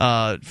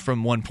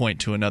from one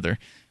point to another,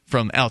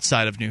 from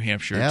outside of New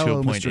Hampshire to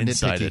a point Mr.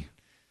 inside Nitpicky. it.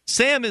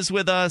 Sam is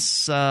with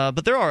us,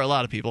 but there are a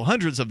lot of people,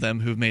 hundreds of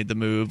them, who've made the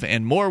move,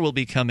 and more will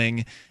be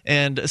coming.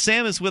 And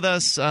Sam is with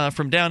us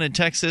from down in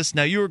Texas.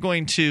 Now, you were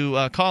going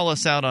to call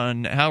us out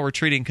on how we're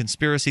treating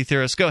conspiracy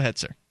theorists. Go ahead,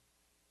 sir.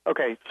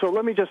 Okay, so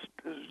let me just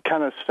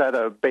kind of set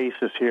a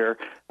basis here.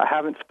 I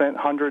haven't spent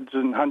hundreds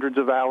and hundreds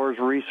of hours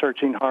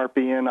researching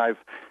HAARP.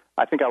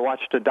 I think I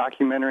watched a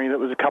documentary that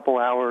was a couple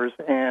hours,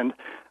 and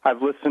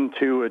I've listened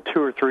to a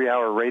 2 or 3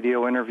 hour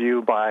radio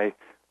interview by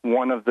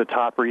one of the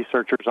top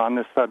researchers on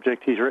this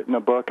subject. He's written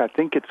a book. I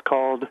think it's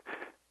called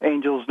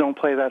Angels Don't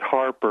Play That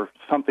HAARP or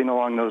something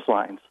along those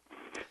lines.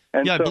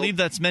 And I believe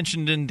that's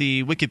mentioned in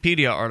the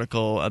Wikipedia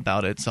article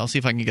about it, so I'll see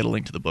if I can get a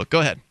link to the book.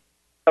 Go ahead.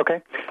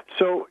 Okay.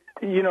 So,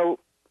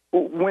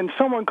 when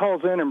someone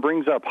calls in and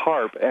brings up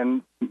HAARP,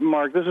 and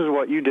Mark, this is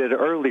what you did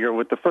earlier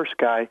with the first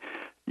guy,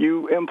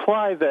 you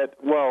imply that,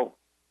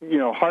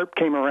 HAARP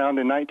came around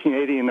in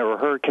 1980 and there were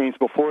hurricanes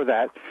before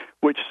that,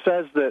 which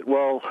says that,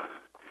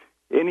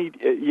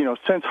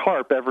 since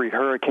HAARP, every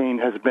hurricane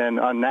has been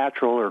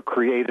unnatural or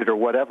created or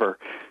whatever.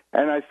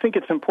 And I think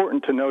it's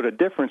important to note a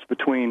difference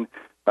between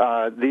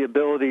the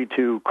ability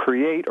to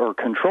create or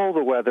control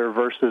the weather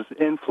versus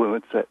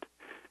influence it.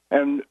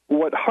 And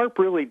what HAARP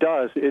really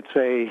does,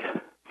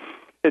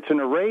 it's an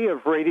array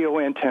of radio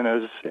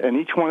antennas, and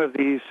each one of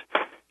these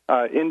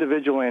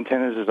individual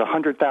antennas is a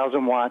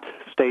 100,000-watt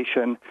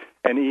station.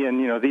 And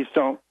Ian, these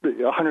don't,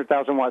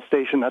 100,000-watt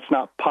station, that's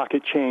not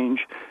pocket change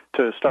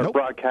to start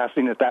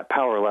broadcasting at that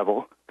power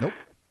level. Nope.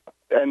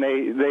 And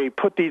they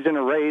put these in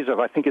arrays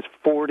of, I think it's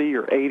 40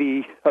 or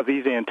 80 of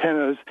these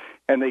antennas,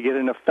 and they get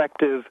an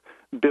effective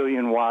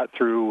billion-watt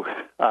through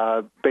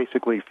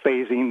basically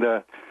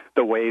phasing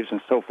the waves and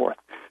so forth.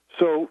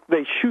 So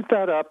they shoot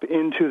that up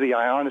into the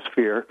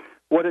ionosphere.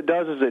 What it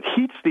does is it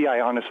heats the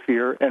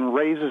ionosphere and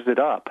raises it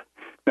up.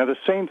 Now, the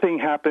same thing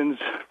happens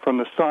from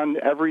the sun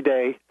every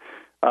day.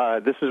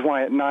 This is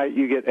why at night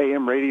you get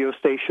AM radio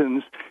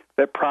stations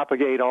that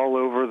propagate all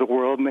over the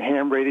world, and the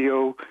ham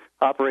radio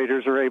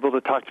operators are able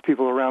to talk to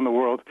people around the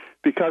world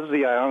because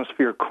the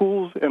ionosphere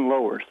cools and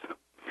lowers.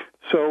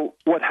 So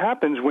what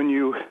happens when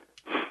you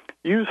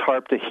use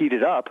HAARP to heat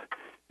it up,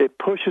 it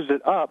pushes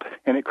it up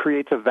and it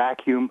creates a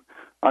vacuum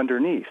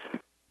underneath.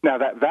 Now,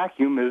 that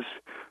vacuum is,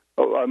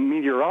 a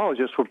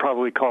meteorologist would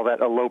probably call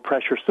that a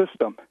low-pressure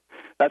system.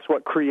 That's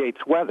what creates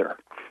weather.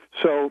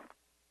 So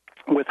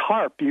with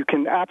HAARP, you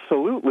can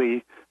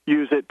absolutely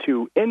use it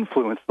to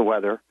influence the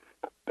weather.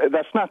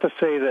 That's not to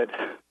say that,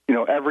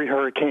 every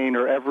hurricane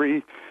or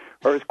every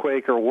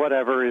earthquake or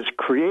whatever is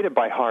created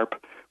by HAARP,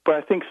 but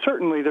I think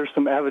certainly there's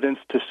some evidence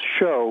to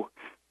show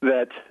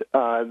that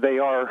they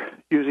are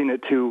using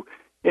it to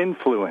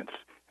influence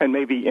and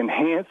maybe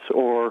enhance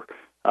or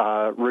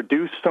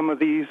reduce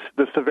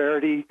the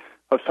severity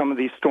of some of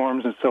these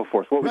storms and so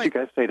forth. What would you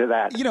guys say to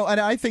that? And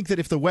I think that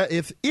if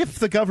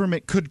the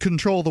government could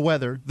control the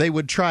weather, they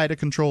would try to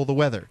control the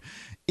weather.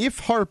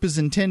 If HAARP is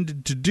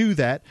intended to do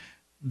that,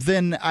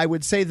 then I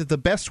would say that the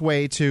best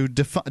way to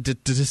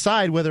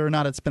decide whether or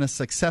not it's been a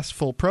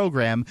successful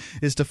program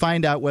is to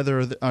find out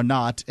whether or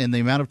not, in the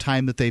amount of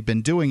time that they've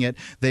been doing it,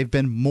 they've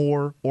been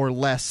more or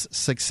less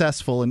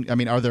successful. And I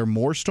mean, are there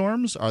more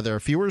storms? Are there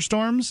fewer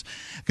storms?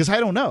 Because I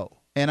don't know.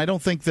 And I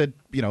don't think that,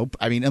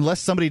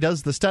 unless somebody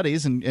does the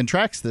studies and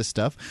tracks this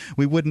stuff,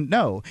 we wouldn't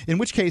know. In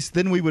which case,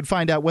 then we would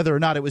find out whether or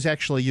not it was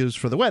actually used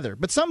for the weather.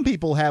 But some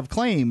people have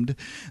claimed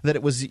that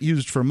it was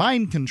used for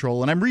mind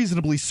control, and I'm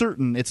reasonably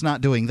certain it's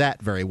not doing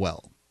that very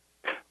well.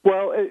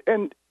 Well,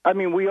 and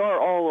we are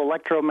all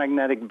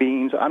electromagnetic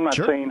beings. I'm not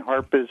saying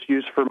HAARP is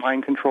used for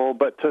mind control,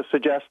 but to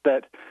suggest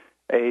that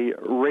a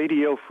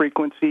radio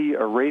frequency,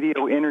 a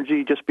radio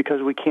energy, just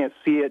because we can't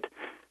see it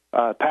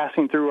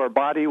passing through our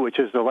body, which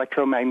is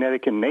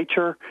electromagnetic in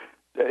nature.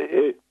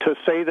 To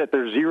say that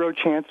there's zero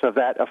chance of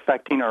that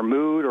affecting our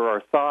mood or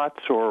our thoughts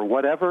or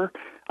whatever,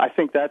 I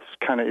think that's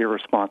kind of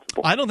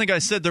irresponsible. I don't think I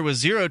said there was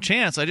zero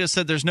chance. I just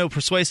said there's no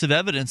persuasive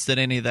evidence that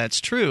any of that's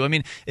true. I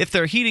mean, if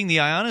they're heating the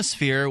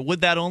ionosphere,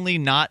 would that only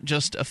not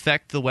just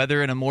affect the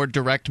weather in a more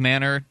direct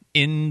manner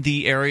in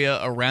the area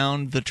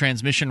around the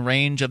transmission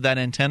range of that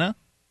antenna?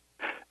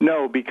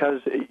 No,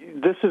 because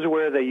this is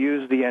where they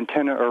use the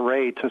antenna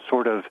array to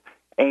sort of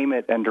aim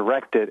it and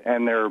direct it,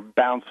 and they're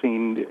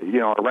bouncing,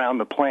 around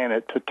the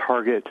planet to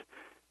target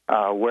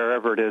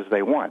wherever it is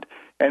they want.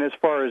 And as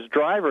far as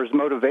drivers'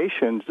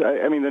 motivations,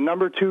 I mean,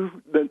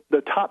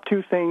 the top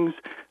two things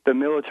the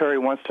military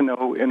wants to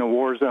know in a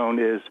war zone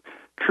is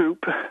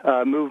troop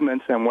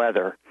movements and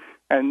weather.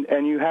 And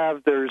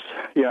there's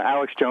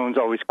Alex Jones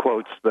always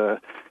quotes the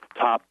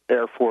top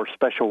Air Force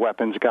special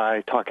weapons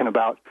guy talking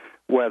about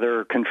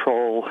weather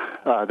control.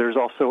 There's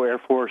also Air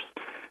Force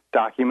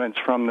documents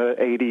from the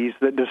 80s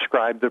that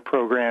describe the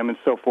program and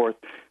so forth.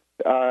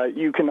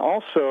 You can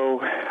also,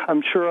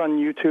 I'm sure on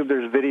YouTube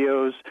there's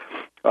videos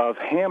of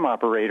ham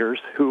operators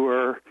who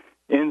are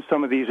in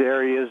some of these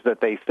areas that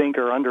they think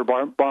are under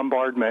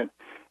bombardment,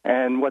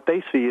 and what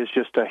they see is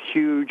just a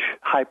huge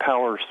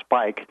high-power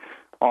spike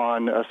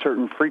on a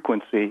certain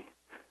frequency.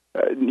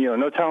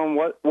 No telling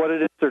what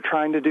it is they're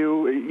trying to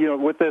do.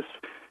 With this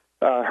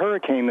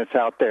hurricane that's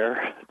out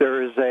there,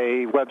 there is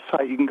a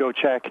website you can go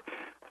check.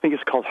 I think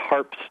it's called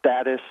HAARP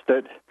Status,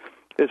 that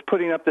is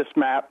putting up this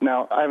map.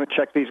 Now, I haven't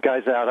checked these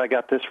guys out. I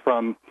got this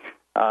from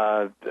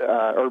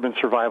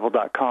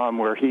urbansurvival.com,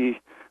 where he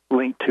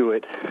linked to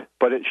it.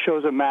 But it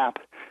shows a map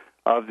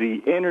of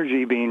the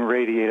energy being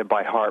radiated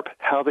by HAARP.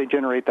 How they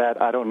generate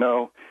that, I don't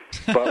know.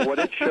 But what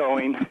it's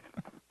showing is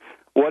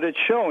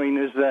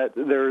that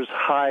there's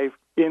high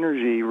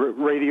energy,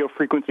 radio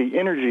frequency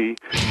energy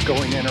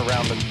going in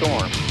around the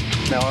storm.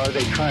 Now, are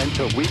they trying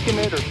to weaken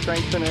it or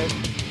strengthen it?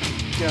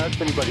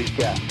 That's anybody's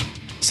guess.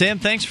 Sam,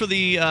 thanks for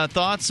the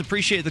thoughts.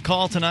 Appreciate the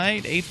call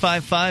tonight.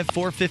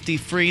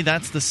 855-450-FREE.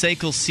 That's the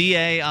SACL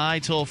CAI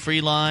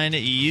toll-free line.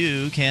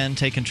 You can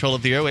take control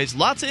of the airwaves.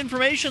 Lots of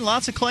information,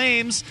 lots of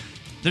claims.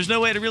 There's no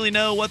way to really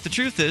know what the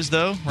truth is,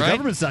 though, right? The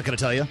government's not going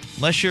to tell you.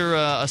 Unless you're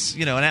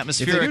an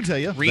atmospheric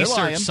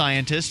research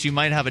scientist, you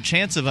might have a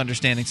chance of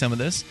understanding some of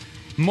this.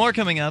 More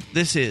coming up.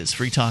 This is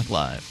Free Talk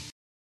Live.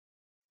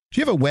 Do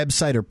you have a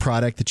website or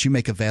product that you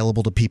make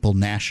available to people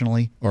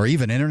nationally or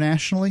even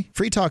internationally?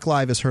 Free Talk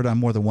Live is heard on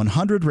more than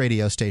 100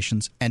 radio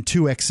stations and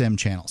 2 XM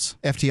channels.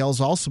 FTL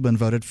has also been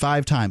voted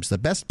 5 times the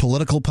best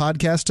political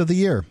podcast of the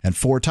year and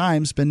 4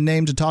 times been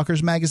named to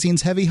Talkers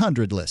Magazine's Heavy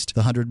 100 list, the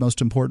 100 most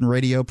important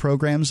radio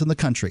programs in the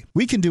country.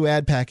 We can do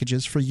ad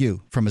packages for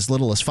you from as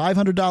little as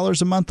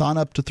 $500 a month on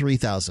up to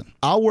 $3,000.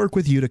 I'll work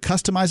with you to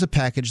customize a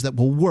package that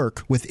will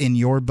work within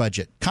your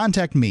budget.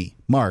 Contact me,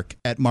 Mark,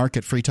 at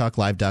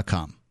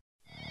freetalklive.com.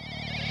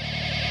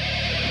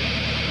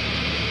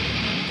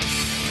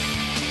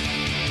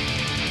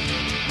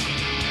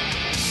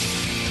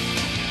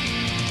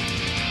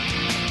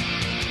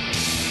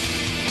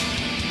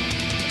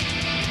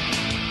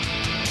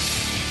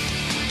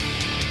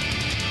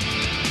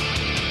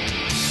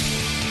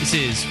 This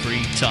is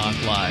Free Talk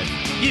Live.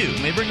 You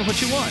may bring up what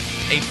you want.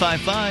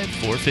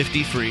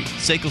 855-450-FREE.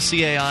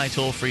 SACL CAI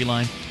toll-free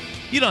line.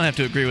 You don't have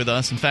to agree with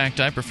us. In fact,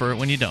 I prefer it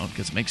when you don't,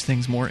 because it makes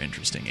things more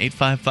interesting.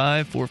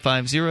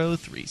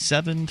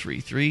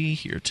 855-450-3733.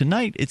 Here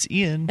tonight, it's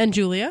Ian. And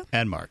Julia.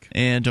 And Mark.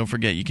 And don't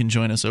forget, you can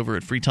join us over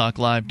at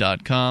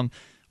freetalklive.com,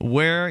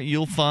 where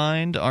you'll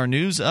find our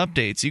news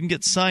updates. You can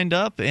get signed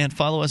up and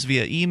follow us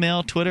via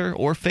email, Twitter,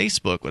 or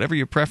Facebook. Whatever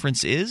your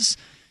preference is,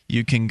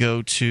 you can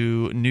go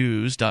to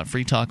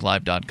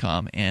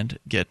news.freetalklive.com and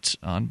get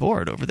on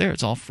board over there.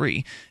 It's all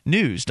free.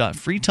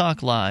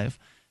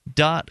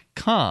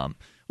 News.freetalklive.com.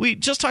 We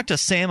just talked to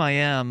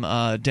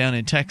Samiam down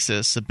in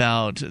Texas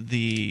about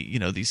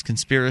these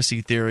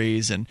conspiracy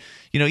theories, and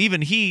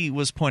even he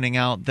was pointing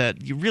out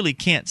that you really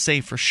can't say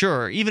for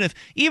sure, even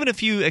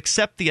if you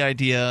accept the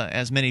idea,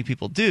 as many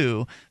people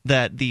do,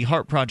 that the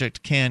HAARP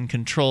project can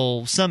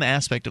control some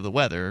aspect of the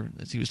weather,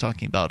 as he was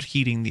talking about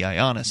heating the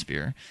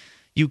ionosphere.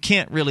 You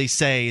can't really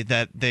say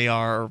that they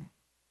are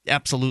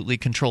absolutely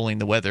controlling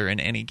the weather in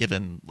any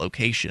given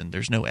location.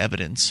 There's no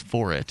evidence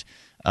for it.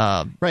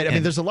 Right. I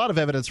mean, there's a lot of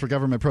evidence for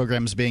government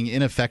programs being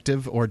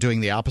ineffective or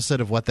doing the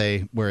opposite of what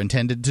they were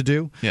intended to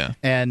do. Yeah.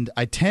 And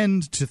I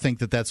tend to think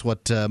that that's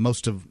what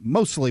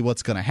mostly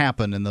what's going to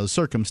happen in those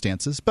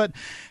circumstances. But,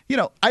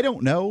 I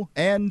don't know.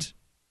 And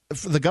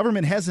the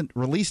government hasn't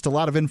released a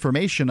lot of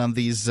information on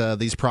these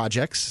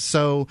projects.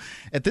 So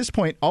at this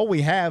point, all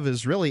we have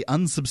is really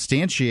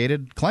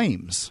unsubstantiated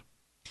claims.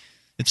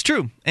 It's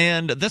true.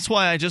 And that's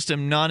why I just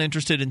am not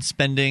interested in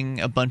spending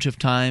a bunch of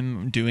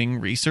time doing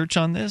research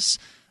on this.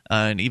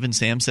 And even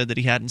Sam said that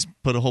he hadn't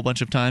put a whole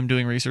bunch of time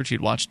doing research.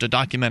 He'd watched a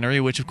documentary,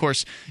 which, of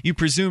course, you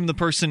presume the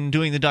person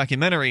doing the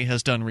documentary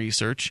has done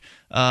research.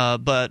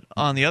 But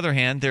on the other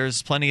hand,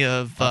 there's plenty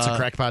of lots of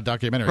crackpot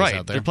documentaries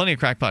out there. There are plenty of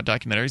crackpot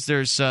documentaries.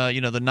 There's the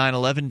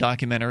 9/11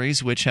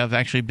 documentaries, which have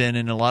actually been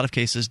in a lot of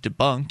cases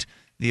debunked.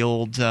 The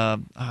old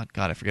I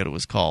forget what it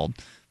was called.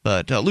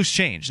 But Loose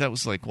Change, that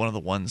was like one of the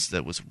ones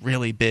that was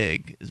really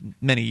big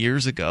many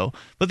years ago.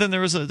 But then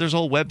there's a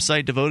whole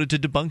website devoted to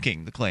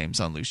debunking the claims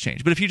on Loose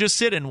Change. But if you just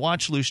sit and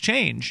watch Loose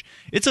Change,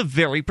 it's a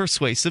very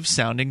persuasive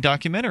sounding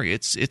documentary.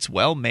 It's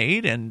well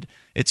made and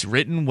it's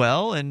written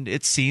well, and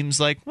it seems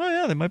like, well,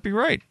 yeah, they might be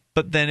right.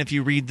 But then if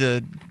you read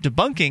the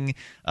debunking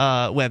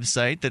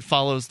website that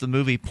follows the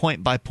movie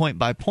point by point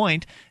by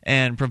point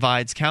and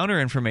provides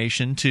counter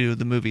information to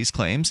the movie's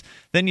claims,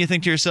 then you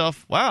think to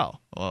yourself, wow,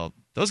 well,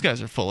 those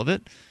guys are full of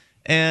it.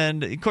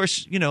 And, of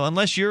course,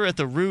 unless you're at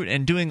the root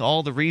and doing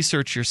all the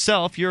research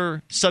yourself,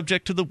 you're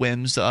subject to the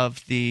whims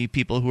of the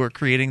people who are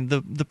creating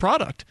the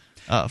product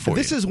for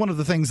This you. is one of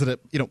the things that,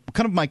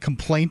 kind of my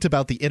complaint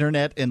about the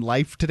internet and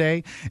life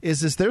today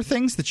is there are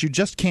things that you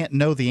just can't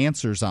know the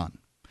answers on.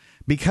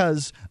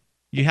 Because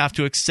you have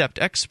to accept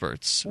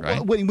experts,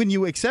 right? When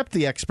you accept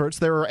the experts,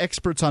 there are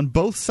experts on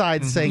both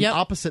sides saying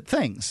opposite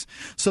things.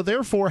 So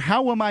therefore,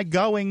 how am I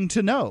going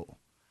to know?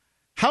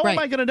 How am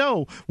I going to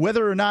know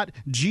whether or not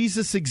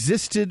Jesus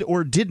existed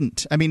or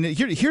didn't? I mean,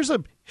 here's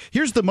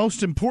the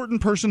most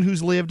important person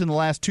who's lived in the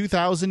last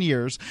 2,000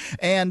 years,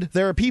 and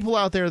there are people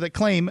out there that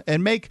claim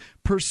and make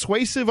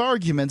persuasive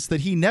arguments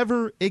that he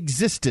never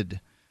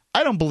existed.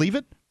 I don't believe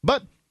it,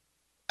 but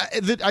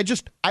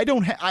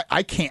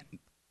I can't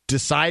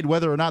decide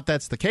whether or not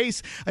that's the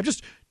case. I'm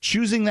just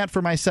choosing that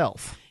for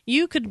myself.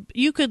 You could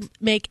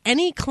make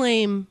any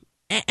claim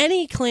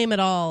at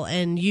all,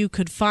 and you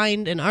could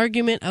find an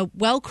argument, a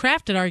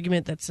well-crafted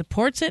argument that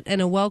supports it,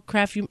 and a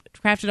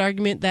well-crafted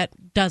argument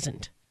that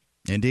doesn't.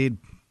 Indeed.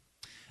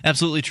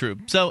 Absolutely true.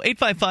 So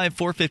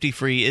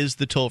 855-450-FREE is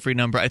the toll-free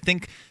number. I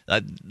think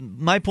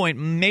my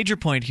major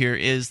point here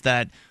is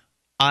that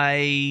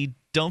I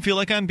don't feel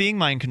like I'm being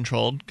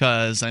mind-controlled,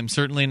 because I'm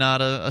certainly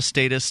not a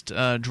statist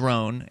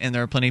drone, and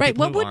there are plenty of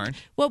people who aren't.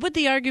 What would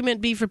the argument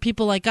be for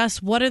people like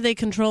us? What are they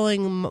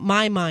controlling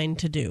my mind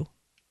to do?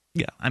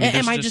 Yeah, I mean,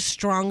 am I just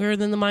stronger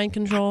than the mind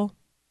control?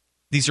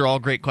 These are all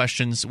great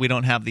questions. We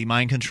don't have the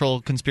mind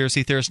control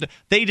conspiracy theorists.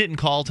 They didn't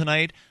call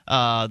tonight.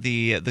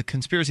 The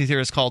conspiracy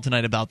theorists called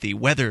tonight about the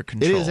weather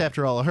control. It is,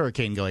 after all, a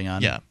hurricane going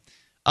on. Yeah.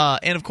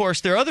 And of course,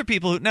 there are other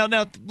people who now,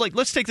 like,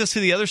 let's take this to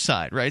the other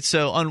side, right?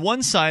 So on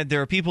one side,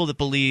 there are people that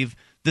believe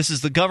this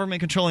is the government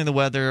controlling the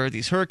weather.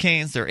 These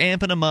hurricanes, they're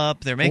amping them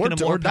up. They're making them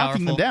more powerful. Or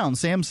knocking them down.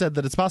 Sam said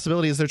that its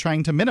possibility is they're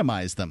trying to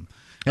minimize them.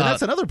 And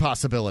that's another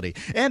possibility.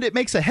 And it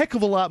makes a heck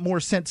of a lot more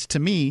sense to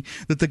me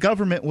that the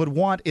government would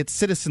want its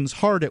citizens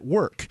hard at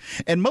work.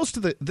 And most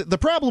of the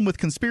problem with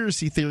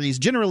conspiracy theories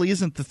generally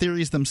isn't the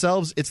theories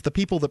themselves, it's the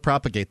people that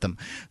propagate them.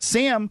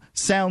 Sam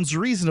sounds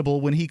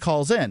reasonable when he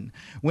calls in.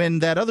 When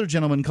that other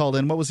gentleman called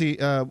in, what was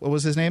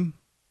his name?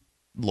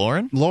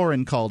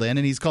 Lauren called in,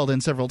 and he's called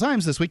in several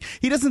times this week.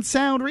 He doesn't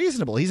sound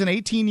reasonable. He's an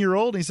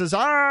 18-year-old, and he says,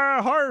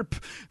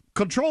 HAARP!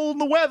 Controlling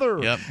the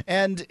weather. Yep.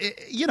 And,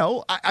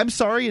 I'm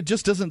sorry, it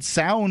just doesn't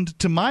sound,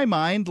 to my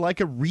mind, like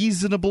a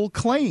reasonable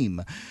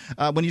claim.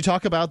 When you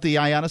talk about the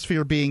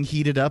ionosphere being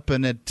heated up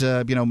and it,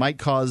 might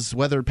cause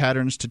weather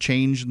patterns to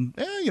change, and,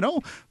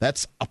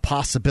 that's a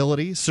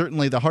possibility.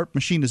 Certainly the HAARP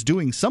machine is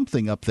doing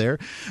something up there.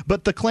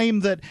 But the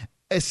claim that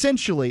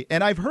essentially,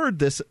 and I've heard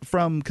this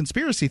from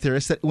conspiracy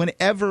theorists, that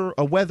whenever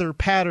a weather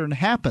pattern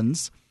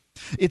happens,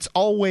 it's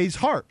always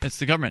HAARP. It's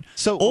the government.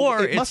 So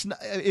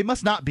it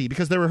must not be,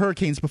 because there were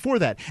hurricanes before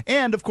that.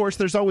 And, of course,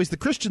 there's always the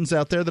Christians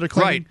out there that are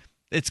claiming... Right.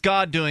 It's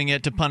God doing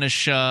it to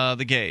punish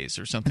the gays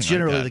or something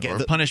generally like that. The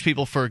gays. Or punish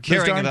people for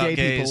caring about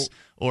gays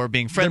or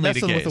being friendly to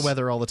gays. They're messing with the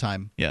weather all the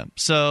time. Yeah.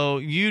 So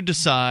you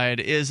decide,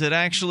 is it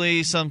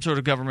actually some sort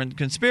of government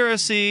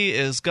conspiracy?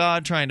 Is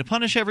God trying to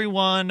punish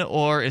everyone?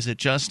 Or is it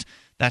just...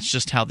 that's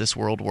just how this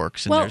world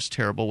works, and there's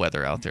terrible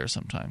weather out there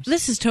sometimes.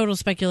 This is total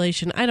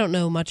speculation. I don't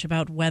know much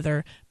about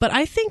weather, but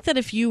I think that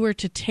if you were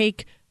to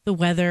take the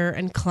weather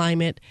and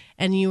climate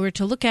and you were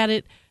to look at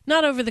it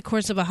not over the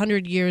course of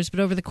 100 years, but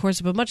over the course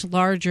of a much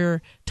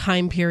larger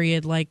time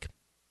period, like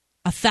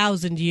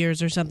 1,000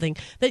 years or something,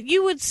 that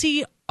you would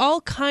see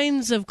all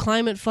kinds of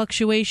climate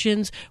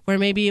fluctuations where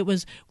maybe it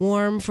was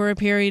warm for a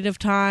period of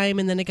time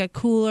and then it got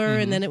cooler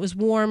and then it was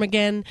warm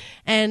again.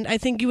 And I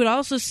think you would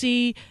also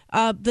see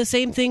the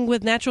same thing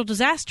with natural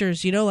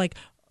disasters, like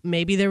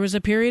maybe there was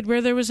a period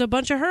where there was a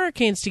bunch of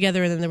hurricanes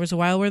together and then there was a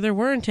while where there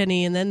weren't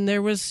any. And then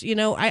there was,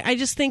 I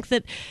just think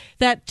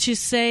that to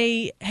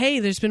say,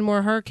 hey, there's been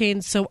more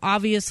hurricanes, so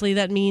obviously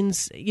that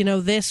means,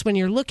 this, when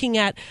you're looking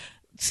at,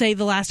 say,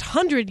 the last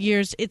 100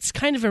 years, it's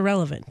kind of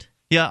irrelevant.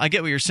 Yeah, I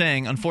get what you're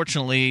saying.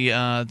 Unfortunately,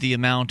 the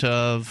amount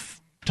of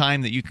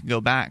time that you can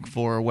go back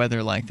for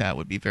weather like that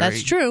would be very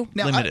That's true.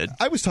 limited. Now,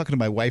 I was talking to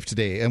my wife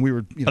today, and we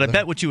were... but I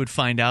bet what you would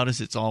find out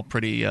is it's all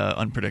pretty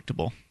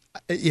unpredictable.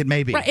 It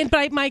may be. Right,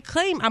 but my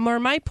claim, or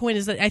my point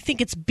is that I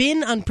think it's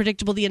been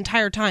unpredictable the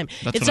entire time.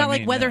 It's not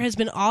like weather has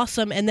been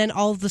awesome and then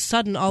all of a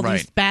sudden all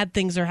these bad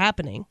things are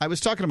happening. I was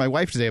talking to my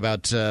wife today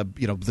about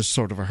this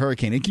sort of a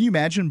hurricane. And can you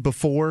imagine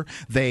before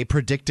they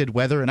predicted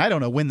weather? And I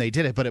don't know when they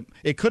did it, but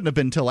it couldn't have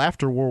been until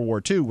after World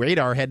War II.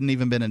 Radar hadn't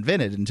even been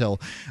invented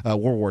until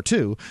World War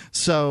II.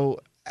 So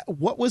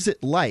what was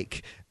it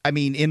like? I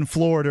mean, in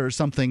Florida or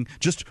something,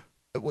 just,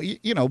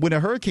 when a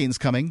hurricane's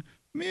coming,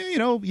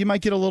 you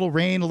might get a little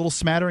rain, a little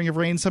smattering of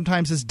rain.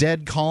 Sometimes it's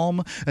dead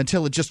calm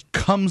until it just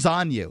comes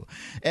on you.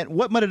 And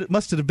what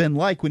must it have been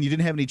like when you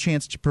didn't have any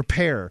chance to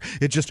prepare?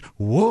 It just,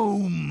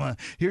 whoom,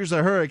 here's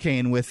a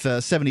hurricane with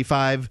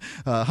 75,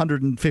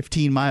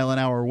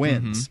 115-mile-an-hour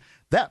winds. Mm-hmm.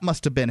 That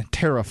must have been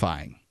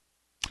terrifying.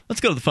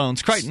 Let's go to the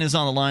phones. Crichton is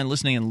on the line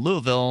listening in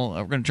Louisville.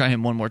 We're going to try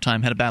him one more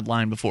time. Had a bad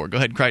line before. Go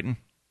ahead, Crichton.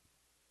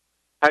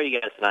 How are you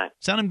guys tonight?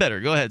 Sounding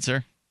better. Go ahead,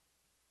 sir.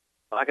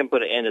 Well, I can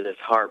put an end to this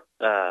HAARP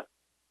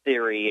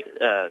theory,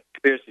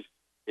 conspiracy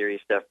theory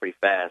stuff pretty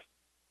fast.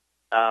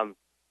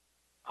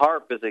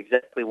 HAARP is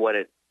exactly what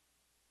its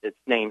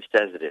name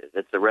says it is.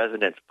 It's a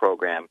resonance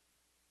program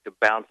to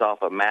bounce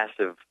off a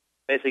massive,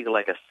 basically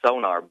like a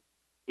sonar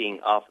being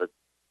off the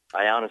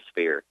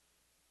ionosphere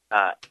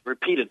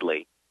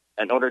repeatedly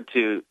in order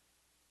to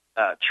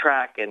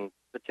track and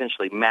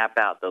potentially map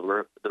out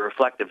the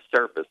reflective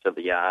surface of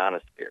the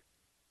ionosphere.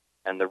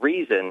 And the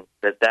reason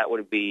that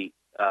would be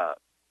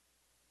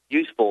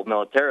useful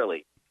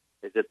militarily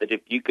is that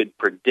if you could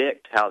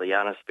predict how the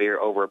ionosphere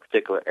over a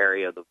particular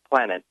area of the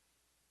planet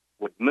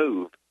would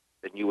move,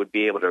 then you would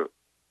be able to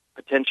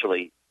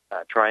potentially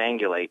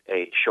triangulate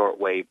a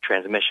shortwave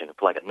transmission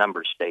for like a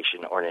numbers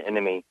station or an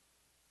enemy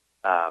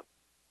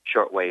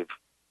shortwave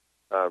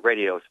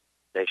radio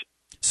station.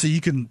 So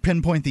you can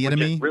pinpoint the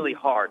enemy? Which is really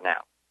hard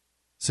now.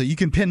 So you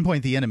can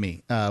pinpoint the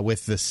enemy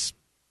with this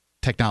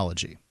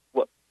technology?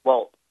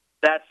 Well,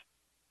 that's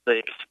the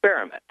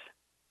experiment.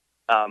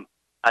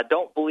 I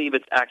don't believe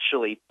it's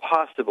actually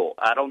possible.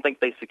 I don't think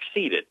they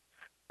succeeded.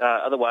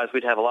 Otherwise,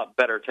 we'd have a lot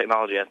better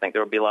technology. I think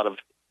there would be a lot of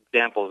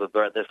examples of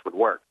where this would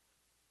work.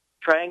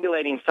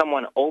 Triangulating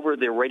someone over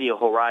the radio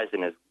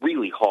horizon is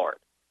really hard,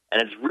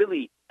 and it's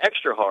really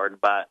extra hard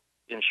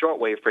in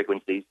shortwave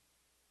frequencies,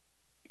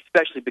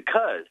 especially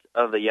because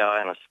of the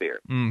ionosphere.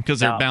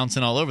 Because they're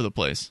bouncing all over the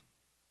place.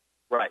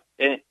 Right.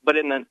 But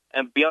and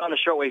beyond the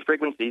shortwave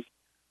frequencies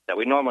that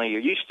we normally are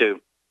used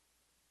to,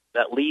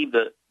 that leave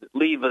the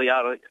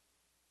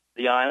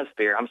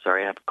ionosphere, I'm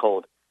sorry, I have a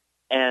cold,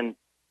 and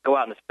go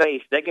out into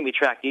space, they can be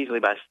tracked easily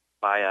by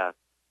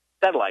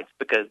satellites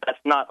because that's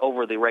not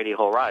over the radio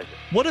horizon.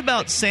 What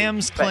about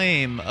Sam's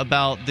claim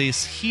about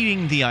this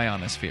heating the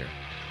ionosphere?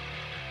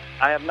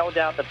 I have no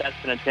doubt that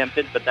that's been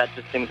attempted, but that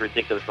just seems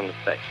ridiculous from the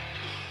space.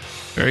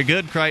 Very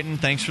good, Crichton.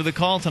 Thanks for the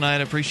call tonight.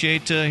 I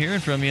appreciate hearing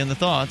from you and the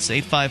thoughts.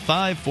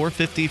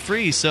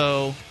 855-450-FREE.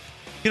 So,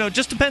 it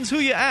just depends who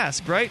you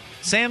ask, right?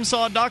 Sam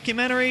saw a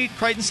documentary.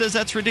 Crichton says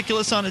that's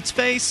ridiculous on its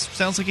face.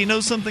 Sounds like he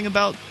knows something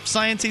about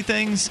sciencey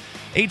things.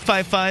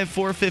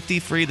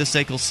 855-450-FREE, the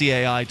SACL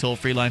CAI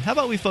toll-free line. How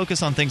about we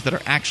focus on things that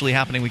are actually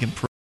happening we can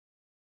prove?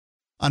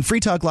 On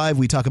Free Talk Live,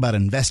 we talk about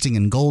investing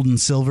in gold and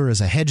silver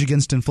as a hedge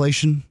against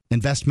inflation,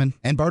 investment,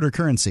 and barter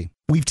currency.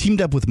 We've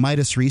teamed up with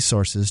Midas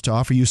Resources to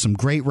offer you some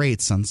great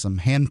rates on some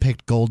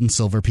hand-picked gold and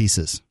silver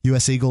pieces.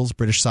 U.S. Eagles,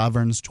 British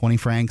Sovereigns, 20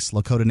 francs,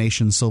 Lakota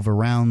Nation silver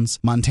rounds,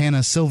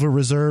 Montana silver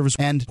reserves,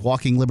 and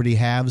Walking Liberty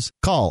halves.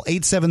 Call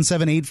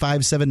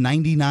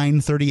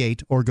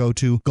 877-857-9938 or go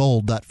to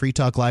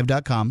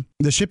gold.freetalklive.com.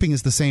 The shipping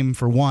is the same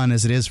for 1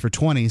 as it is for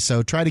 20,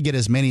 so try to get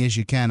as many as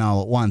you can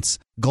all at once.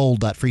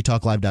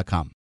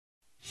 Gold.freetalklive.com.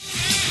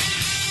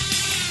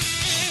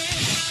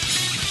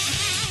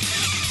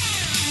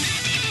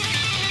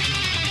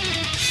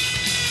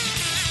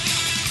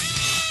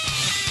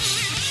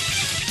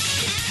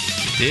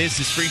 This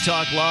is Free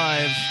Talk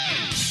Live.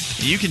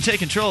 You can take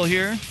control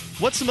here.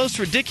 What's the most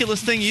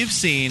ridiculous thing you've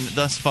seen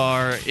thus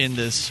far in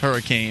this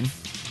hurricane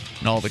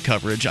and all the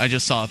coverage? I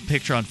just saw a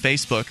picture on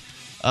Facebook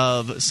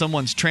of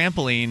someone's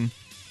trampoline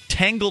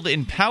tangled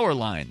in power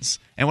lines.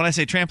 And when I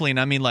say trampoline,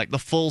 I mean like the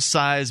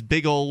full-size,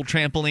 big old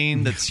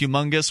trampoline that's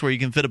humongous where you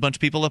can fit a bunch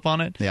of people up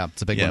on it. Yeah,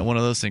 it's a big one. Yeah, one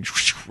of those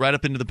things right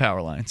up into the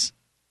power lines.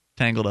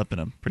 Tangled up in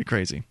them. Pretty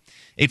crazy.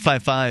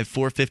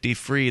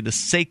 855-450-FREE, the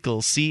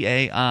SACL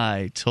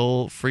CAI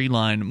toll-free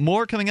line.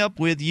 More coming up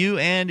with you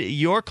and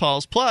your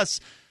calls. Plus,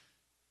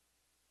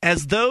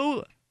 as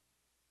though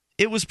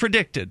it was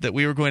predicted that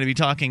we were going to be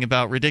talking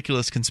about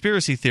ridiculous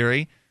conspiracy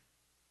theory,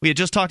 we had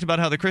just talked about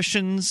how the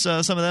Christians, some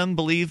of them,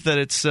 believe that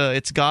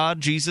it's God,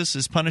 Jesus,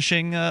 is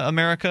punishing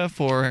America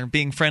for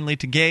being friendly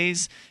to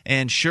gays.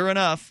 And sure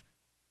enough,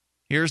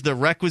 Here's the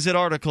requisite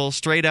article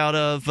straight out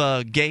of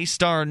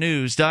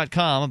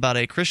gaystarnews.com about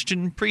a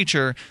Christian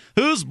preacher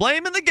who's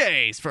blaming the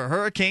gays for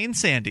Hurricane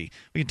Sandy.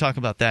 We can talk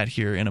about that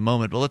here in a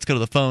moment, but let's go to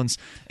the phones.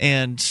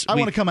 And I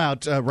want to come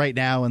out right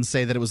now and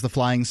say that it was the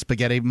flying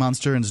spaghetti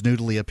monster and his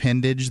noodly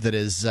appendage that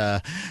is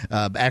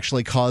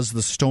actually caused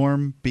the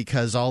storm,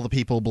 because all the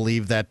people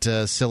believe that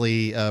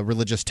silly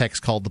religious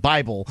text called the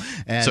Bible.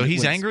 And so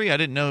he's angry? I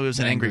didn't know it was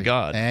an angry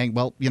God.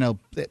 Well,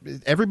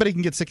 everybody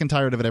can get sick and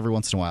tired of it every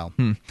once in a while.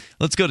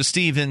 Let's go to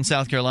Steve in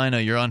South Carolina.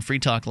 You're on Free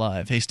Talk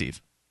Live. Hey,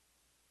 Steve.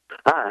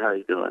 Hi, how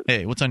you doing?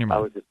 Hey, what's on your mind?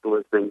 I was just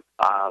listening.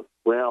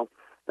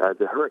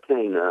 The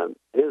hurricane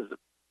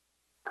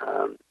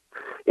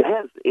it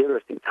has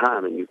interesting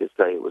timing. You could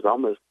say it was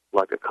almost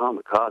like a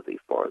kamikaze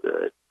for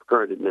the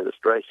current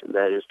administration.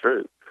 That is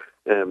true.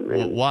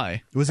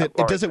 Why? Does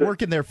it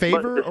work in their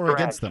favor or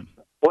against them?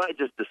 Well, it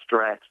just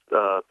distracts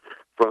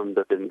from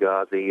the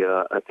Benghazi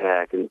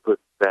attack and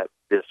puts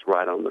this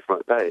right on the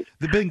front page.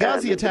 The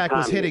Benghazi attack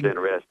was hitting.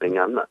 Interesting.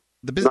 I'm not.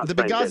 The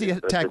Benghazi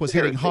attack was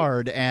hitting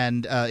hard,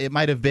 and it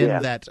might have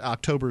been that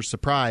October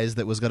surprise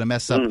that was going to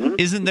mess up.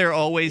 Isn't there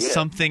always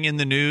something in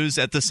the news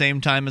at the same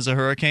time as a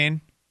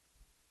hurricane?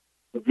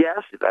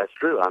 Yes, that's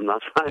true. I'm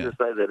not trying to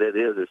say that it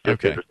is. It's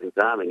just interesting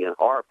timing. And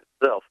HAARP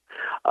itself,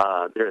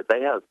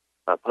 they have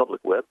a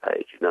public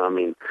webpage.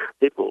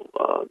 People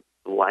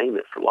blame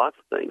it for lots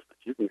of things, but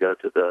you can go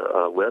to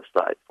the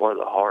website for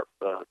the HAARP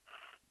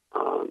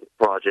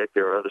project.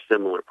 There are other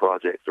similar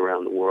projects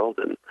around the world,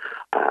 and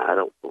I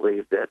don't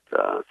believe that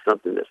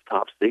something that's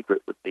top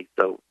secret would be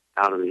so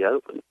out in the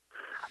open.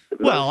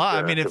 Well,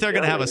 if they're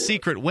going to have a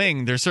secret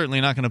wing, they're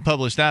certainly not going to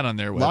publish that on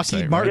their website.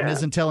 Lockheed Martin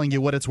isn't telling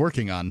you what it's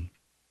working on.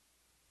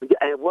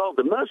 Well,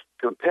 the most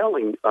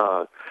compelling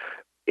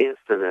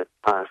incident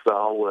I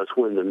saw was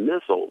when the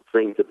missile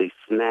seemed to be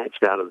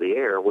snatched out of the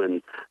air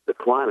when the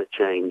climate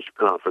change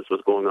conference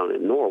was going on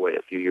in Norway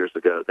a few years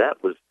ago.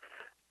 That was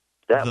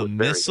the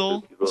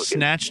missile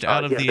snatched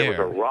out of the air.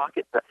 There was a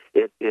rocket.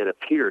 It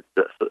appeared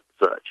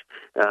such.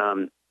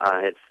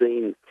 I had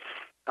seen.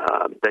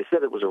 They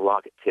said it was a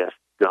rocket test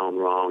gone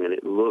wrong, and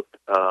it looked.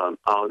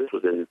 This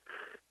was in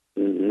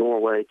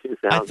Norway,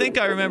 2000. I think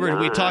I remembered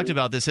we talked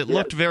about this. It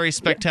looked very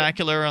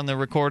spectacular on the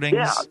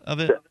recordings of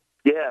it.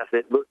 Yes,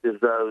 it looked as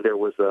though there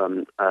was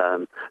the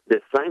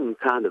same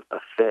kind of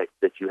effect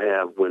that you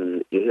have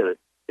when you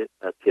hit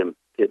a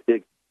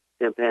big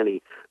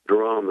timpani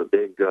drum, a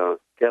big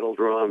kettle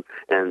drum,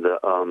 and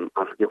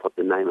I forget what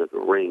the name of the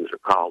rings are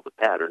called, the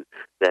pattern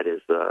that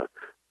is,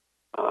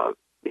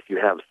 if you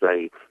have,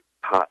 say,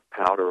 hot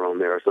powder on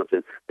there or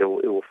something, it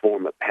will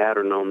form a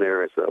pattern on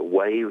there. It's a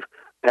wave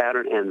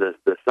pattern, and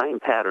the same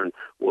pattern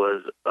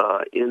was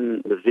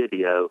in the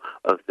video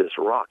of this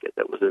rocket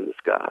that was in the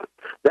sky.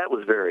 That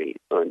was very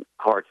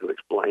hard to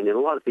explain, and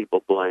a lot of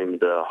people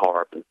blamed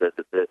HAARP and said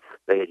that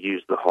they had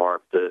used the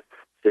HAARP to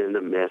send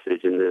a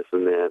message and this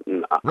and that.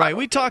 And right,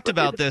 we talked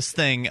about this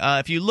thing.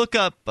 If you look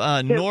up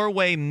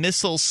Norway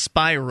missile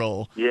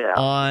spiral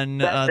on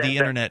the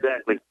internet,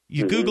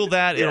 you Google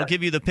that, it'll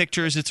give you the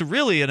pictures. It's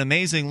really an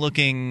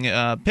amazing-looking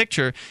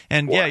picture.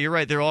 And, you're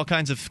right, there are all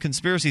kinds of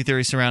conspiracy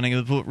theories surrounding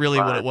it. But really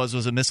what it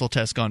was a missile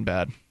test gone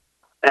bad.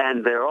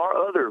 And there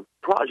are other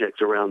projects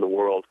around the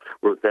world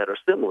that are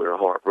similar to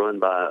HAARP, run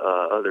by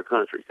other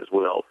countries as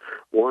well.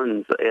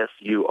 One's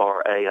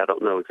SURA. I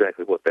don't know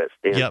exactly what that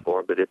stands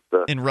for, but it's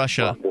in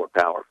Russia. A lot more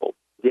powerful.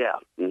 Yeah.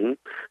 Mm-hmm.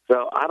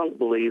 So I don't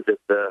believe that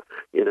that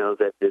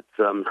it's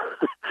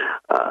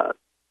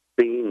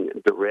being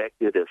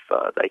directed. If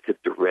they could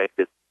direct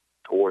it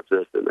towards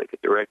us, then they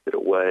could direct it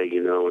away.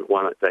 And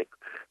why not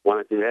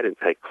do that and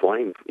take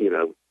claim?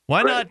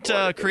 Why not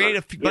create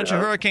a bunch of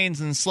hurricanes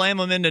and slam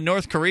them into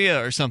North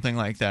Korea or something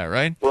like that,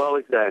 right? Well,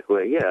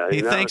 exactly, yeah. Hey,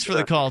 thanks for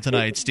the call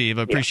tonight, Steve.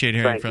 I appreciate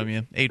hearing from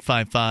you.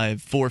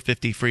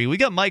 855-450-FREE. We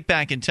got Mike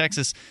back in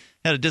Texas.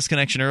 Had a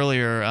disconnection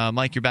earlier.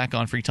 Mike, you're back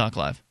on Free Talk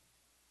Live.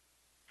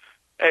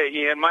 Hey,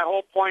 Ian, my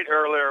whole point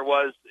earlier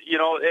was,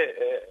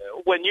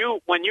 when you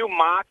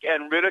mock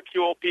and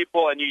ridicule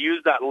people and you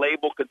use that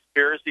label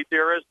conspiracy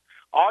theorist,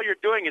 all you're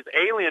doing is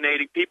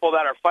alienating people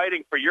that are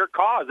fighting for your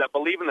cause, that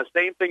believe in the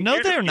same thing.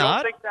 No, they're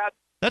not.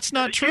 That's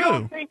not true. You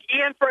don't think,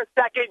 Ian, for a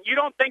second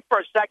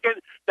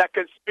that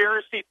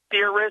conspiracy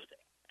theorists,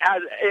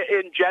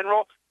 in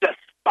general,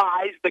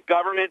 despise the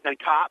government and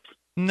cops?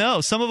 No,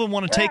 some of them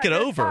want to take it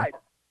over.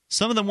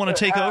 Some of them want to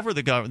take over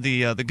the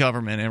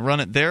government and run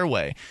it their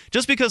way.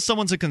 Just because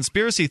someone's a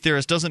conspiracy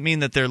theorist doesn't mean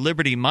that they're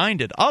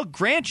liberty-minded. I'll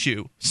grant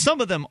you, some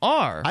of them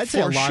are. I'd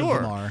say a lot of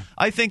them are.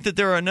 I think that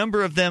there are a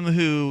number of them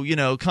who,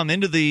 come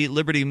into the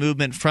liberty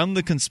movement from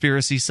the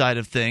conspiracy side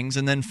of things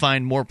and then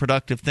find more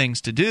productive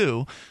things to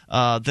do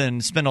than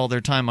spend all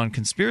their time on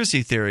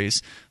conspiracy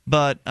theories.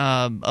 But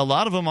a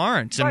lot of them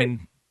aren't. Right. I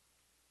mean,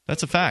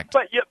 that's a fact.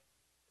 But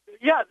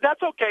yeah,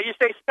 that's okay. You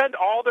say spend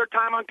all their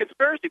time on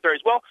conspiracy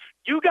theories. Well,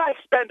 you guys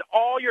spend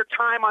all your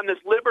time on this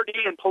liberty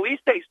and police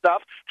state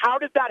stuff. How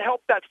did that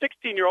help that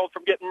 16-year-old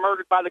from getting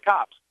murdered by the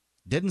cops?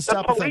 Didn't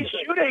stop the police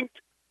shootings.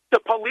 The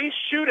police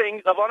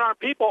shootings of unarmed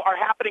people are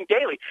happening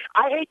daily.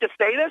 I hate to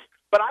say this,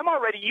 but I'm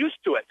already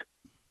used to it.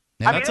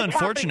 Yeah, that's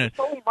unfortunate.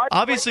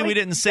 Obviously, we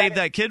didn't save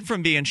that kid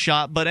from being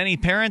shot, but any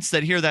parents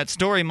that hear that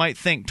story might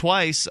think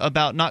twice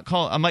about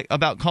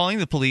about calling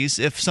the police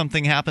if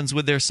something happens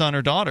with their son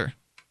or daughter.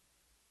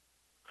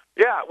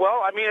 Yeah,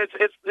 well, I mean,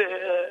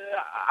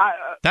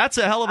 that's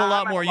a hell of a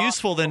lot more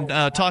useful than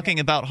talking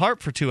about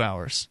HAARP for 2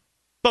 hours.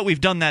 But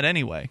we've done that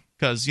anyway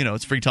because,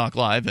 it's Free Talk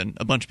Live and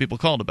a bunch of people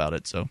called about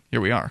it, so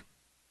here we are.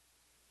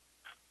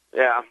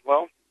 Yeah,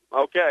 well,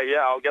 okay,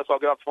 yeah, I guess I'll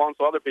get off the phone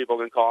so other people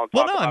can call.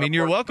 Well, no, I mean,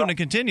 you're welcome to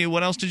continue.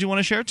 What else did you want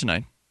to share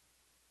tonight?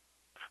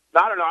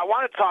 I don't know. I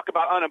wanted to talk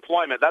about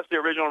unemployment. That's the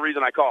original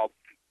reason I called.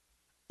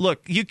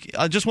 Look, you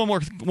just one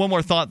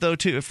more thought though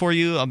for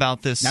you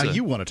about this. Now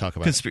you want to talk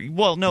about it.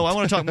 Well, no, I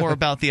want to talk more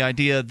about the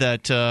idea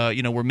that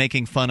we're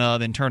making fun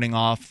of and turning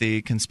off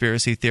the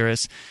conspiracy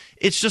theorists.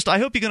 It's just I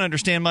hope you can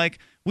understand, Mike.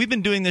 We've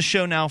been doing this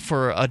show now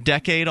for a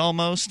decade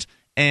almost,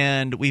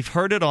 and we've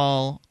heard it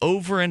all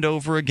over and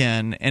over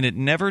again, and it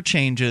never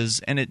changes,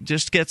 and it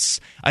just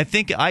gets. I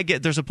think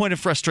there's a point of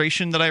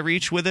frustration that I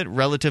reach with it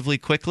relatively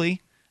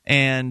quickly.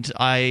 And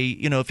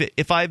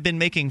if I've been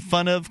making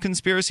fun of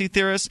conspiracy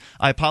theorists,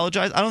 I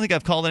apologize. I don't think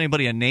I've called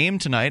anybody a name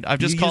tonight. I've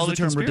just called the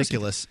term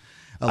ridiculous.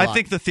 I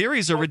think the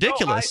theories are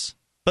ridiculous,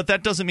 but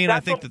that doesn't mean I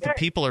think that the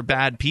people are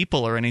bad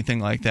people or anything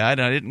like that.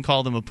 I didn't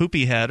call them a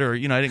poopy head or I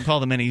didn't call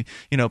them any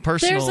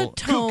personal. There's a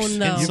tone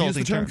though. You used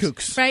the term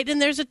kooks, right?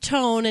 And there's a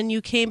tone, and you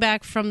came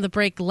back from the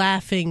break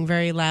laughing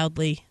very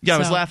loudly. Yeah, I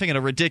was laughing at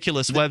a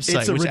ridiculous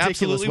website, which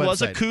absolutely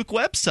was a kook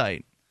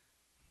website.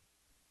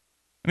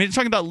 I mean, it's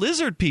talking about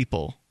lizard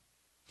people.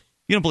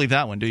 You don't believe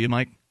that one, do you,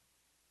 Mike?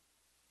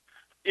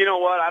 You know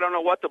what? I don't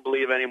know what to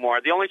believe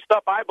anymore. The only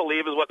stuff I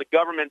believe is what the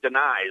government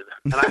denies.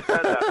 And I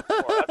said that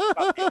before. That's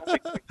about the only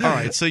thing. All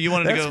right, so you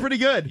wanted to go. That's pretty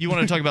good. You want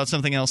to talk about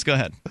something else? Go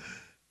ahead.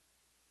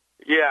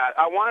 Yeah,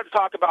 I wanted to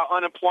talk about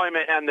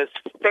unemployment and this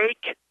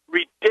fake,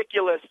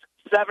 ridiculous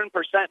 7%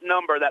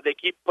 number that they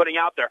keep putting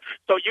out there.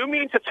 So you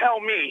mean to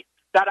tell me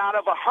that out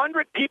of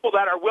 100 people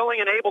that are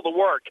willing and able to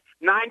work,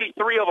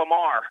 93 of them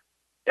are?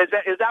 Is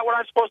that what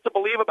I'm supposed to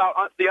believe about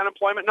the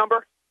unemployment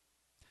number?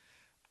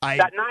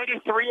 That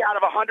 93 out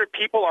of 100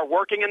 people are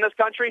working in this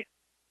country?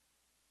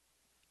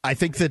 I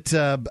think that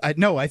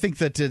I think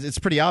that it's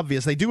pretty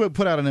obvious. They do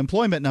put out an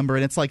employment number,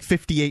 and it's like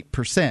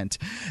 58%.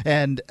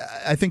 And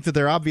I think that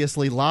they're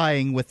obviously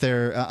lying with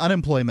their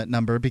unemployment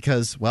number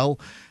because, well,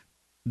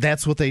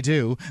 that's what they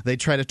do. They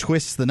try to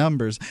twist the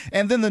numbers.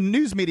 And then the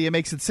news media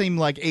makes it seem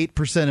like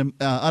 8%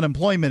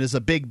 unemployment is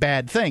a big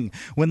bad thing,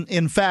 when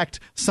in fact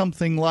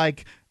something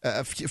like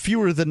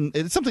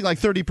something like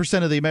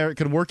 30% of the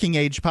American working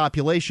age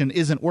population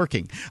isn't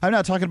working. I'm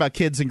not talking about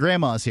kids and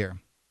grandmas here.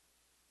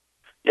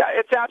 Yeah,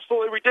 it's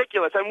absolutely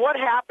ridiculous. And what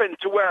happened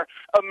to where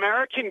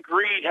American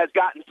greed has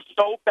gotten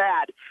so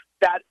bad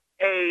that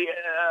a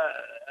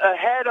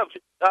head of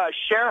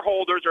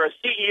shareholders or a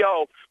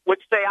CEO would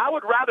say, I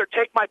would rather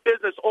take my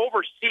business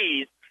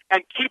overseas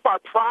and keep our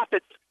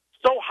profits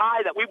so high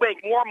that we make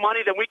more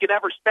money than we can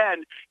ever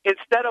spend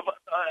instead of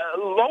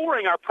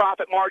lowering our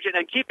profit margin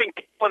and keeping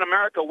people in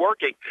America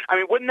working. I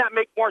mean, wouldn't that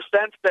make more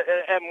sense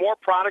and more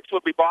products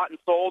would be bought and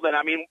sold? And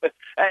I mean,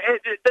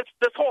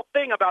 this whole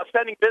thing about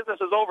sending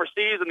businesses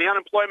overseas and the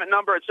unemployment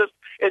number, it's just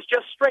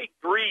straight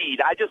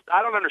greed. I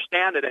don't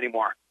understand it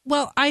anymore.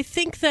 Well, I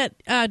think that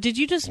did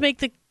you just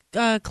make the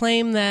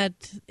claim that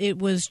it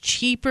was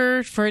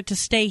cheaper for it to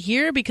stay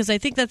here? Because I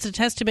think that's a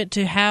testament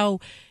to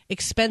how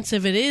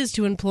expensive it is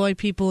to employ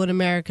people in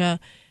America,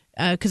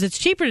 because it's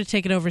cheaper to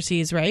take it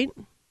overseas, right?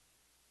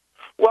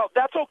 Well,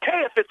 that's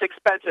okay if it's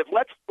expensive.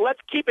 Let's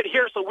keep it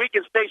here so we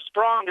can stay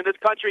strong and this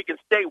country can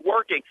stay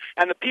working,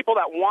 and the people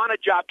that want a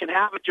job can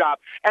have a job.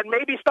 And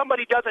maybe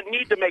somebody doesn't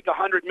need to make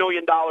 $100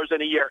 million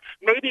in a year.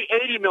 Maybe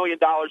 $80 million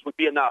would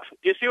be enough.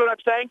 Do you see what I'm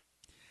saying?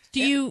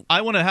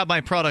 I want to have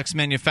my products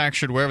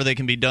manufactured wherever they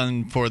can be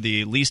done for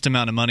the least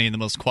amount of money in the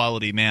most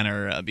quality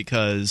manner,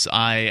 because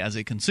I, as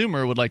a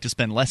consumer, would like to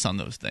spend less on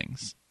those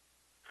things.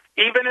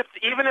 Even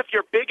if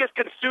your biggest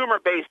consumer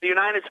base, the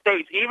United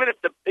States, even if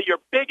your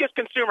biggest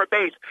consumer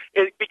base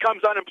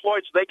becomes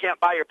unemployed so they can't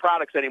buy your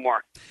products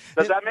anymore.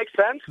 Does that make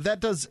sense? That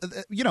does.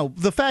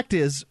 The fact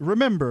is,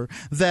 remember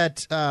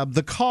that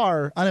the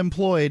car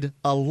unemployed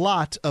a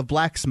lot of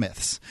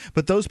blacksmiths,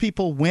 but those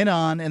people went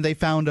on and they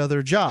found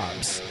other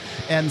jobs.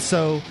 And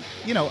so,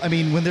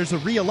 when there's a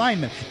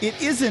realignment, it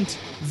isn't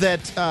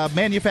that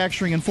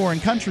manufacturing in foreign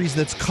countries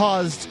that's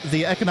caused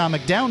the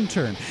economic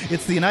downturn.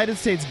 It's the United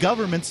States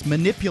government's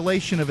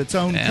manipulation of its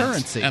own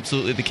currency. That's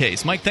absolutely the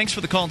case. Mike, thanks for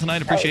the call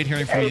tonight. Appreciate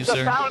hearing from you,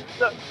 sir.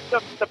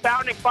 The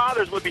founding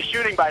fathers would be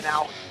shooting by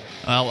now.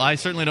 Well, I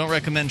certainly don't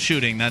recommend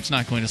shooting. That's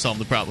not going to solve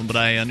the problem, but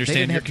I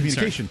understand your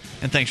concern.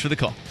 And thanks for the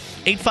call.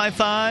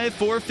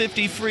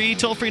 855-450-FREE,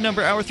 toll-free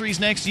number, hour 3's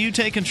next. You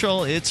take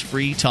control. It's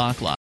Free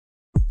Talk Live.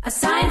 A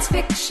science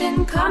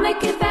fiction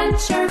comic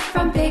adventure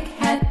from Big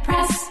Head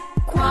Press.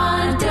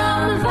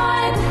 Quantum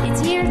Vibe.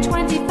 It's year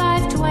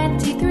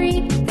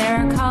 2523. There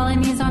are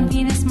colonies on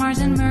Venus, Mars,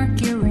 and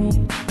Mercury.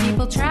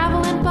 People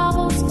travel in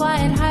bubbles, fly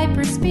at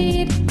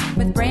hyperspeed,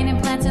 with brain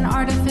implants and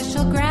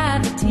artificial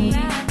gravity.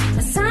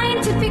 A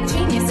scientific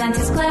genius and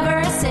his clever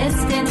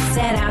assistant say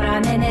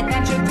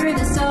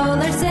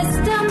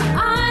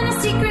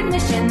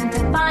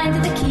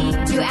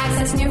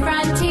access new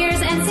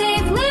frontiers and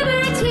save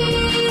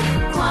liberty.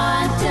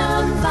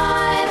 Quantum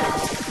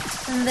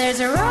Vibe. There's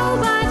a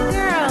robot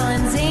girl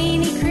and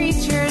zany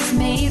creatures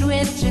made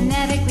with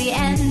genetically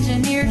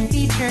engineered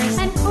features,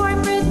 and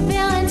corporate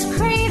villains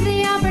crave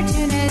the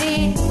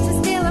opportunity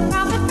to steal a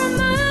profit from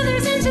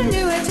others'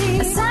 ingenuity.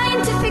 A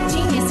scientific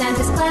genius and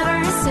his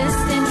clever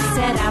assistant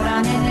set out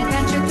on an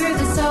adventure through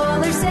the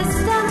solar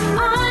system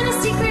on a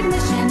secret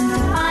mission to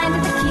find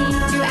the key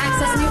to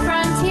access new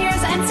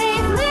frontiers and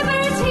save liberty.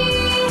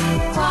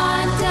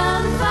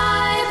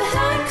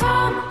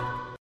 QuantumVibe.com.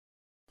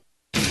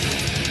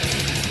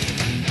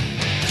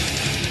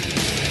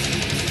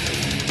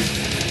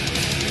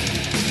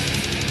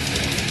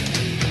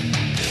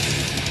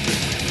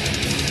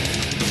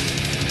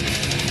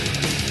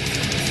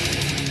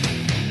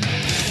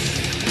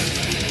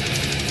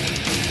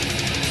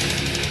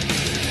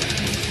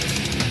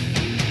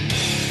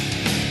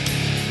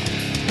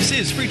 This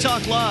is Free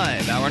Talk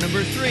Live, hour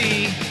number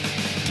 3.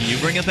 You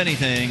bring up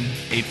anything,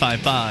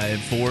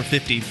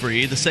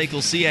 855-450-FREE, the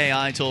SACL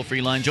CAI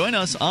toll-free line. Join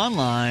us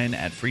online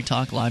at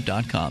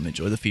freetalklive.com.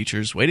 Enjoy the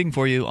features waiting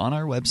for you on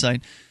our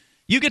website.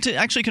 You get to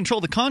actually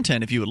control the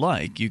content if you would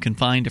like. You can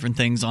find different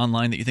things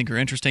online that you think are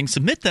interesting.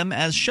 Submit them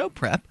as show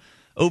prep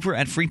over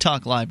at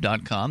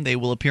freetalklive.com. They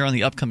will appear on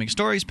the upcoming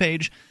stories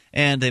page,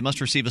 and they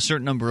must receive a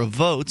certain number of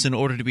votes in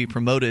order to be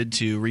promoted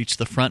to reach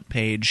the front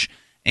page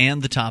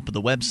and the top of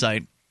the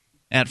website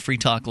at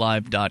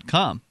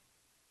freetalklive.com.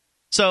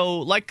 So,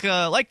 like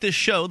this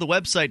show, the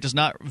website does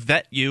not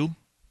vet you.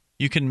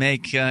 You can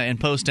make and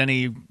post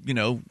any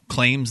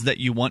claims that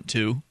you want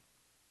to,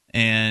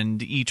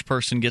 and each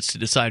person gets to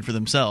decide for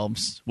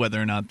themselves whether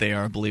or not they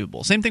are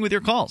believable. Same thing with your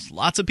calls.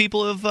 Lots of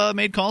people have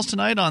made calls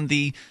tonight on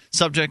the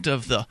subject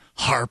of the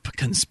HAARP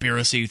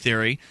conspiracy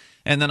theory.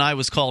 And then I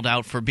was called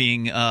out for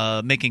being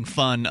making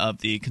fun of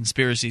the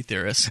conspiracy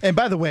theorists. And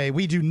by the way,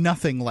 we do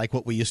nothing like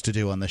what we used to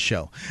do on this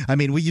show. I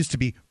mean, we used to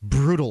be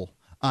brutal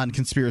on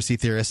conspiracy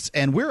theorists,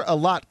 and we're a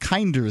lot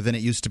kinder than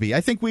it used to be. I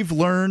think we've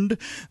learned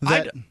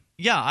that...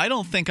 I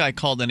don't think I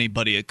called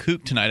anybody a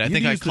kook tonight. I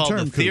think I called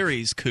the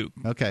theories kook.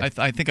 Okay.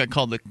 I think I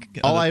called the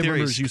All I theories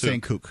remember is you kook.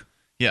 saying kook.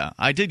 Yeah,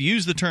 I did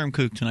use the term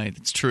kook tonight.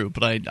 It's true,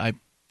 but I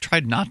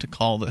tried not to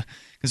call the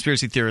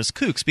conspiracy theorists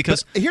kooks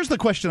because... But here's the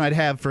question I'd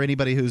have for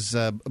anybody who's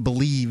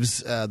believes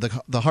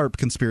the HAARP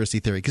conspiracy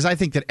theory, because I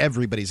think that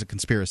everybody's a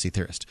conspiracy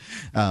theorist.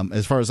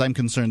 As far as I'm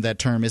concerned, that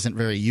term isn't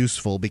very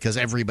useful because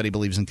everybody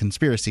believes in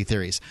conspiracy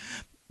theories.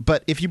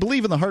 But if you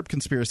believe in the HAARP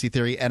conspiracy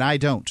theory, and I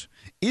don't,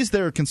 is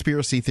there a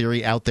conspiracy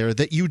theory out there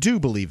that you do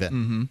believe in?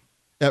 Mm-hmm.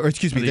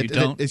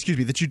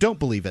 That you don't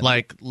believe in.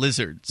 Like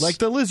lizards. Like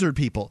the lizard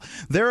people.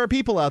 There are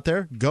people out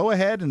there, go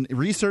ahead and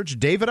research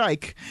David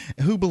Icke,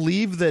 who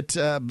believe that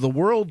the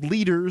world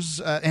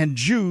leaders and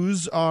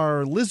Jews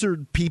are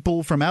lizard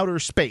people from outer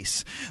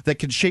space that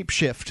can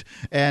shapeshift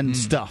and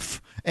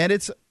stuff. And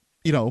it's,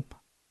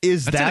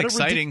 is That's that an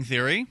exciting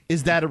theory?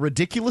 Is that a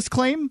ridiculous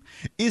claim?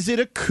 Is it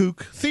a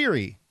kook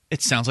theory?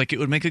 It sounds like it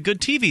would make a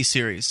good TV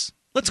series.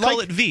 Let's call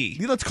it V.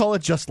 Let's call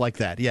it just like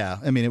that, yeah.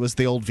 I mean, it was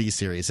the old V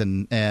series,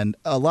 and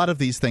a lot of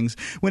these things,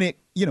 when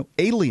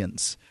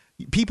aliens,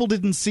 people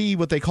didn't see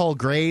what they call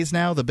grays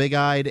now, the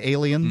big-eyed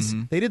aliens.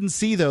 Mm-hmm. They didn't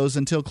see those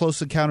until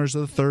Close Encounters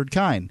of the Third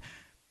Kind.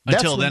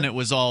 Until then, it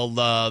was all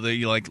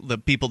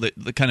the people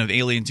the kind of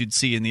aliens you'd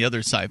see in the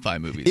other sci-fi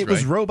movies. It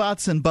was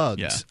robots and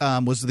bugs. Yeah.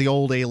 Was the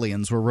old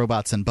aliens were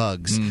robots and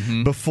bugs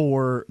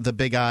before the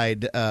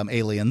big-eyed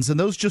aliens, and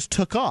those just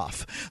took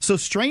off. So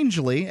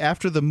strangely,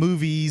 after the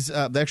movies,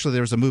 actually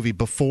there was a movie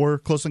before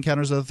Close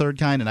Encounters of the Third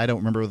Kind, and I don't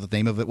remember what the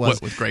name of it was.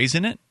 What, with Greys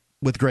in it?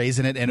 With Greys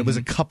in it, and it was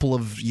a couple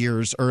of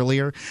years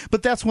earlier.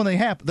 But that's when they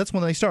happened. That's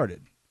when they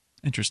started.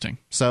 Interesting.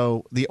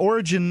 So the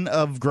origin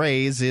of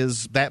Greys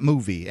is that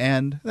movie,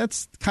 and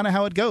that's kind of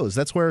how it goes.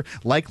 That's where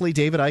likely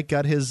David Icke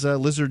got his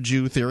lizard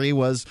Jew theory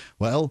was,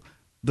 well,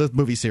 the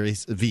movie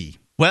series V.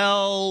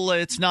 Well,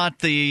 it's not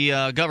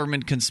the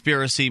government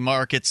conspiracy,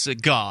 Mark. It's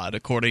God,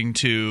 according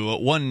to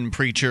one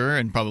preacher,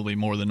 and probably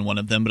more than one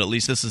of them, but at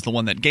least this is the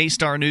one that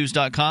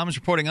GayStarNews.com is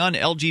reporting on.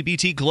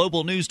 LGBT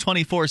Global News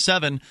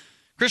 24/7.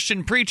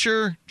 Christian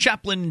preacher,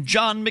 chaplain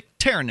John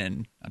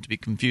McTiernan, not to be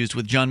confused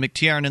with John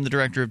McTiernan, the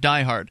director of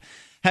Die Hard,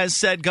 has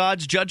said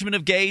God's judgment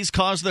of gays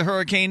caused the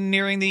hurricane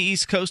nearing the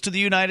east coast of the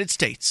United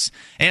States.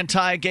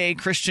 Anti-gay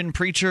Christian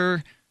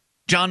preacher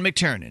John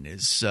McTiernan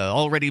is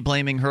already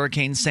blaming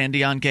Hurricane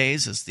Sandy on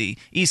gays as the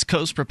East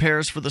Coast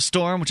prepares for the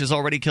storm, which has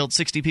already killed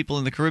 60 people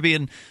in the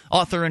Caribbean.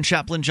 Author and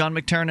chaplain John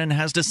McTiernan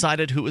has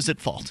decided who is at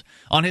fault.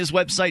 On his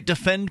website,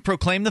 Defend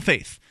Proclaim the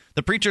Faith,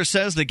 the preacher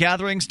says the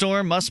gathering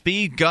storm must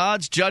be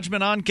God's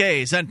judgment on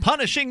gays and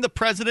punishing the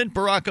president,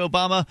 Barack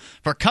Obama,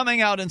 for coming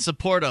out in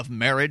support of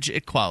marriage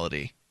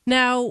equality.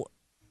 Now,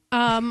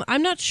 I'm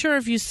not sure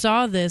if you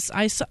saw this.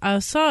 I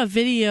saw a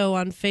video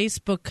on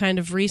Facebook kind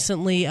of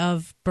recently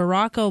of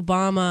Barack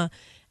Obama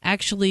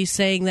actually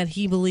saying that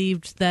he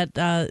believed that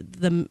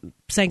the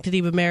sanctity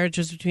of marriage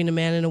was between a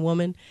man and a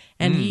woman,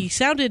 and he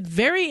sounded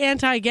very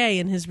anti-gay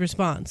in his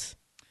response.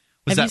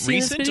 Was Have that you seen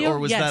this recent, video? or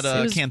was Yes, that a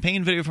it was-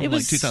 campaign video from it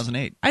was-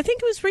 2008? I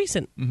think it was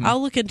recent. Mhm.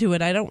 I'll look into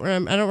it. I don't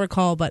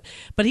recall, but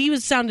he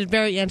sounded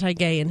very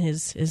anti-gay in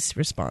his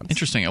response.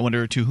 Interesting. I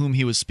wonder to whom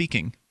he was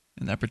speaking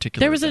in that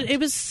particular event. It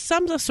was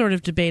some sort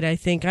of debate, I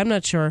think. I'm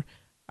not sure.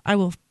 I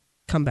will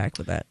come back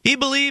with that. He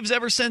believes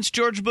ever since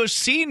George Bush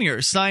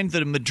Sr. signed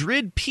the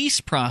Madrid peace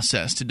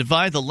process to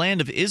divide the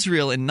land of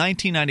Israel in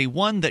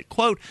 1991 that,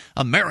 quote,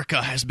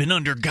 America has been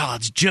under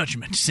God's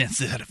judgment since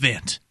that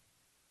event.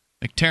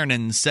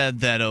 McTernan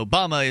said that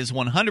Obama is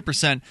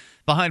 100%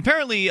 behind.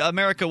 Apparently,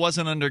 America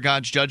wasn't under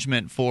God's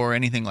judgment for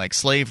anything like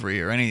slavery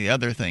or any of the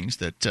other things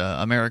that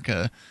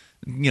America,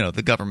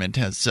 the government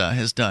has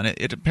done.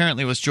 It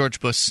apparently was George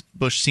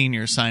Bush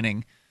Sr.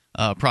 signing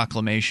a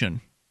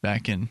proclamation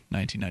back in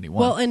 1991.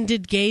 Well, and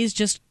did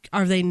gays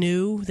are they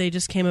new? They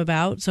just came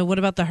about? So what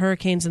about the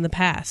hurricanes in the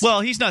past?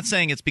 Well, he's not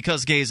saying it's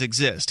because gays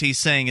exist. He's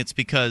saying it's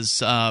because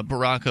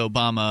Barack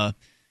Obama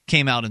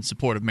came out in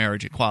support of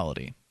marriage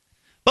equality.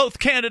 Both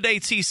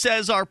candidates, he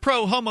says, are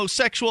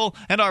pro-homosexual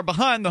and are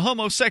behind the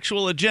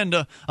homosexual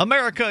agenda.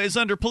 America is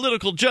under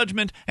political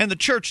judgment, and the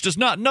church does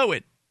not know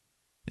it.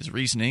 His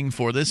reasoning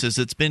for this is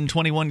it's been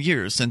 21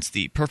 years since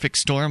the perfect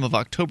storm of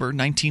October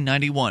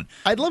 1991.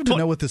 I'd love to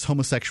know what this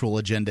homosexual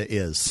agenda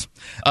is.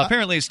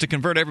 Apparently it's to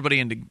convert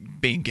everybody into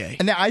being gay.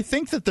 Now, I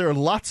think that there are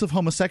lots of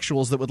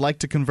homosexuals that would like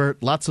to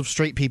convert lots of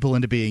straight people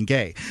into being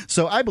gay.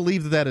 So I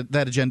believe that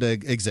agenda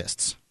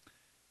exists.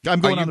 I'm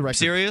going on the record.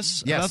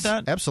 Serious yes,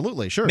 about that?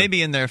 Absolutely, sure.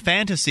 Maybe in their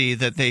fantasy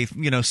that they,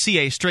 see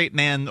a straight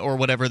man or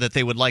whatever that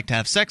they would like to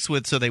have sex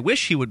with, so they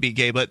wish he would be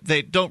gay, but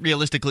they don't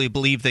realistically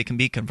believe they can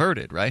be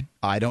converted, right?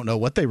 I don't know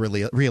what they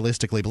really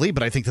realistically believe,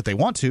 but I think that they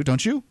want to,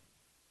 don't you?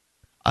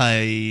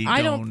 I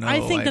don't know.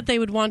 I think that they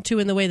would want to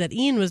in the way that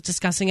Ian was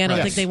discussing. I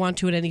don't think they want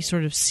to in any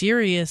sort of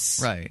serious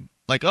right.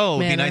 Like, it'd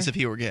be manner. nice if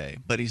he were gay,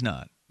 but he's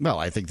not. Well,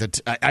 I think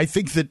that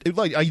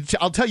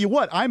I'll tell you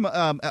what. I'm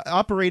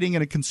operating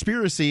in a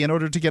conspiracy in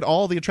order to get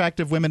all the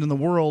attractive women in the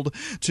world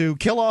to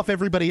kill off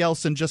everybody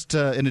else and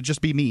it just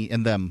be me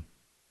and them.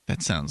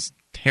 That sounds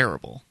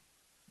terrible.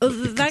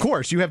 Of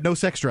course, you have no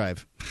sex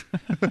drive.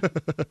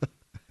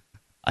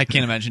 I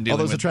can't imagine dealing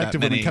all those with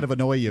attractive that many women kind of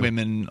annoy you.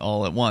 Women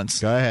all at once.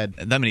 Go ahead.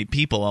 That many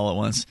people all at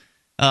once.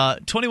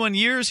 21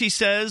 years, he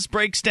says,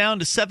 breaks down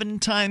to 7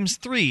 times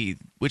 3,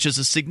 which is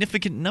a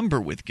significant number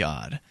with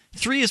God.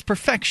 3 is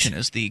perfection,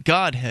 as the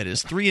Godhead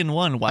is 3 in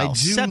 1, while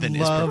 7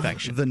 is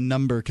perfection. The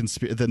number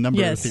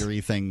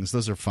theory things;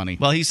 those are funny.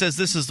 Well, he says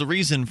this is the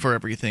reason for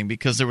everything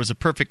because there was a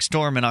perfect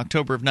storm in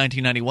October of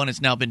 1991.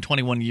 It's now been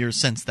 21 years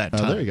since that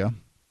time. There you go.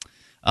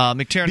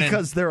 McTernan,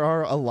 because there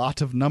are a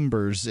lot of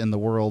numbers in the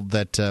world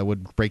that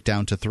would break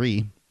down to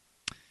 3.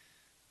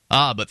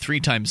 But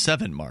 3 times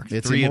 7, Mark.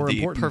 It's 3 more of the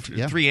important. perfect,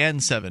 Yeah. 3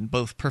 and 7,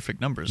 both perfect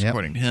numbers,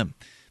 according to him.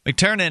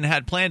 McTernan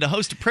had planned to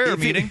host a prayer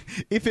meeting.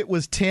 If it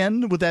was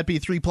 10, would that be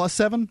 3 plus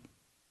 7?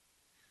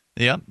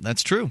 Yeah,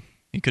 that's true.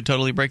 He could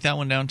totally break that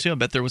one down too. I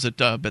bet there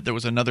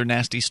was another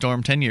nasty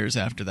storm 10 years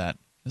after that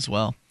as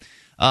well.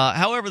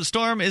 However, the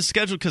storm is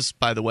scheduled because,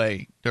 by the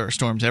way, there are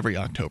storms every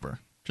October.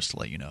 Just to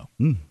let you know,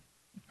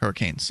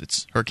 hurricanes.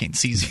 It's hurricane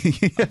season.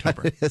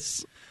 October.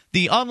 Yes.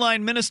 The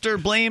online minister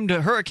blamed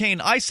Hurricane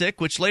Isaac,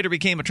 which later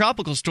became a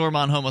tropical storm,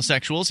 on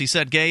homosexuals. He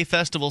said gay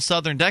festival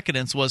Southern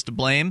Decadence was to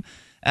blame,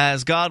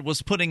 as God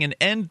was putting an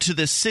end to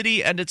the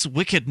city and its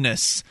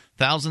wickedness.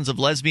 Thousands of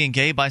lesbian,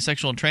 gay,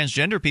 bisexual, and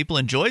transgender people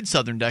enjoyed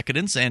Southern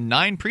Decadence, and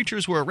 9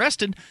 preachers were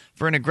arrested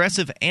for an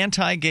aggressive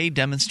anti-gay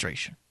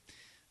demonstration.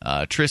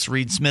 Tris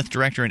Reed-Smith,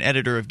 director and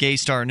editor of Gay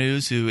Star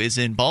News, who is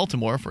in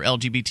Baltimore for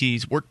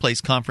LGBT's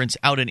workplace conference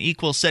Out and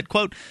Equal, said,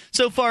 quote,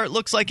 "So far it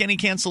looks like any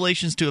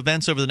cancellations to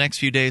events over the next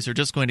few days are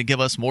just going to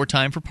give us more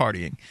time for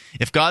partying.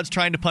 If God's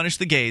trying to punish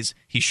the gays,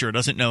 he sure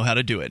doesn't know how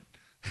to do it."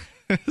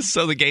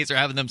 So the gays are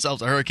having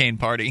themselves a hurricane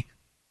party.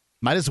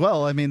 Might as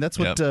well. I mean, that's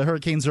what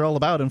hurricanes are all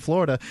about in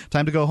Florida.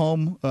 Time to go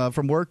home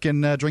from work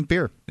and drink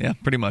beer. Yeah,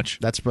 pretty much.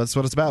 That's what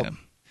it's about.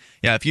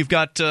 Yeah, if you've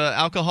got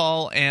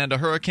alcohol and a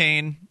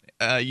hurricane,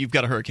 you've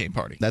got a hurricane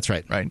party. That's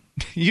right. Right.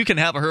 You can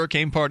have a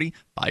hurricane party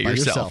by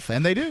yourself.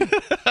 And they do.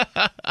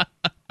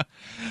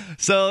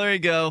 So there you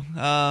go.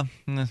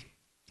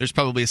 There's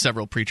probably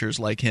several preachers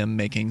like him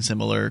making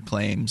similar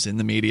claims in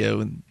the media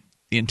with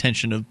the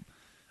intention of,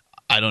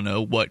 I don't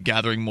know,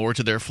 gathering more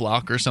to their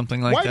flock or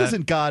something like that. Why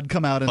doesn't God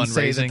come out and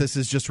say that this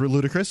is just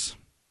ludicrous?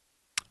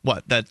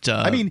 What, that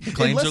I mean,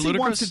 claims unless are ludicrous? he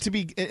wants it to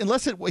be,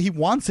 he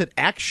wants it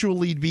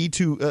actually be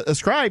to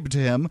ascribe to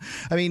him.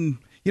 I mean,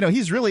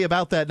 he's really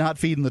about that not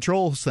feeding the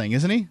trolls thing,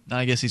 isn't he?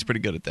 I guess he's pretty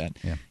good at that.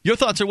 Yeah. Your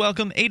thoughts are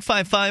welcome.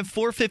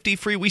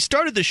 855-450-FREE. We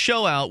started the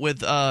show out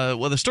with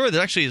a story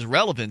that actually is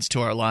relevant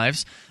to our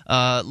lives.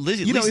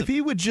 If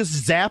he would just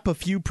zap a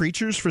few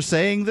preachers for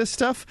saying this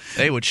stuff,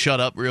 they would shut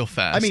up real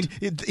fast. I mean,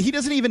 he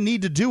doesn't even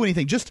need to do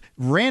anything. Just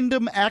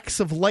random acts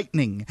of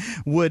lightning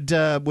would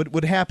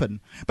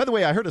happen. By the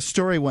way, I heard a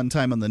story one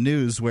time on the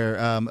news where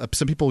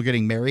some people were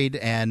getting married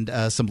and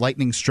some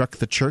lightning struck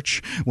the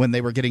church when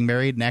they were getting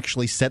married and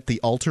actually set the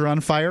altar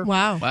on fire.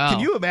 Wow. Can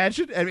you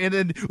imagine? And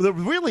then the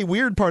really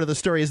weird part of the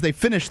story is they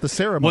finished the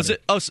ceremony.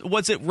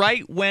 Was it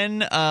right when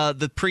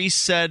the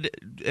priest said,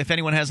 if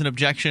anyone has an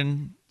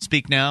objection,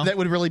 speak now? That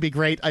would really be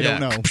great. I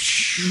don't know.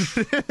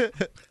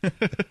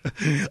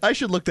 I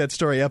should look that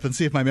story up and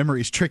see if my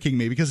memory's tricking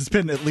me, because it's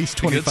been at least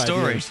 25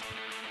 years.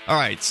 All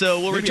right,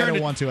 so we'll Maybe return. I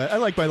don't want to. I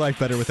like my life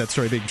better with that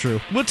story being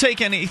true. We'll take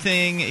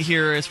anything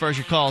here as far as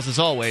your calls, as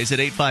always, at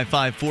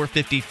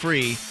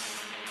 855-450-FREE.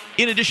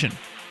 In addition,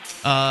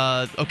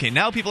 okay,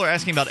 now people are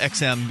asking about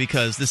XM,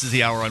 because this is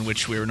the hour on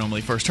which we were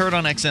normally first heard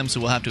on XM, so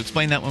we'll have to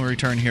explain that when we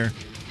return here.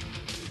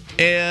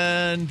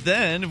 And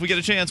then, if we get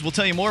a chance, we'll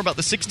tell you more about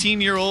the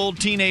 16-year-old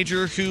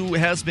teenager who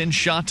has been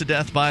shot to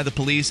death by the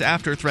police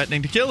after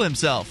threatening to kill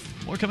himself.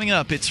 More coming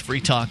up. It's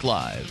Free Talk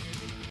Live.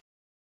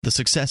 The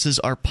successes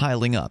are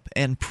piling up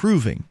and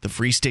proving the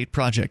Free State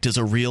Project is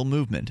a real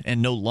movement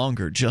and no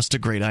longer just a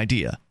great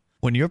idea.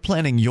 When you're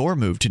planning your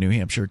move to New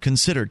Hampshire,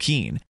 consider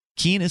Keene.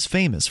 Keene is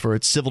famous for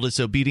its civil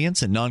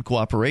disobedience and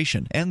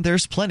non-cooperation, and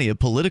there's plenty of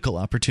political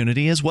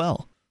opportunity as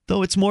well.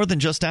 Though it's more than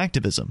just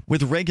activism,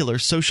 with regular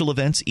social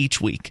events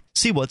each week.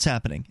 See what's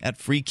happening at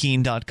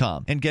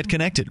freekeene.com and get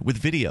connected with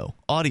video,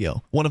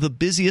 audio, one of the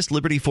busiest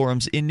liberty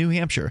forums in New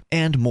Hampshire,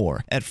 and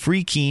more at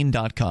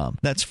freekeene.com.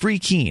 That's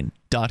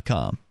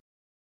freekeene.com.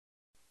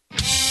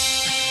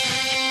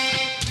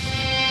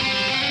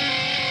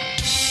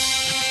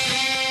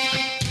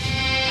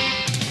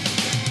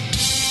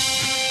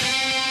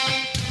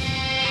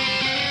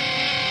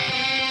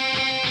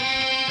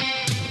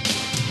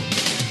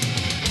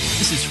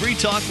 This is Free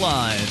Talk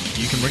Live.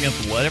 You can bring up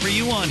whatever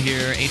you want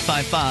here,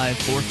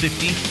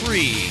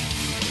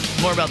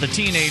 855-450-FREE. More about the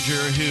teenager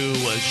who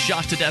was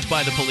shot to death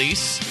by the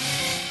police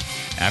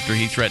after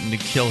he threatened to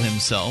kill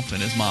himself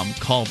and his mom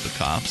called the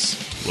cops.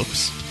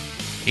 Whoops.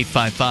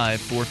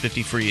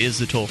 855-450-FREE is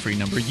the toll-free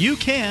number. You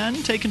can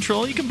take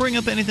control. You can bring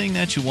up anything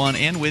that you want.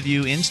 And with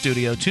you in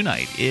studio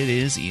tonight, it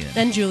is Ian.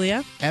 And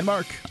Julia. And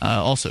Mark.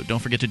 Also, don't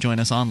forget to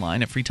join us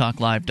online at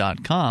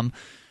freetalklive.com.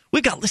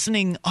 We've got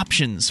listening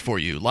options for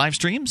you. Live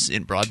streams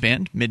in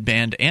broadband,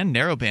 midband, and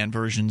narrowband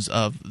versions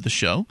of the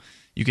show.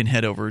 You can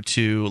head over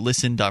to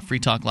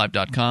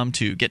listen.freetalklive.com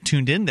to get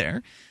tuned in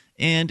there.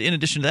 And in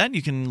addition to that,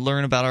 you can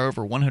learn about our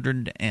over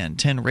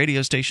 110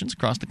 radio stations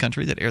across the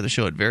country that air the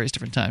show at various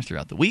different times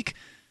throughout the week.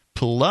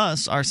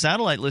 Plus, our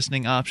satellite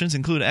listening options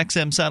include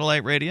XM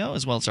satellite radio,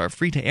 as well as our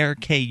free-to-air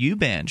KU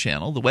band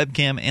channel, the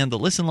webcam, and the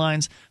listen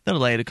lines that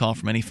allow you to call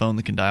from any phone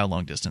that can dial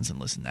long distance and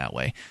listen that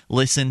way.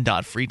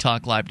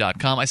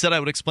 Listen.freetalklive.com. I said I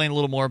would explain a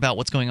little more about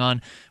what's going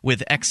on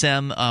with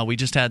XM. We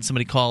just had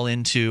somebody call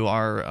into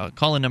our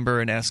call-in number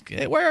and ask,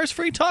 hey, where's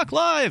Free Talk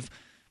Live?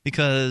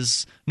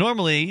 Because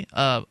normally,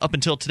 up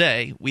until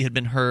today, we had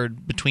been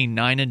heard between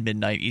 9 and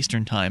midnight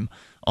Eastern Time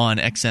on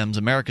XM's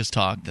America's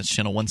Talk, that's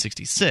channel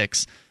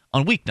 166,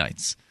 on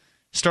weeknights.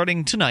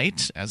 Starting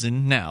tonight, as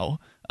in now,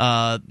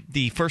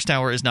 the first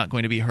hour is not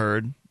going to be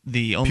heard.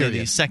 Only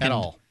the second at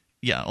all.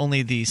 Yeah,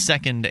 only the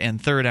second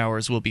and third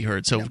hours will be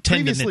heard. So 10 to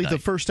previously, midnight. the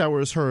first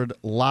hour is heard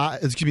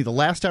live. Excuse me, the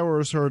last hour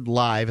was heard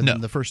live, and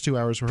then the first 2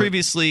 hours were heard.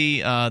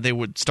 Previously, they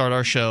would start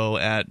our show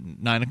at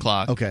 9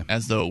 o'clock,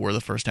 as though it were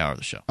the first hour of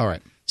the show. All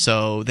right.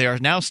 So they are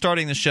now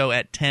starting the show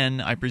at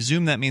 10. I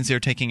presume that means they're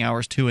taking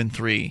hours 2 and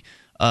 3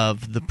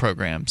 of the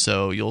program.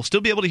 So you'll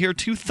still be able to hear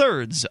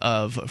 2/3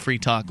 of Free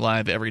Talk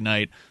Live every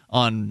night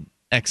on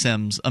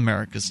XM's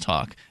America's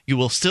Talk. You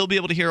will still be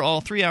able to hear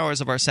all 3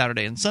 hours of our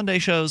Saturday and Sunday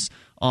shows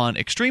on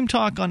Extreme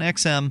Talk on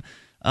XM.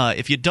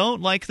 If you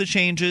don't like the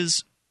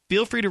changes,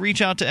 feel free to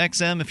reach out to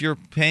XM if you're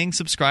a paying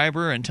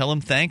subscriber and tell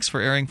them thanks for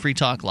airing Free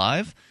Talk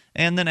Live.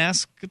 And then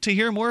ask to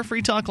hear more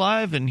Free Talk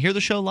Live and hear the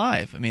show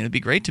live. I mean, it'd be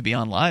great to be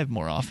on live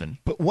more often.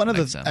 But one of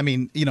the, I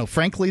mean,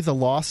 frankly, the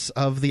loss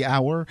of the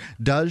hour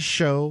does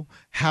show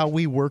how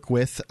we work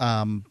with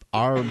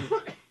our,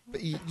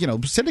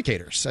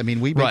 syndicators. I mean,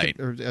 we make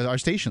our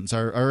stations,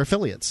 our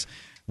affiliates.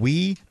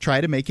 We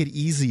try to make it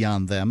easy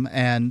on them,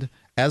 and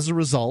as a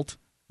result,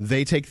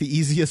 they take the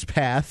easiest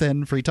path,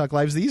 and Free Talk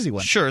Live's the easy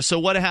one. Sure. So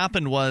what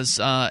happened was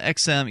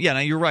XM... Yeah, now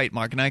you're right,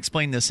 Mark, and I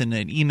explained this in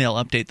an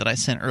email update that I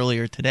sent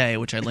earlier today,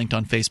 which I linked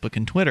on Facebook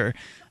and Twitter.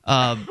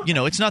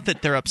 It's not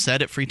that they're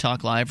upset at Free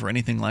Talk Live or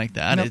anything like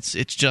that. Nope.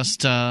 It's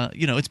just,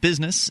 it's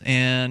business,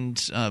 and,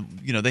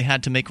 they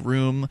had to make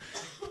room.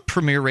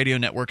 Premier Radio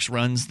Networks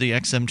runs the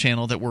XM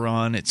channel that we're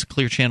on. It's a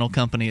Clear Channel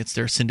company. It's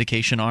their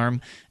syndication arm.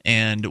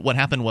 And what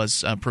happened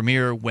was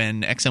Premier,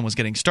 when XM was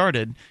getting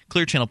started,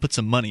 Clear Channel put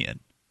some money in.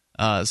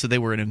 So they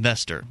were an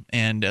investor,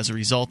 and as a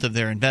result of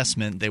their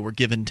investment, they were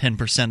given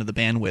 10% of the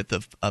bandwidth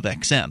of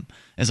XM,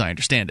 as I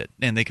understand it,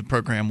 and they could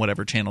program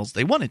whatever channels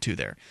they wanted to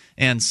there.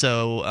 And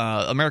so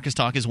America's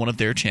Talk is one of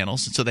their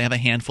channels, so they have a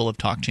handful of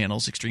talk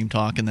channels, Extreme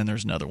Talk, and then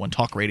there's another one,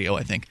 Talk Radio,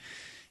 I think.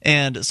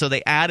 And so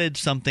they added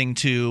something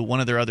to one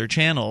of their other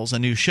channels, a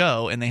new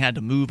show, and they had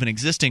to move an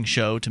existing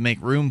show to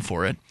make room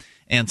for it.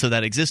 And so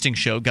that existing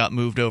show got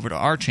moved over to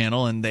our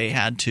channel, and they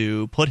had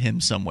to put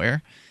him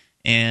somewhere.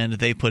 And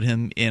they put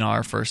him in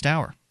our first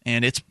hour.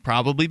 And it's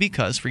probably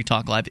because Free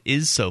Talk Live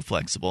is so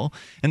flexible.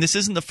 And this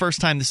isn't the first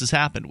time this has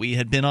happened. We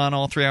had been on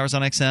all 3 hours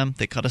on XM.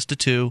 They cut us to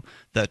 2.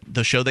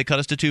 The show they cut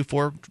us to 2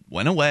 for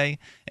went away,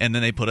 and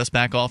then they put us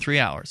back all 3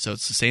 hours. So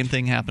it's the same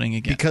thing happening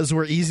again. Because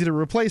we're easy to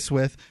replace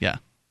with. Yeah.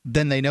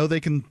 Then they know they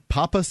can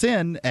pop us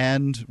in,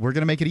 and we're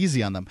going to make it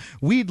easy on them.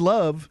 We'd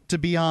love to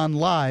be on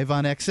live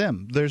on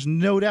XM. There's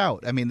no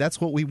doubt. I mean,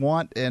 that's what we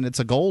want, and it's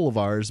a goal of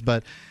ours,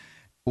 but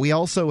we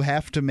also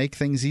have to make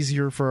things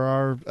easier for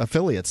our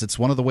affiliates. It's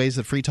one of the ways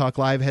that Free Talk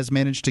Live has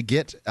managed to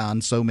get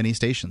on so many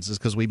stations is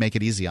because we make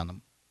it easy on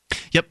them.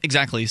 Yep,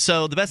 exactly.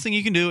 So the best thing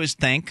you can do is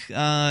thank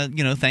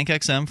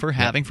XM for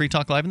having Free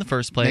Talk Live in the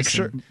first place. Make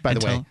sure, by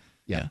the way,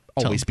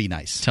 always be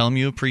nice. Tell them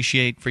you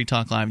appreciate Free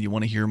Talk Live, you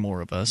want to hear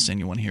more of us, and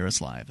you want to hear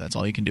us live. That's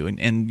all you can do.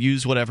 And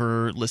use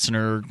whatever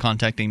listener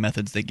contacting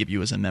methods they give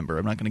you as a member.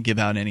 I'm not going to give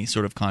out any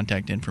sort of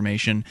contact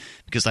information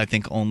because I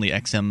think only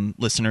XM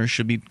listeners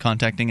should be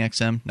contacting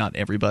XM, not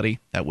everybody.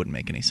 That wouldn't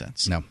make any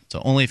sense. No.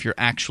 So only if you're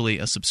actually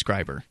a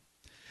subscriber.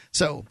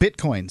 So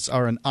Bitcoins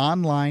are an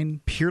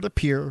online,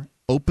 peer-to-peer,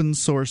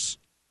 open-source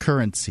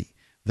currency.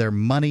 They're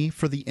money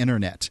for the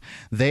internet.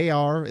 They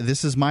are,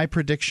 this is my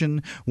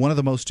prediction, one of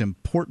the most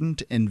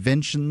important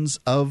inventions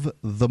of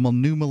the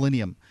new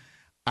millennium.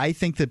 I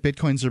think that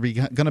Bitcoins are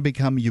going to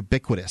become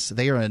ubiquitous.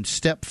 They are a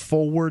step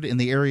forward in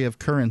the area of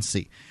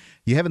currency.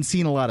 You haven't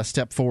seen a lot of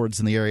step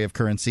forwards in the area of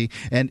currency,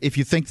 and if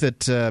you think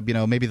that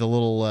maybe the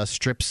little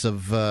strips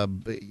of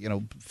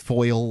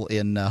foil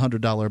in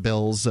 $100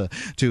 bills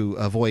to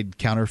avoid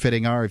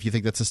counterfeiting are, if you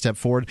think that's a step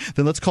forward,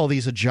 then let's call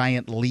these a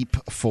giant leap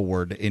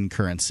forward in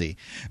currency.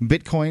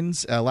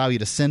 Bitcoins allow you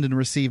to send and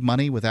receive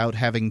money without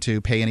having to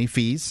pay any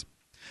fees.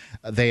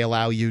 They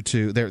allow you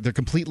to they're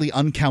completely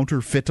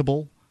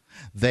uncounterfeitable.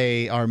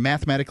 They are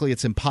mathematically,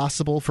 it's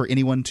impossible for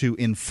anyone to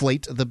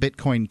inflate the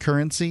Bitcoin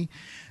currency.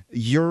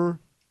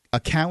 Your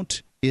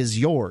account is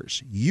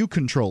yours. You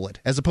control it,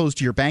 as opposed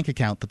to your bank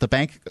account that the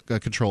bank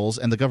controls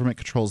and the government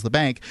controls the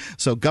bank,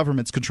 so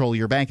governments control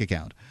your bank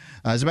account.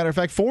 As a matter of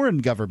fact, foreign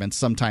governments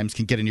sometimes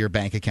can get into your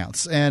bank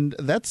accounts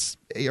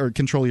or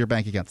control your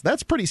bank accounts.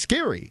 That's pretty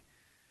scary.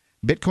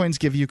 Bitcoins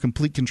give you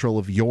complete control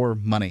of your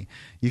money.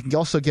 You can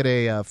also get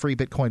a free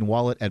Bitcoin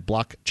wallet at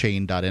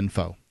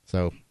blockchain.info.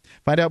 So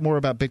find out more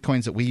about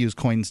Bitcoins at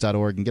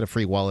weusecoins.org and get a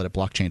free wallet at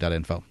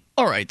blockchain.info.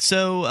 All right,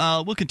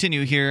 so we'll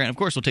continue here, and of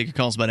course we'll take your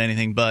calls about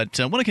anything, but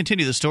I want to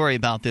continue the story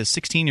about this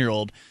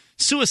 16-year-old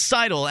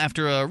suicidal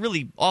after a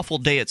really awful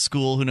day at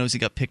school. Who knows, he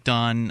got picked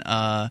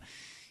on.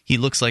 He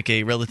looks like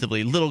a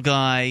relatively little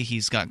guy.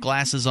 He's got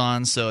glasses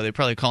on, so they're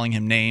probably calling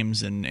him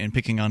names and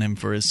picking on him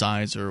for his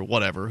size or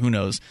whatever. Who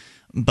knows?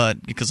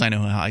 But because I know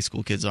how high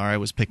school kids are, I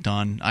was picked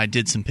on. I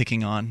did some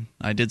picking on.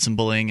 I did some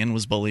bullying and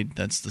was bullied.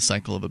 That's the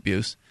cycle of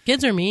abuse.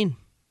 Kids are mean.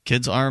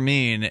 Kids are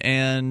mean.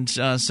 And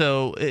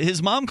so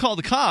his mom called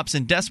the cops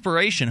in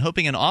desperation,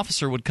 hoping an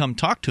officer would come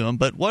talk to him.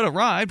 But what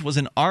arrived was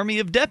an army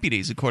of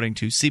deputies, according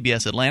to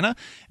CBS Atlanta,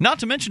 not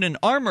to mention an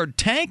armored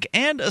tank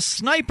and a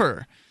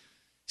sniper.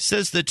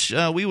 Says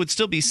that we would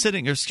still be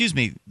sitting, or excuse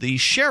me, the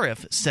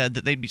sheriff said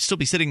that they'd still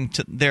be sitting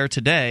there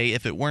today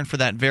if it weren't for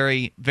that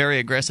very, very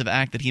aggressive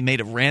act that he made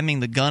of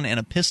ramming the gun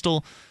and a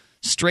pistol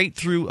straight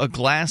through a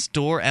glass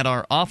door at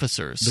our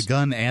officers. The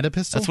gun and a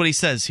pistol? That's what he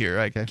says here.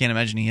 I can't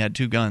imagine he had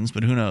 2 guns,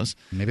 but who knows.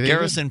 Maybe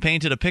Garrison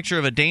painted a picture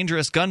of a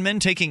dangerous gunman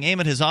taking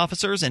aim at his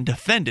officers and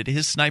defended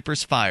his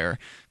sniper's fire.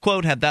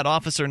 Quote, had that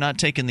officer not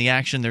taken the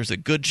action, there's a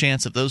good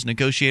chance of those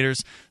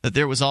negotiators that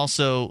there was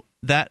also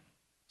that,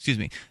 excuse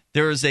me,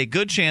 there is a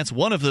good chance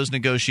one of those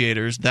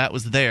negotiators that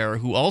was there,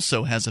 who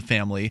also has a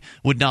family,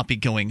 would not be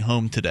going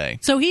home today.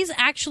 So he's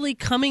actually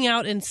coming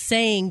out and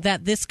saying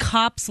that this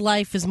cop's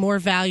life is more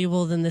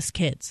valuable than this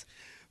kid's.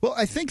 Well,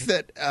 I think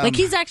that...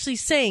 he's actually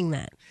saying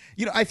that.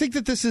 I think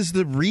that this is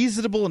the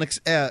reasonable and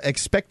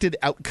expected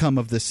outcome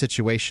of this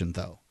situation,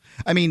 though.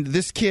 I mean,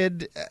 this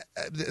kid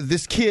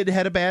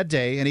had a bad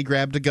day and he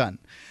grabbed a gun.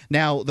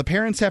 Now, the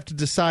parents have to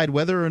decide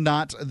whether or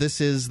not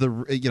this is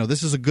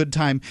this is a good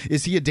time.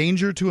 Is he a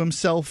danger to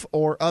himself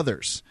or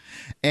others?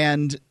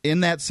 And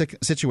in that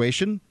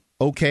situation,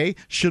 okay,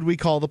 should we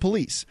call the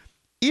police?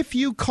 If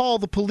you call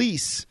the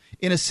police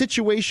in a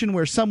situation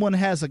where someone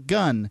has a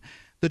gun,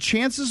 the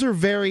chances are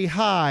very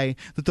high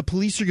that the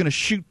police are going to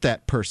shoot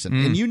that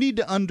person. And you need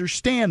to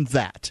understand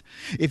that.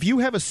 If you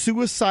have a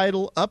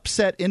suicidal,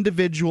 upset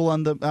individual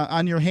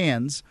on your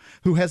hands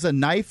who has a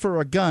knife or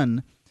a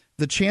gun,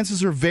 the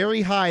chances are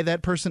very high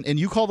that person, and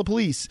you call the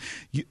police,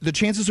 the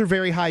chances are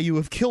very high you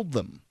have killed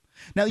them.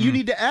 Now, you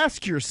need to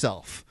ask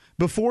yourself,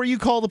 before you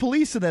call the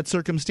police in that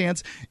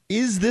circumstance,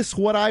 is this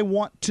what I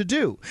want to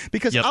do?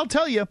 Because I'll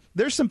tell you,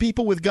 there's some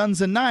people with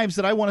guns and knives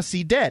that I want to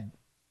see dead.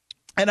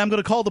 And I'm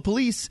going to call the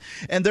police,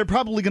 and they're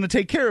probably going to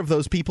take care of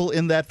those people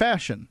in that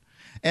fashion.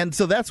 And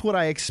so that's what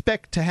I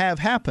expect to have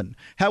happen.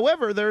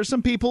 However, there are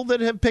some people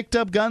that have picked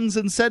up guns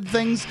and said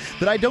things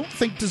that I don't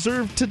think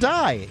deserve to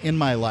die in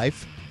my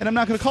life, and I'm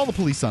not going to call the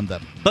police on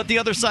them. But the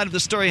other side of the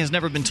story has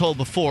never been told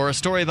before, a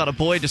story about a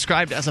boy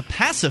described as a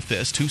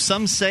pacifist who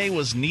some say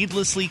was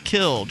needlessly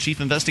killed. Chief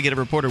investigative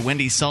reporter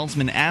Wendy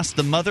Salzman asked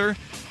the mother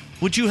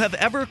Would you have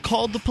ever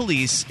called the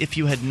police if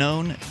you had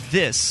known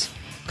this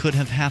could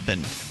have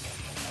happened?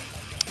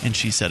 And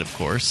she said, of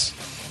course,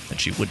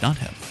 that she would not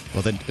have.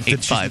 Well, then she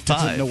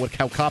doesn't know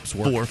how cops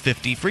work.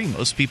 450 free.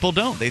 Most people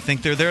don't. They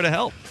think they're there to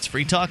help. It's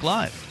Free Talk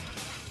Live.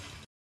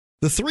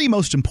 The three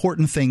most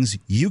important things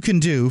you can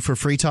do for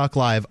Free Talk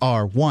Live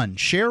are: 1,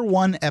 share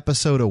one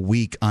episode a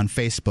week on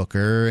Facebook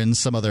or in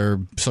some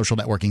other social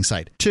networking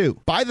site.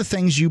 2, buy the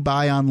things you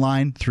buy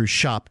online through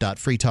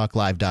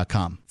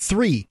shop.freetalklive.com.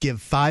 3,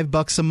 give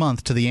 $5 a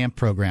month to the AMP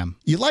program.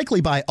 You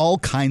likely buy all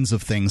kinds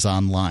of things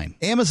online.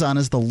 Amazon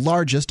is the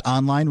largest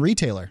online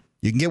retailer.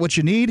 You can get what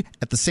you need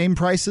at the same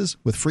prices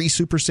with free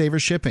Super Saver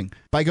shipping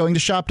by going to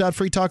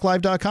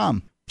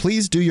shop.freetalklive.com.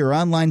 Please do your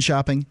online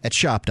shopping at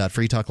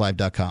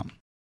shop.freetalklive.com.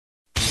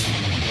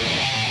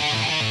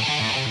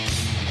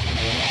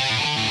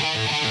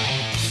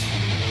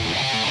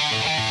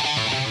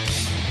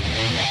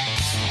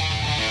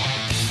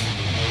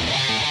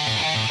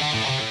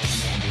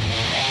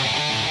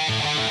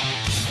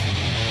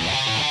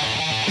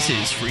 This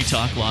is Free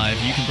Talk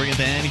Live. You can bring up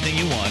anything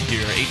you want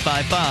here.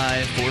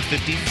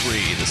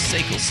 855-450-FREE, the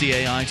SACL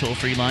CAI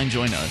toll-free line.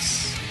 Join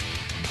us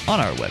on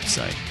our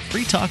website,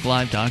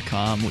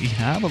 freetalklive.com. We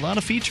have a lot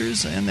of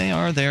features, and they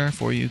are there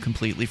for you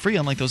completely free,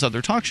 unlike those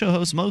other talk show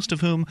hosts, most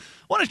of whom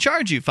want to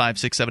charge you $5,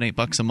 $6, $7,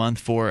 $8 a month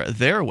for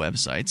their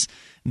websites.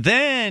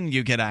 Then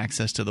you get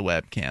access to the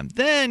webcam.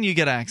 Then you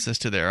get access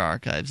to their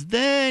archives.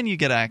 Then you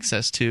get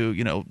access to,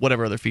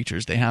 whatever other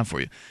features they have for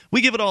you.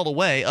 We give it all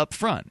away up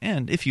front.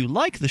 And if you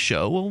like the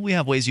show, well, we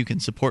have ways you can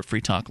support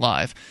Free Talk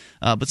Live.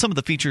 But some of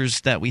the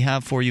features that we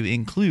have for you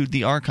include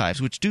the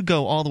archives, which do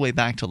go all the way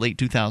back to late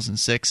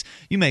 2006.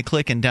 You may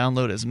click and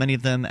download as many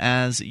of them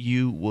as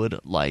you would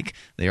like.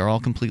 They are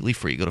all completely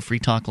free. Go to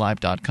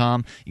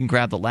freetalklive.com. You can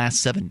grab the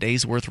last 7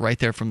 days' worth right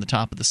there from the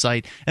top of the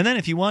site. And then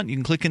if you want, you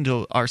can click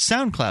into our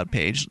SoundCloud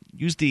page.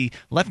 Use the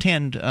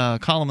left-hand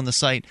column on the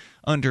site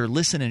under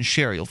Listen and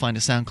Share. You'll find a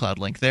SoundCloud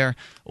link there.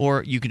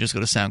 Or you can just go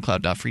to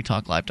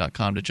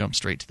soundcloud.freetalklive.com to jump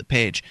straight to the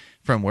page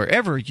from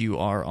wherever you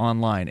are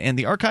online. And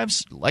the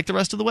archives, like the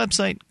rest of the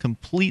website,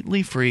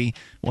 completely free.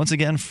 Once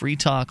again,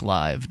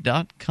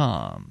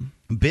 freetalklive.com.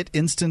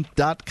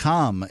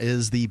 BitInstant.com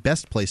is the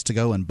best place to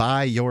go and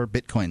buy your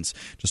Bitcoins.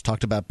 Just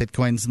talked about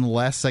Bitcoins in the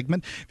last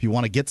segment. If you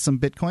want to get some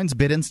Bitcoins,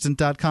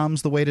 BitInstant.com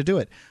is the way to do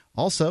it.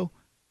 Also,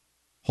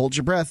 hold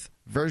your breath.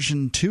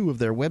 Version 2 of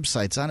their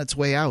website's on its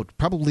way out,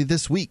 probably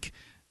this week.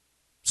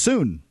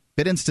 Soon,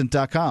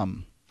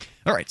 BitInstant.com.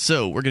 All right,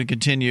 so we're going to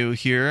continue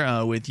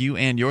here with you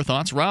and your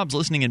thoughts. Rob's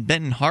listening in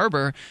Benton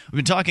Harbor. We've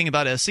been talking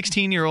about a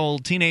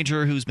 16-year-old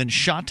teenager who's been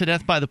shot to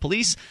death by the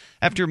police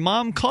after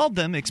mom called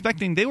them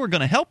expecting they were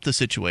going to help the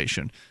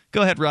situation.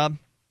 Go ahead, Rob.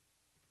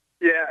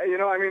 Yeah,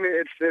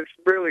 it's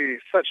really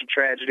such a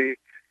tragedy.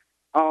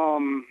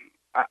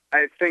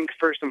 I think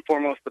first and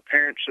foremost the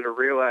parents should have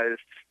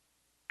realized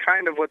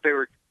kind of what they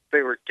were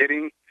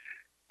getting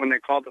when they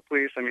called the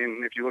police. I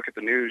mean, if you look at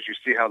the news, you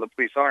see how the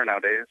police are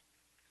nowadays.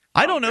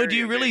 I don't know. Do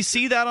you really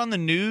see that on the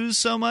news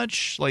so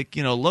much? Like,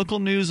 local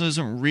news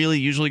isn't really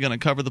usually going to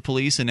cover the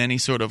police in any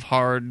sort of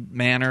hard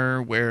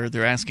manner where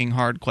they're asking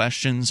hard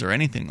questions or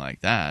anything like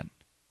that.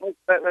 Well,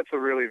 that's a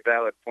really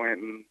valid point,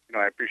 and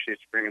I appreciate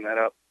you bringing that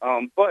up.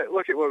 But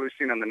look at what we've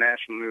seen on the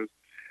national news.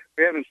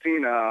 We haven't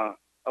seen a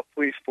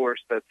police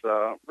force that's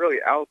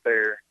really out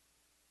there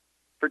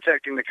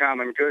protecting the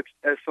common good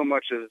as so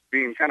much as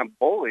being kind of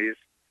bullies.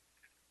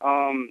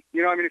 If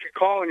you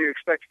call and you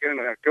expect to get a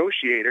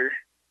negotiator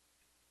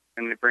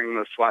and they bring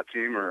the SWAT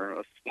team or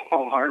a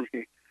small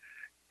army,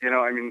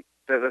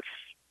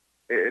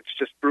 it's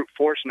just brute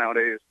force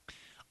nowadays.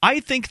 I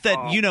think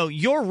that,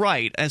 you're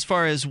right as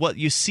far as what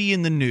you see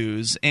in the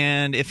news.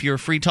 And if you're a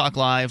Free Talk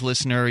Live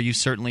listener, you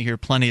certainly hear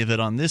plenty of it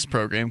on this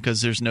program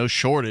because there's no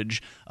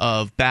shortage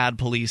of bad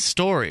police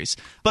stories.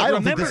 But I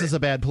don't think this is a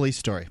bad police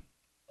story.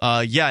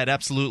 Yeah, it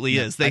absolutely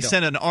is. They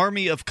sent an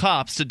army of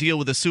cops to deal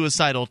with a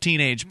suicidal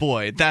teenage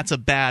boy. That's a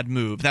bad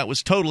move. That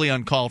was totally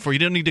uncalled for. You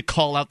don't need to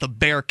call out the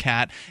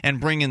Bearcat and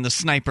bring in the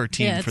sniper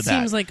team for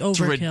that. Seems like overkill. It's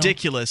a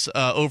ridiculous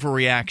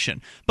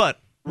overreaction. But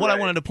what I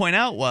wanted to point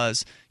out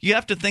was you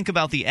have to think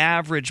about the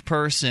average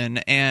person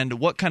and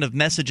what kind of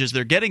messages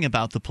they're getting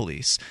about the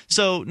police.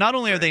 So not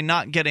only are they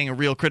not getting a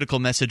real critical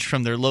message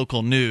from their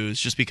local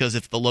news, just because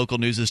if the local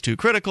news is too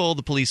critical,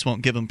 the police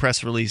won't give them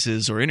press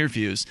releases or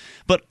interviews,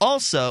 but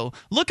also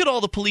look at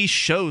all the police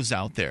shows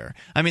out there.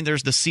 I mean,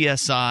 there's the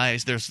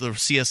CSIs, there's the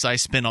CSI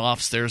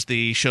spin-offs, there's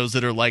the shows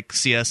that are like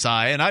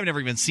CSI, and I've never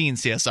even seen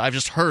CSI. I've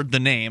just heard the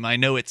name. I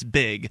know it's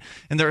big.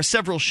 And there are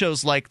several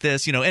shows like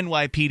this,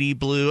 NYPD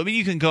Blue. I mean,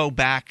 you can go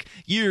back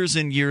years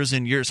and years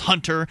and years.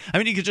 Hunter. I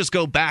mean, you could just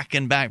go back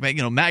and back,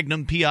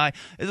 Magnum, PI.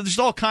 There's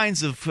all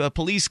kinds of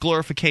police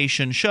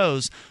glorification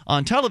shows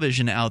on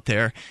television out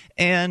there,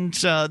 and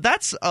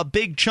that's a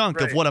big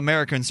chunk of what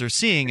Americans are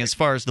seeing as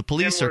far as the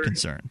police are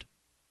concerned.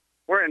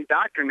 We're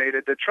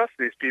indoctrinated to trust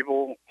these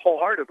people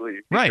wholeheartedly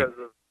because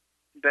of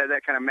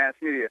that kind of mass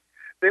media.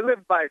 They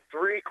live by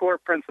three core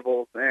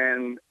principles,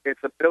 and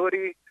it's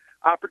ability,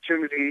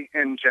 opportunity,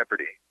 and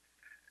jeopardy.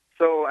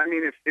 So, I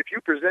mean, if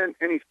you present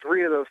any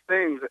three of those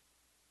things,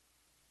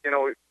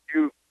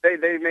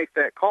 they make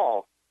that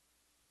call.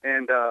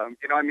 And,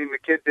 the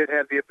kid did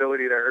have the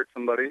ability to hurt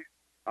somebody.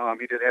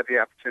 He did have the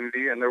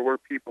opportunity, and there were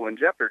people in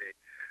jeopardy.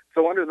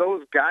 So under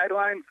those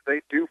guidelines,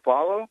 they do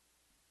follow.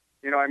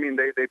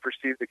 They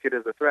perceive the kid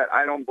as a threat.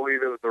 I don't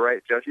believe it was the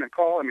right judgment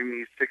call.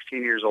 He's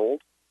 16 years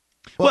old.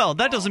 Well,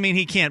 that doesn't mean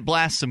he can't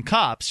blast some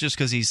cops just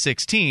because he's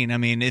 16.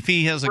 If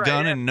he has a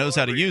gun and knows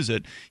how to use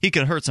it, he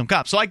could hurt some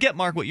cops. So I get,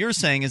 Mark, what you're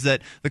saying is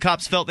that the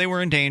cops felt they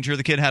were in danger.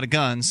 The kid had a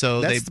gun, so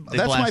they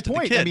blasted my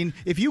point. the kid.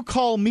 If you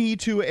call me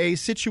to a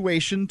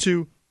situation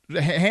to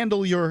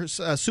handle your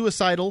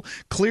suicidal,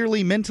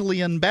 clearly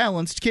mentally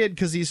unbalanced kid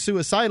because he's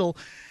suicidal,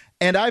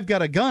 and I've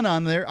got a gun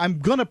on there, I'm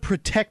going to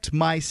protect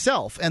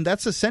myself. And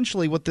that's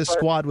essentially what this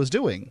squad was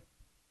doing.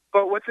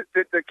 But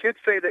did the kid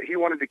say that he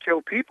wanted to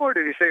kill people, or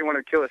did he say he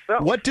wanted to kill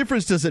himself? What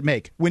difference does it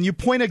make? When you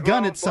point a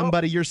gun at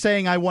somebody, you're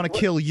saying, I want to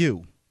kill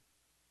you.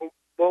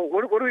 Well,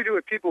 what do we do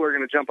with people who are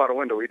going to jump out a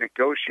window? We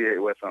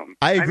negotiate with them.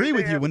 I agree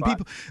with you. When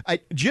people,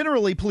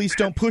 generally, police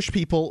don't push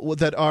people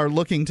that are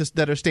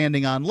that are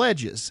standing on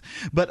ledges.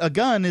 But a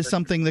gun is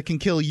something that can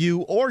kill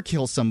you or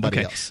kill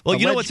somebody else. Well, a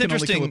ledge what's can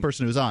interesting? Only kill the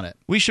person who's on it.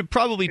 We should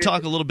probably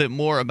talk a little bit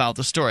more about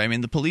the story.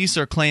 The police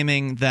are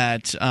claiming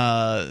that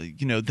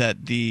that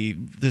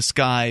this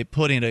guy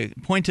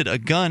pointed a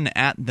gun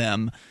at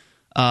them.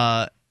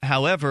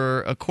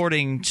 However,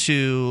 according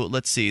to,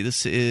 this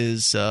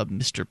is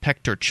Mr.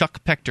 Pector,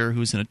 Chuck Pector,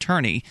 who's an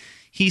attorney,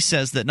 he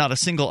says that not a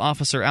single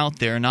officer out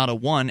there, not a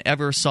one,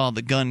 ever saw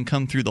the gun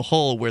come through the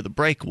hole where the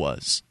break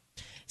was.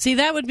 See,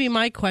 that would be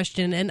my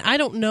question, and I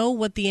don't know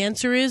what the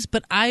answer is,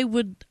 but I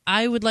would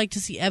like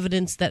to see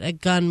evidence that a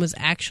gun was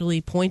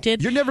actually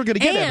pointed. You're never going to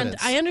get evidence.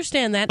 And I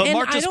understand that, but and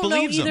Mark I don't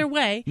know either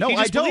way. No,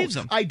 I don't.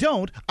 I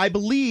don't. I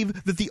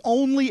believe that the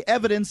only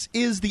evidence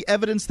is the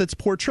evidence that's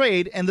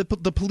portrayed, and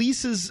the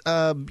police's,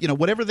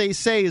 whatever they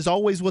say is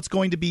always what's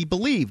going to be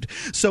believed.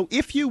 So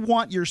if you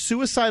want your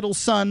suicidal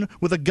son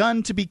with a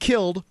gun to be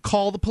killed,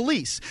 call the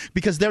police,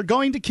 because they're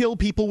going to kill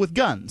people with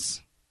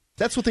guns.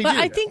 That's what they do. But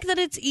I think that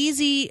it's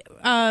easy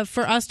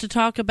for us to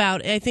talk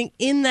about. I think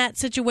in that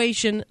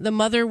situation, the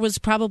mother was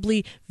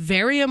probably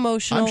very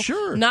emotional, I'm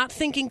sure. not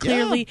thinking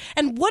clearly. Yeah.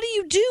 And what do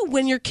you do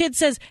when your kid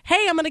says,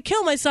 hey, I'm going to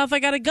kill myself, I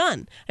got a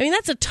gun?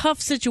 That's a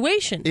tough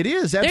situation. It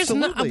is,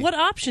 absolutely. What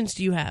options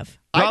do you have?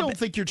 I don't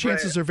think your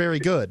chances are very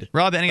good.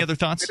 Rob, any other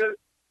thoughts?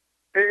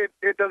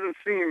 It doesn't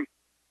seem...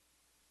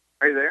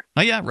 Are you there?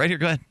 Oh, yeah, right here.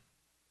 Go ahead.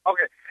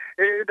 Okay.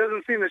 It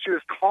doesn't seem that she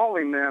was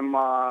calling them...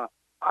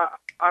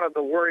 out of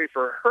the worry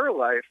for her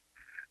life,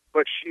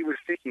 but she was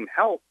seeking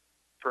help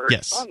for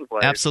her son's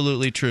life.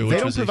 Absolutely true. They which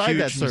don't was provide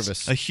that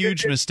service. A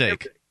huge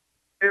mistake.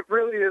 It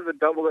really is a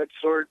double-edged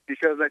sword,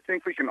 because I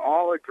think we can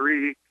all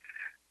agree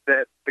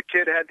that the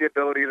kid had the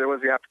ability, there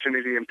was the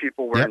opportunity, and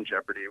people were in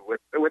jeopardy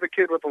with a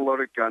kid with a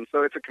loaded gun.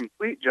 So it's a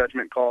complete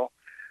judgment call.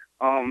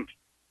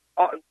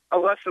 A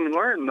lesson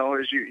learned, though,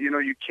 is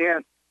you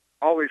can't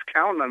always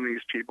count on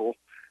these people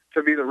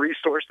to be the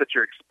resource that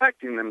you're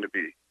expecting them to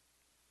be.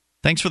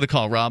 Thanks for the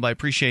call, Rob. I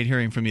appreciate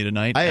hearing from you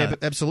tonight. I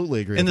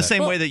absolutely agree. In with the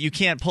same way that you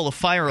can't pull a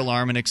fire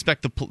alarm and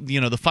expect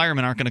the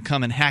firemen aren't going to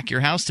come and hack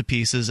your house to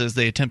pieces as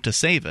they attempt to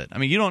save it.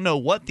 You don't know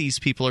what these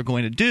people are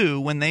going to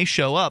do when they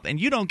show up, and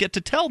you don't get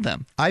to tell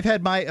them. I've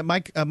had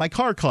my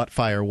car caught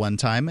fire one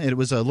time. It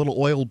was a little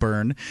oil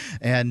burn,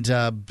 and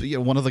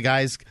one of the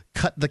guys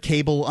cut the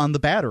cable on the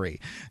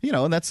battery.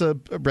 And that's a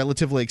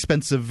relatively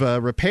expensive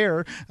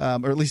repair,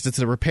 or at least it's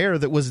a repair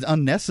that was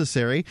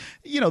unnecessary.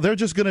 They're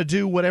just going to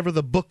do whatever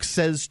the book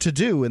says to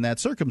do in that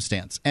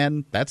circumstance,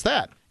 and that's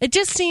that. It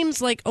just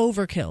seems like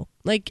overkill.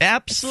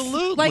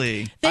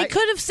 Absolutely. They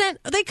could have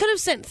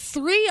sent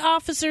 3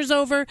 officers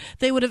over.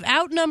 They would have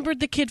outnumbered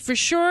the kid for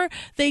sure.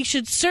 They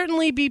should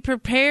certainly be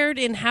prepared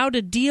in how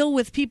to deal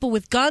with people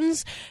with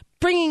guns.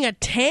 Bringing a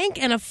tank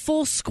and a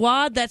full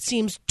squad, that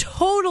seems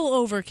total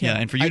overkill. Yeah,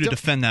 and for you to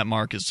defend that,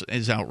 Mark,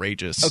 is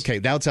outrageous. Okay,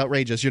 now it's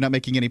outrageous. You're not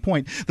making any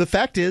point. The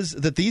fact is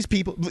that these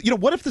people,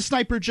 what if the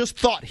sniper just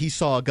thought he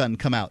saw a gun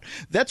come out?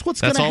 That's what's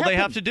going to happen. That's all they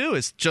have to do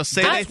is just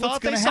say they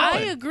thought they saw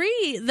it. I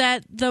agree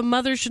that the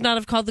mother should not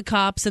have called the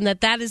cops, and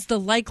that is the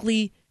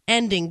likely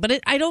ending, but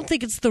I don't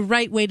think it's the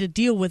right way to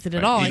deal with it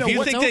at all. If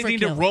you think they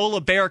need to roll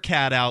a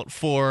Bearcat out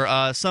for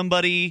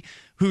somebody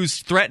who's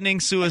threatening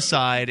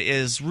suicide,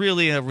 is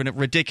really a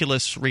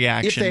ridiculous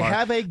reaction. If they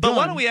have a gun. But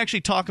why don't we actually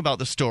talk about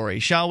the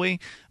story, shall we?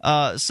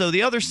 So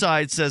the other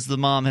side says the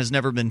mom has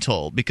never been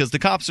told, because the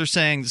cops are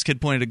saying this kid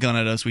pointed a gun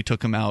at us, we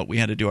took him out, we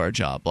had to do our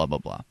job, blah, blah,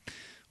 blah.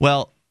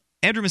 Well,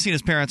 Andrew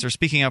Messina's parents are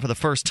speaking out for the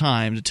first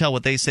time to tell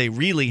what they say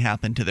really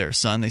happened to their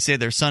son. They say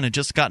their son had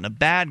just gotten a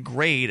bad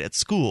grade at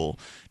school.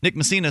 Nick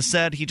Messina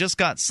said he just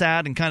got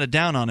sad and kind of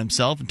down on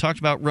himself and talked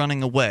about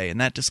running away,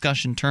 and that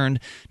discussion turned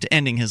to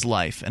ending his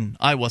life, and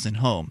I wasn't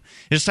home.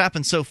 It just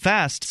happened so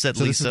fast, said Lisa.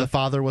 So this is the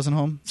father wasn't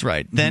home? That's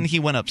right. Mm-hmm. Then he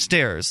went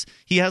upstairs.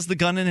 He has the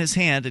gun in his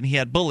hand, and he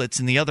had bullets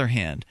in the other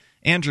hand.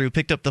 Andrew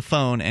picked up the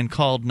phone and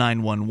called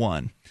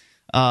 911.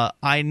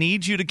 I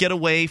need you to get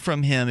away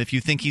from him if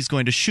you think he's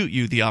going to shoot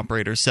you, the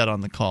operator said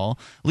on the call.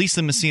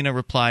 Lisa Messina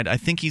replied, I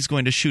think he's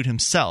going to shoot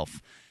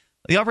himself.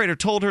 The operator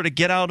told her to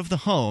get out of the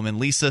home, and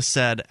Lisa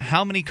said,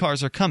 "How many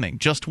cars are coming?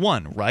 Just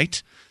one,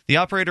 right?" The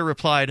operator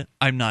replied,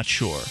 "I'm not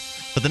sure."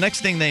 But the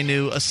next thing they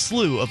knew, a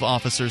slew of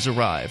officers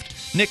arrived.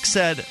 Nick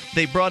said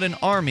they brought an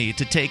army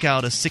to take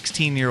out a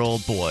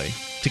 16-year-old boy,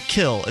 to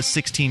kill a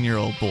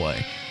 16-year-old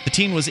boy. The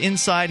teen was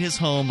inside his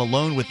home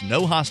alone with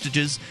no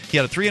hostages. He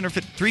had a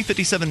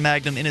 .357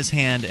 Magnum in his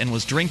hand and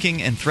was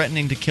drinking and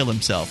threatening to kill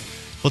himself.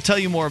 We'll tell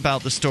you more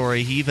about the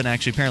story. He even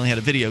actually apparently had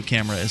a video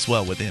camera as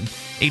well with him.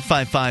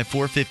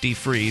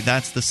 855-450-FREE.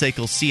 That's the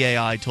SACL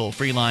CAI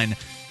toll-free line.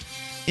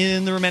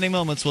 In the remaining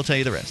moments, we'll tell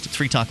you the rest. It's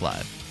Free Talk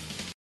Live.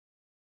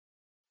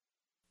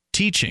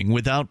 Teaching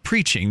without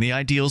preaching the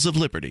ideals of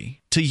liberty.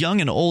 To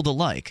young and old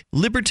alike,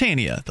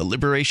 Libertania, The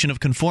Liberation of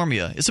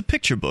Conformia, is a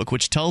picture book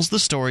which tells the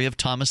story of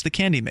Thomas the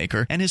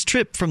Candymaker and his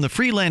trip from the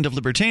free land of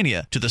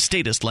Libertania to the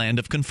statist land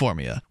of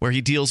Conformia, where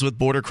he deals with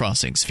border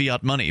crossings,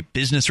 fiat money,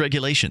 business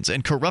regulations,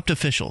 and corrupt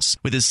officials.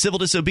 With his civil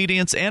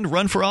disobedience and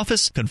run for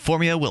office,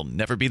 Conformia will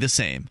never be the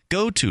same.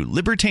 Go to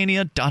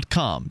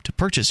Libertania.com to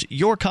purchase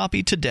your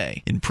copy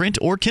today in print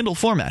or Kindle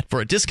format. For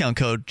a discount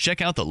code,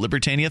 check out the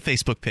Libertania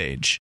Facebook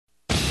page.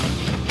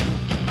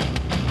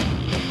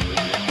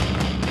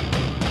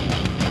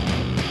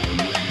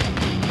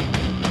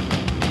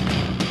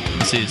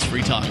 This is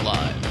Free Talk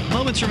Live.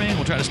 Moments remain.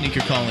 We'll try to sneak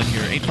your call in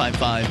here.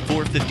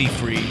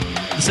 855-450-FREE.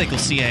 The SACL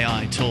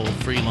CAI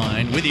toll-free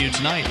line. With you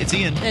tonight, it's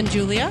Ian. And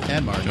Julia.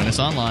 And Mark. Join us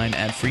online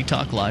at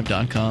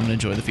freetalklive.com and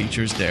enjoy the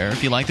features there.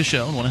 If you like the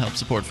show and want to help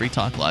support Free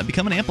Talk Live,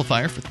 become an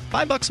amplifier for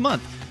 $5 a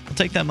month. We'll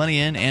take that money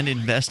in and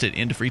invest it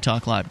into Free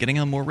Talk Live, getting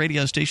on more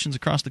radio stations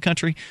across the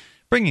country,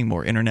 bringing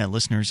more internet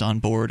listeners on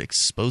board,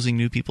 exposing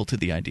new people to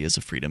the ideas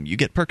of freedom. You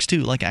get perks,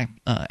 too, like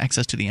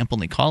access to the Amp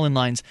Only call-in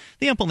lines,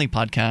 the Amp Only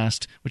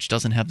podcast, which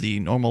doesn't have the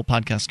normal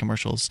podcast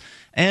commercials,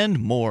 and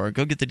more.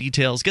 Go get the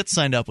details. Get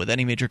signed up with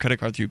any major credit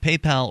card through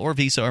PayPal or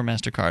Visa or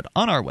MasterCard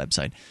on our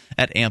website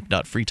at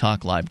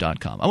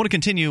amp.freetalklive.com. I want to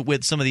continue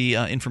with some of the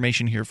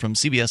information here from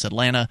CBS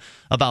Atlanta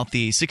about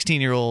the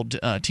 16-year-old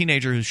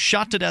teenager who's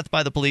shot to death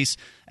by the police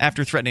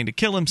after threatening to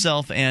kill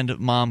himself, and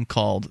mom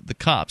called the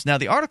cops. Now,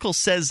 the article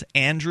says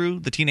Andrew,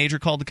 the teenager,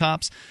 called the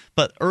cops,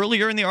 but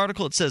earlier in the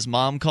article it says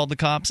mom called the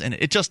cops, and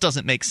it just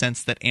doesn't make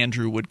sense that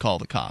Andrew would call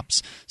the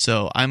cops.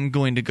 So I'm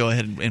going to go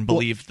ahead and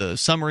believe the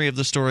summary of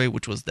the story,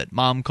 which was that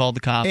mom called the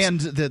cops. And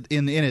that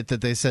in it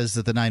that they says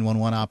that the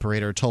 911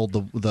 operator told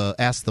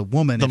asked the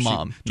woman, the if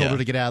mom, she told her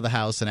to get out of the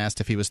house and asked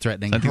if he was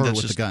threatening her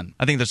with the gun.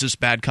 I think that's just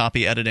bad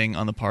copy editing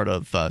on the part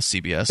of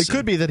CBS. It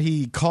could be that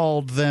he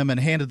called them and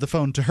handed the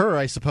phone to her,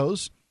 I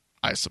suppose.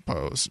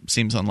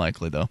 Seems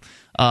unlikely, though.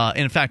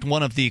 In fact,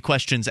 one of the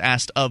questions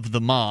asked of the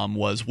mom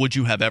was, would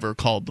you have ever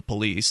called the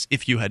police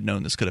if you had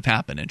known this could have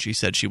happened? And she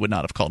said she would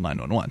not have called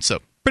 911. So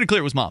pretty clear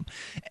it was mom.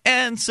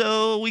 And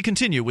so we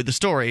continue with the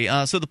story.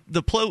 So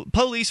the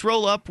police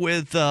roll up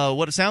with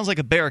what it sounds like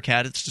a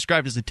Bearcat. It's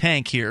described as a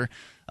tank here.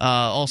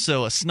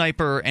 Also a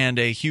sniper and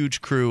a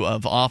huge crew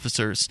of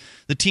officers.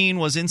 The teen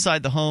was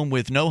inside the home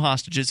with no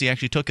hostages. He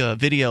actually took a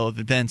video of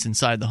events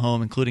inside the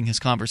home, including his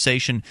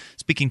conversation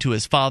speaking to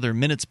his father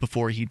minutes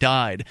before he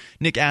died.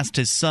 Nick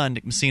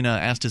Messina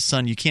asked his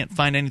son, "You can't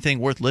find anything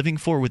worth living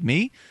for with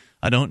me?"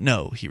 "I don't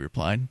know," he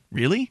replied.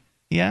 "Really?"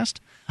 he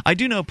asked. "I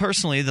do know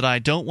personally that I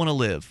don't want to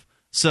live.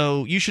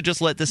 So you should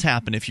just let this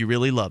happen if you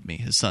really love me,"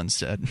 his son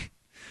said.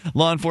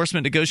 Law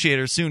enforcement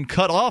negotiators soon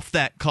cut off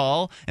that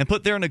call and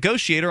put their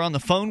negotiator on the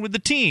phone with the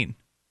teen.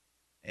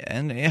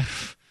 And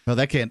well,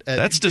 that can't.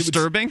 That's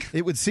disturbing.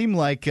 It would seem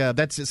like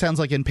it sounds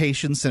like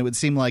impatience, and it would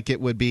seem like it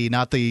would be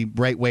not the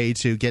right way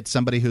to get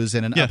somebody who's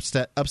in an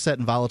upset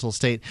and volatile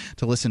state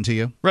to listen to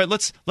you. Right.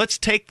 Let's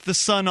take the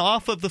son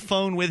off of the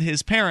phone with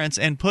his parents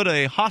and put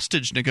a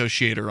hostage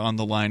negotiator on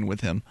the line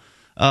with him.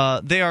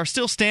 They are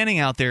still standing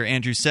out there,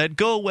 Andrew said.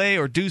 "Go away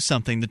or do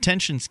something. The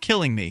tension's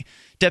killing me."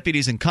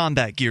 Deputies in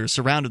combat gear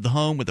surrounded the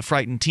home with the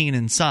frightened teen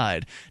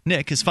inside.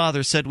 Nick, his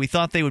father, said, "We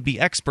thought they would be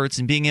experts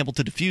in being able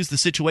to defuse the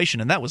situation,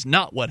 and that was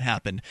not what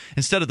happened.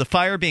 Instead of the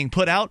fire being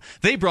put out,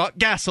 they brought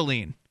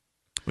gasoline."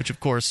 Which,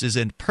 of course, is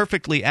a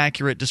perfectly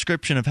accurate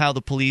description of how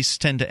the police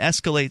tend to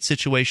escalate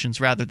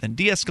situations rather than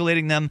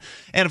de-escalating them.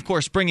 And, of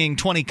course, bringing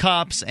 20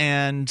 cops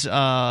and, and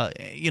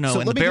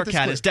the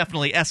Bearcat is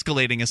definitely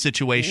escalating a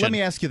situation. Let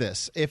me ask you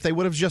this. If they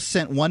would have just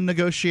sent one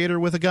negotiator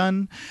with a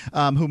gun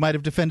who might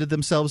have defended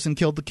themselves and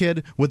killed the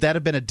kid, would that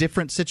have been a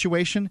different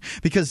situation?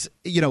 Because,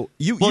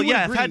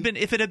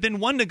 if it had been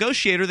one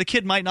negotiator, the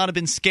kid might not have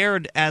been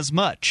scared as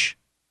much.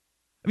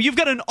 I mean, you've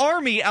got an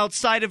army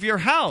outside of your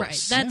house.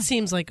 Right. That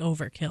seems like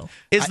overkill.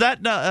 Is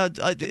that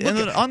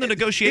on the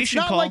negotiation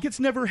call? It's not like it's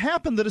never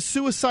happened that a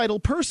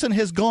suicidal person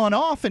has gone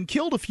off and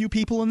killed a few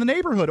people in the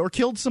neighborhood or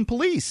killed some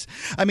police.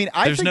 I mean,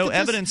 there's no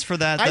evidence for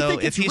that, though.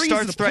 If he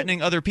starts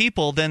threatening other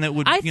people, then it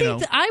would. I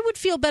think I would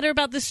feel better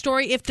about this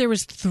story if there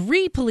was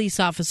 3 police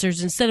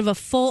officers instead of a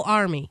full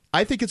army.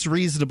 I think it's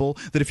reasonable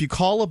that if you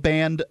call a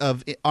band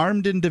of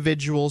armed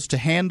individuals to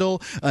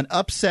handle an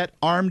upset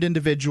armed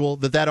individual,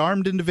 that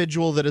armed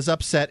individual that is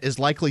upset upset is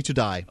likely to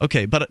die.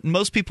 Okay, but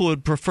most people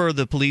would prefer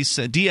the police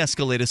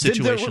de-escalate a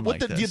situation like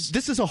this.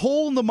 This is a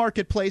hole in the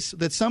marketplace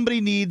that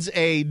somebody needs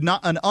an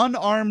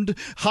unarmed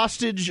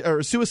hostage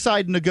or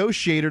suicide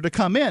negotiator to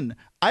come in.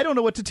 I don't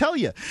know what to tell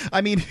you. I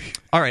mean,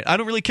 all right, I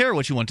don't really care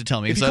what you want to tell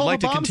me because I'd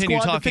like to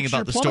continue talking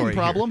about the story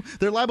problem, here.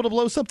 They're liable to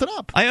blow something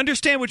up. I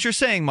understand what you're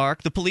saying,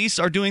 Mark. The police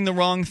are doing the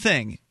wrong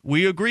thing.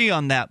 We agree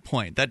on that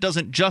point. That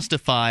doesn't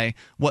justify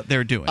what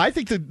they're doing. I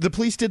think the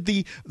police did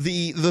the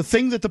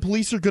thing that the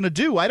police are going to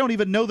do. I don't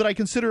even know that I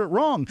consider it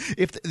wrong.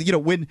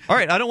 All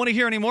right, I don't want to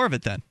hear any more of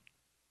it then.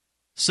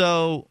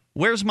 So,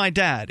 where's my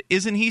dad?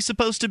 Isn't he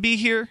supposed to be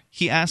here?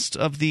 He asked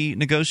of the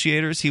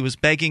negotiators. He was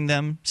begging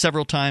them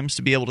several times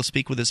to be able to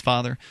speak with his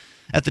father.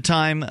 At the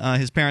time,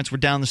 his parents were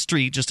down the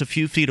street just a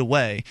few feet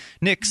away.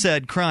 Nick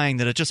said, crying,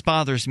 that it just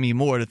bothers me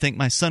more to think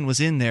my son was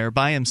in there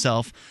by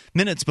himself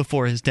minutes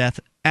before his death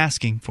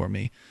asking for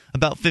me.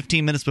 About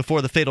 15 minutes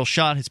before the fatal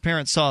shot, his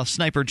parents saw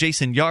sniper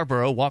Jason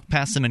Yarborough walk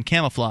past them in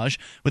camouflage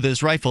with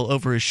his rifle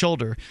over his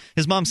shoulder.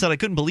 His mom said, I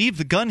couldn't believe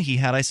the gun he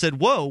had. I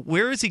said, whoa,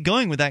 where is he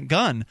going with that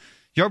gun?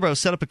 Yarborough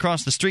set up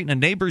across the street in a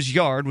neighbor's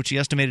yard, which he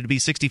estimated to be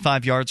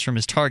 65 yards from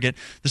his target.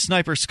 The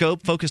sniper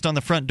scope focused on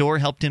the front door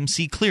helped him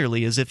see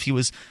clearly, as if he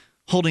was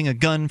holding a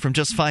gun from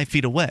just 5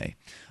 feet away.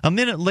 A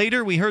minute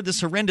later, we heard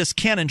this horrendous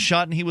cannon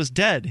shot, and he was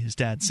dead, his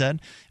dad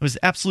said. It was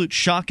absolute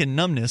shock and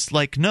numbness,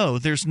 like, no,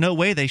 there's no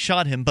way they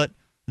shot him, but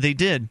they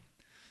did,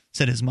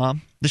 said his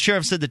mom. The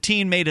sheriff said the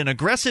teen made an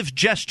aggressive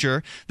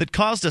gesture that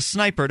caused a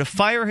sniper to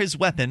fire his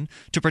weapon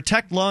to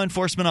protect law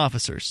enforcement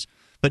officers.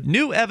 But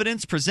new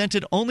evidence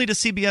presented only to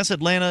CBS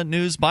Atlanta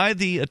News by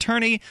the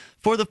attorney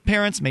for the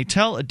parents may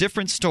tell a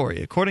different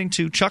story. According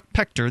to Chuck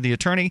Pechter, the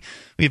attorney,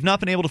 we have not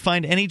been able to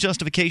find any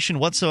justification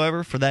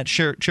whatsoever for that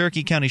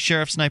Cherokee County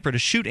Sheriff sniper to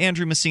shoot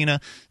Andrew Messina.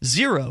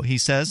 Zero, he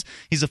says.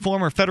 He's a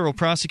former federal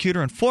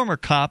prosecutor and former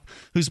cop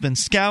who's been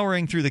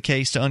scouring through the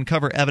case to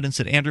uncover evidence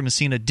that Andrew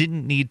Messina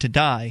didn't need to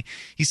die.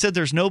 He said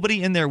there's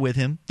nobody in there with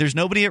him. There's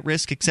nobody at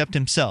risk except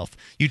himself.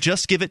 You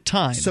just give it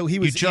time. So he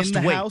was in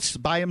the house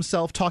by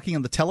himself talking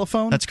on the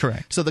telephone? That's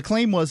correct. So the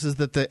claim was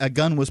that a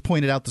gun was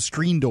pointed out the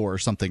screen door or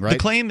something, right? The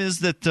claim is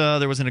that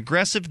there was an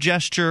aggressive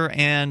gesture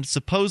and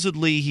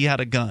supposedly he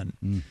had a gun.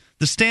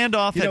 The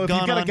standoff had gone on. If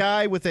you've got a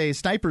guy with a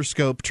sniper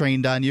scope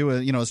trained on you,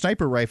 a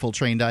sniper rifle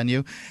trained on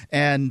you,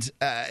 and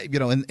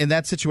in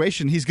that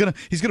situation, he's gonna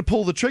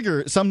pull the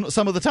trigger some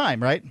of the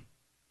time, right?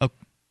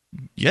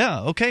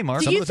 Yeah. Okay,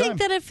 Mark. Do you think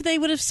that if they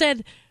would have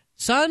said,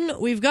 son,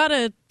 we've got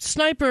a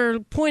sniper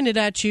pointed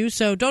at you,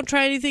 so don't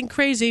try anything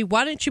crazy.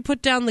 Why don't you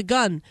put down the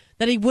gun?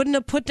 That he wouldn't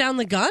have put down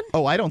the gun?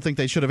 Oh, I don't think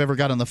they should have ever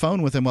got on the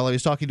phone with him while he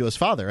was talking to his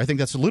father. I think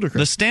that's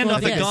ludicrous. The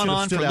standoff had gone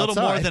on for a little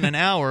more than an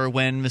hour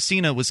when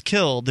Messina was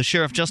killed. The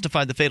sheriff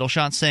justified the fatal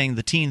shot, saying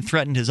the teen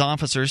threatened his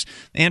officers.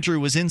 Andrew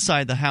was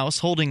inside the house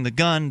holding the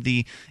gun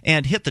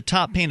and hit the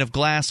top pane of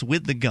glass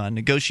with the gun.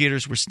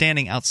 Negotiators were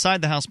standing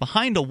outside the house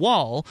behind a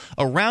wall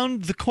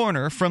around the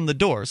corner from the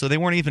door, so they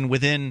weren't even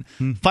within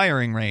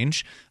firing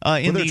range.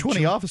 There are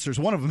 20 officers.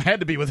 One of them had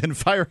to be within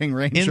firing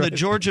range. In the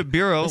Georgia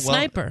Bureau,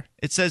 sniper.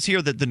 It says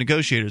here that the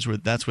negotiators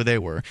that's where they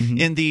were.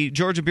 In the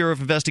Georgia Bureau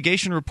of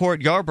Investigation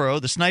report, Yarborough,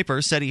 the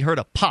sniper, said he heard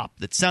a pop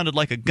that sounded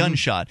like a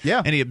gunshot.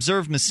 Yeah. And he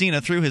observed Messina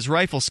through his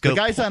rifle scope.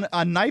 The guy's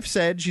on Knife's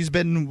Edge. He's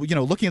been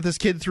looking at this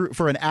kid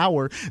for an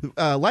hour.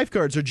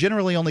 Lifeguards are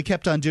generally only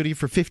kept on duty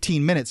for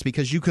 15 minutes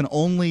because you can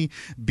only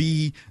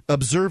be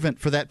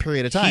observant for that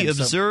period of time.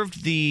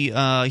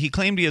 He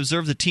claimed he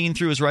observed the teen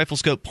through his rifle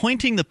scope,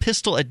 pointing the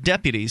pistol at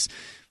deputies.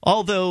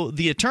 Although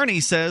the attorney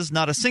says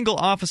not a single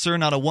officer,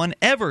 not a one,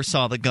 ever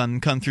saw the gun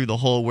come through the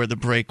hole where the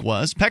break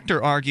was. Pechter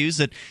argues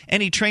that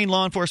any trained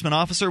law enforcement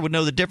officer would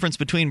know the difference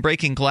between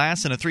breaking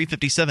glass and a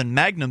 .357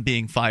 Magnum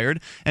being fired,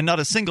 and not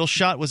a single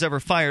shot was ever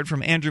fired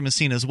from Andrew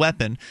Messina's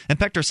weapon. And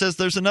Pechter says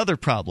there's another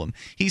problem.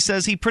 He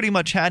says he pretty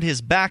much had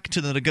his back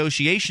to the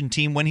negotiation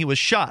team when he was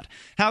shot.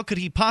 How could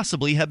he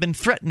possibly have been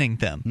threatening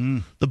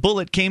them? The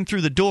bullet came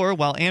through the door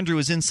while Andrew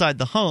was inside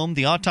the home.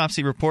 The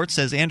autopsy report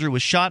says Andrew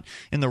was shot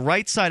in the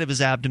right side of his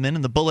abdomen,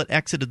 and the bullet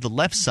exited the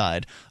left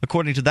side.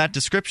 According to that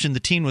description, the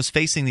teen was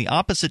facing the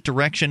opposite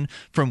direction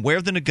from where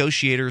the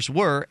negotiators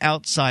were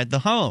outside the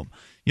home.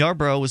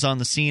 Yarborough was on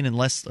the scene in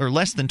less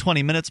than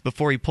 20 minutes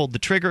before he pulled the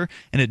trigger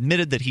and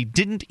admitted that he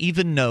didn't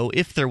even know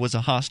if there was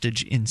a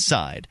hostage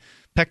inside.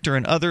 Pechter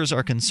and others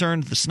are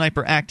concerned the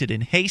sniper acted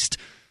in haste.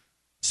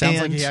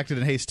 Sounds like he acted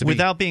in haste to me.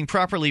 Without being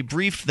properly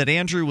briefed that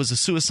Andrew was a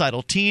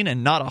suicidal teen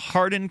and not a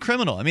hardened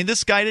criminal. I mean,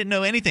 this guy didn't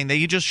know anything.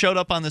 He just showed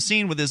up on the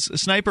scene with his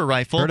sniper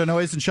rifle. Heard a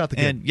noise and shot the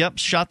kid. And,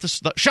 shot the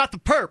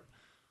perp.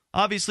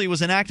 Obviously, it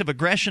was an act of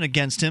aggression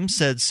against him,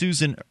 said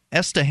Susan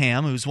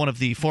Estaham, who's one of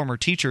the former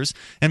teachers,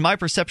 and my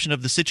perception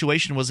of the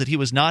situation was that he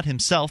was not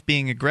himself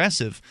being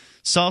aggressive.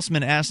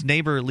 Salzman asked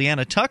neighbor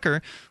Leanna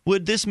Tucker,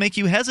 would this make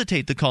you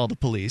hesitate to call the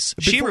police?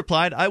 She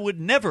replied, I would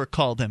never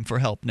call them for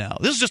help now.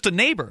 This is just a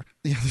neighbor.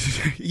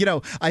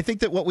 I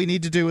think that what we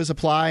need to do is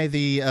apply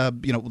the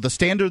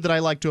standard that I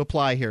like to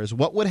apply here is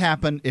what would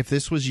happen if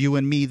this was you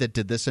and me that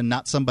did this and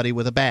not somebody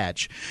with a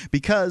badge?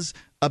 Because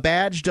a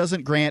badge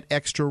doesn't grant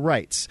extra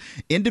rights.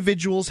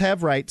 Individuals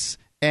have rights,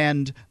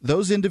 and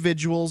those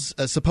individuals,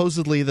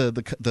 supposedly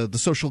the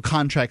social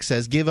contract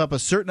says, give up a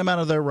certain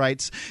amount of their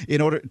rights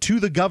in order to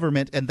the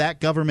government, and that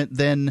government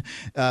then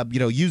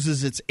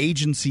uses its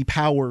agency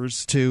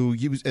powers to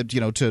use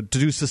to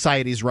do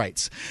society's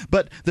rights.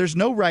 But there's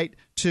no right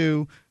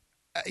to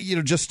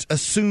just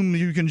assume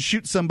you can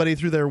shoot somebody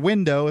through their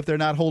window if they're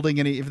not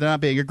if they're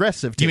not being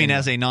aggressive to You mean anyone.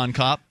 as a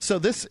non-cop?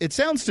 So it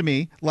sounds to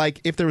me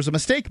like if there was a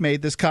mistake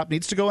made, this cop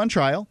needs to go on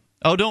trial.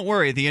 Oh, don't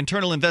worry. The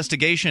internal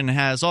investigation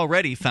has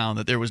already found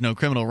that there was no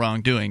criminal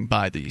wrongdoing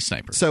by the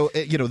sniper. So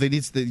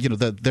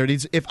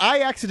if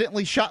I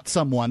accidentally shot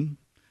someone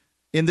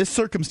in this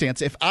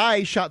circumstance, if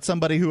I shot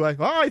somebody who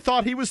I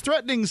thought he was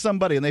threatening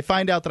somebody, and they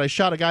find out that I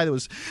shot a guy that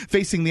was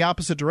facing the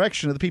opposite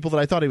direction of the people that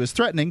I thought he was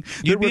threatening,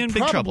 there would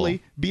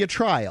probably be a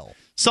trial.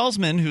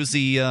 Salzman, who's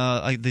the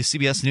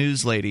CBS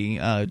News lady,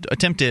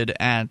 attempted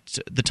at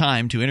the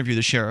time to interview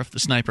the sheriff, the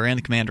sniper, and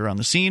the commander on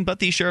the scene, but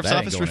the sheriff's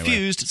office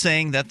refused,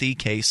 saying that the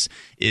case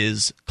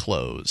is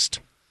closed.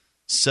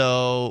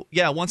 So,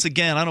 yeah, once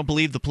again, I don't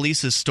believe the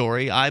police's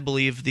story. I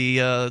believe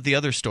the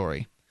other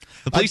story.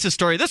 The police's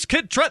story, this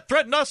kid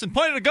threatened us and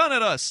pointed a gun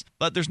at us.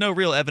 But there's no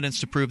real evidence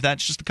to prove that.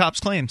 It's just the cop's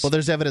claims. Well,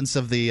 there's evidence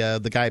of the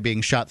guy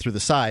being shot through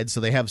the side, so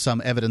they have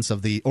some evidence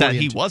of the that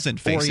he wasn't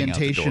facing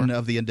orientation out the door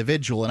of the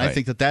individual. And right. I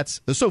think that's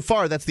so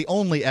far that's the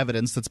only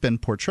evidence that's been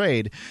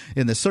portrayed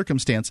in this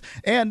circumstance.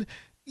 And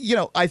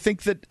I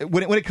think that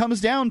when it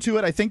comes down to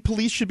it, I think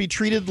police should be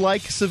treated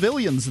like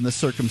civilians in this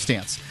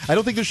circumstance. I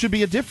don't think there should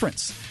be a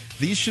difference.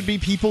 These should be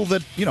people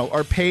that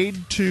are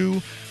paid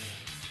to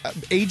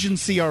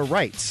agency our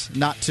rights,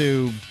 not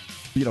to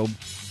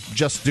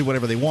just do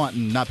whatever they want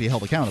and not be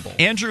held accountable.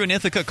 Andrew in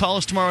Ithaca, call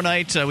us tomorrow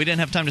night. We didn't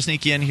have time to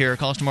sneak you in here.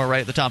 Call us tomorrow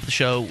right at the top of the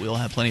show. We'll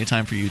have plenty of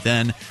time for you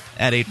then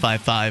at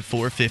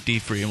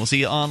 855-450-FREE. And we'll see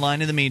you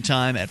online in the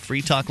meantime at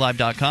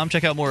freetalklive.com.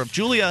 Check out more of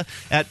Julia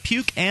at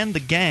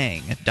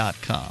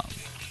pukeandthegang.com.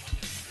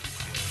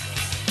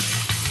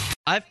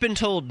 I've been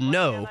told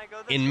no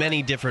in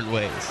many different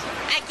ways.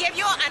 I give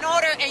you an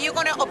order and you're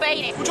going to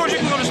obey it. George, you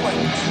can go this way.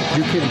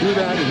 You can't do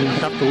that and you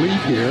have to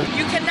leave here.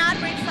 You cannot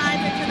bring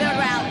signs into the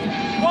rally.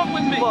 Walk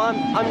with me. Well,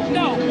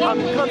 I'm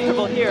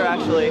comfortable here,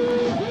 actually.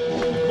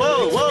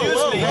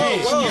 Whoa.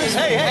 Hey.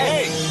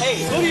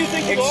 Who do you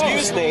think you are?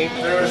 Excuse me.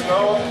 There is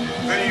no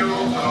video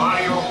and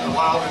audio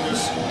allowed in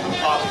this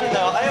office.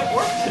 No, I have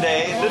work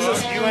today.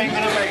 You ain't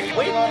going to make it.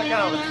 Wait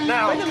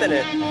a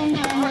minute.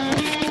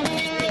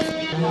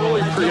 Whoa.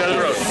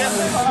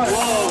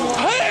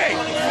 Hey!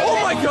 Oh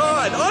my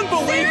God!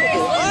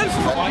 Unbelievable!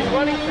 Why are you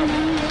running from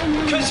me?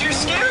 Because you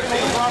scared me.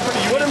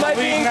 What am I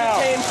being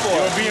detained for?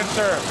 You're being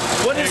served.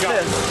 What is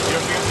this?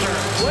 You're being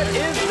served. What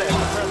is this?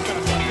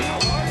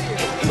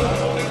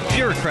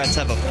 Bureaucrats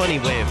have a funny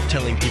way of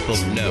telling people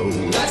no.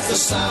 That's the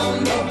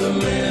sound of the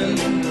men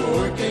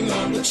working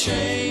on the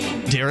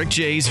chain. Derek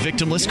J's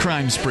Victimless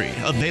Crime Spree.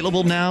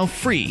 Available now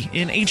free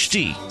in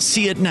HD.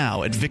 See it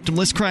now at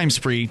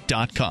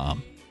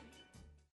victimlesscrimespree.com.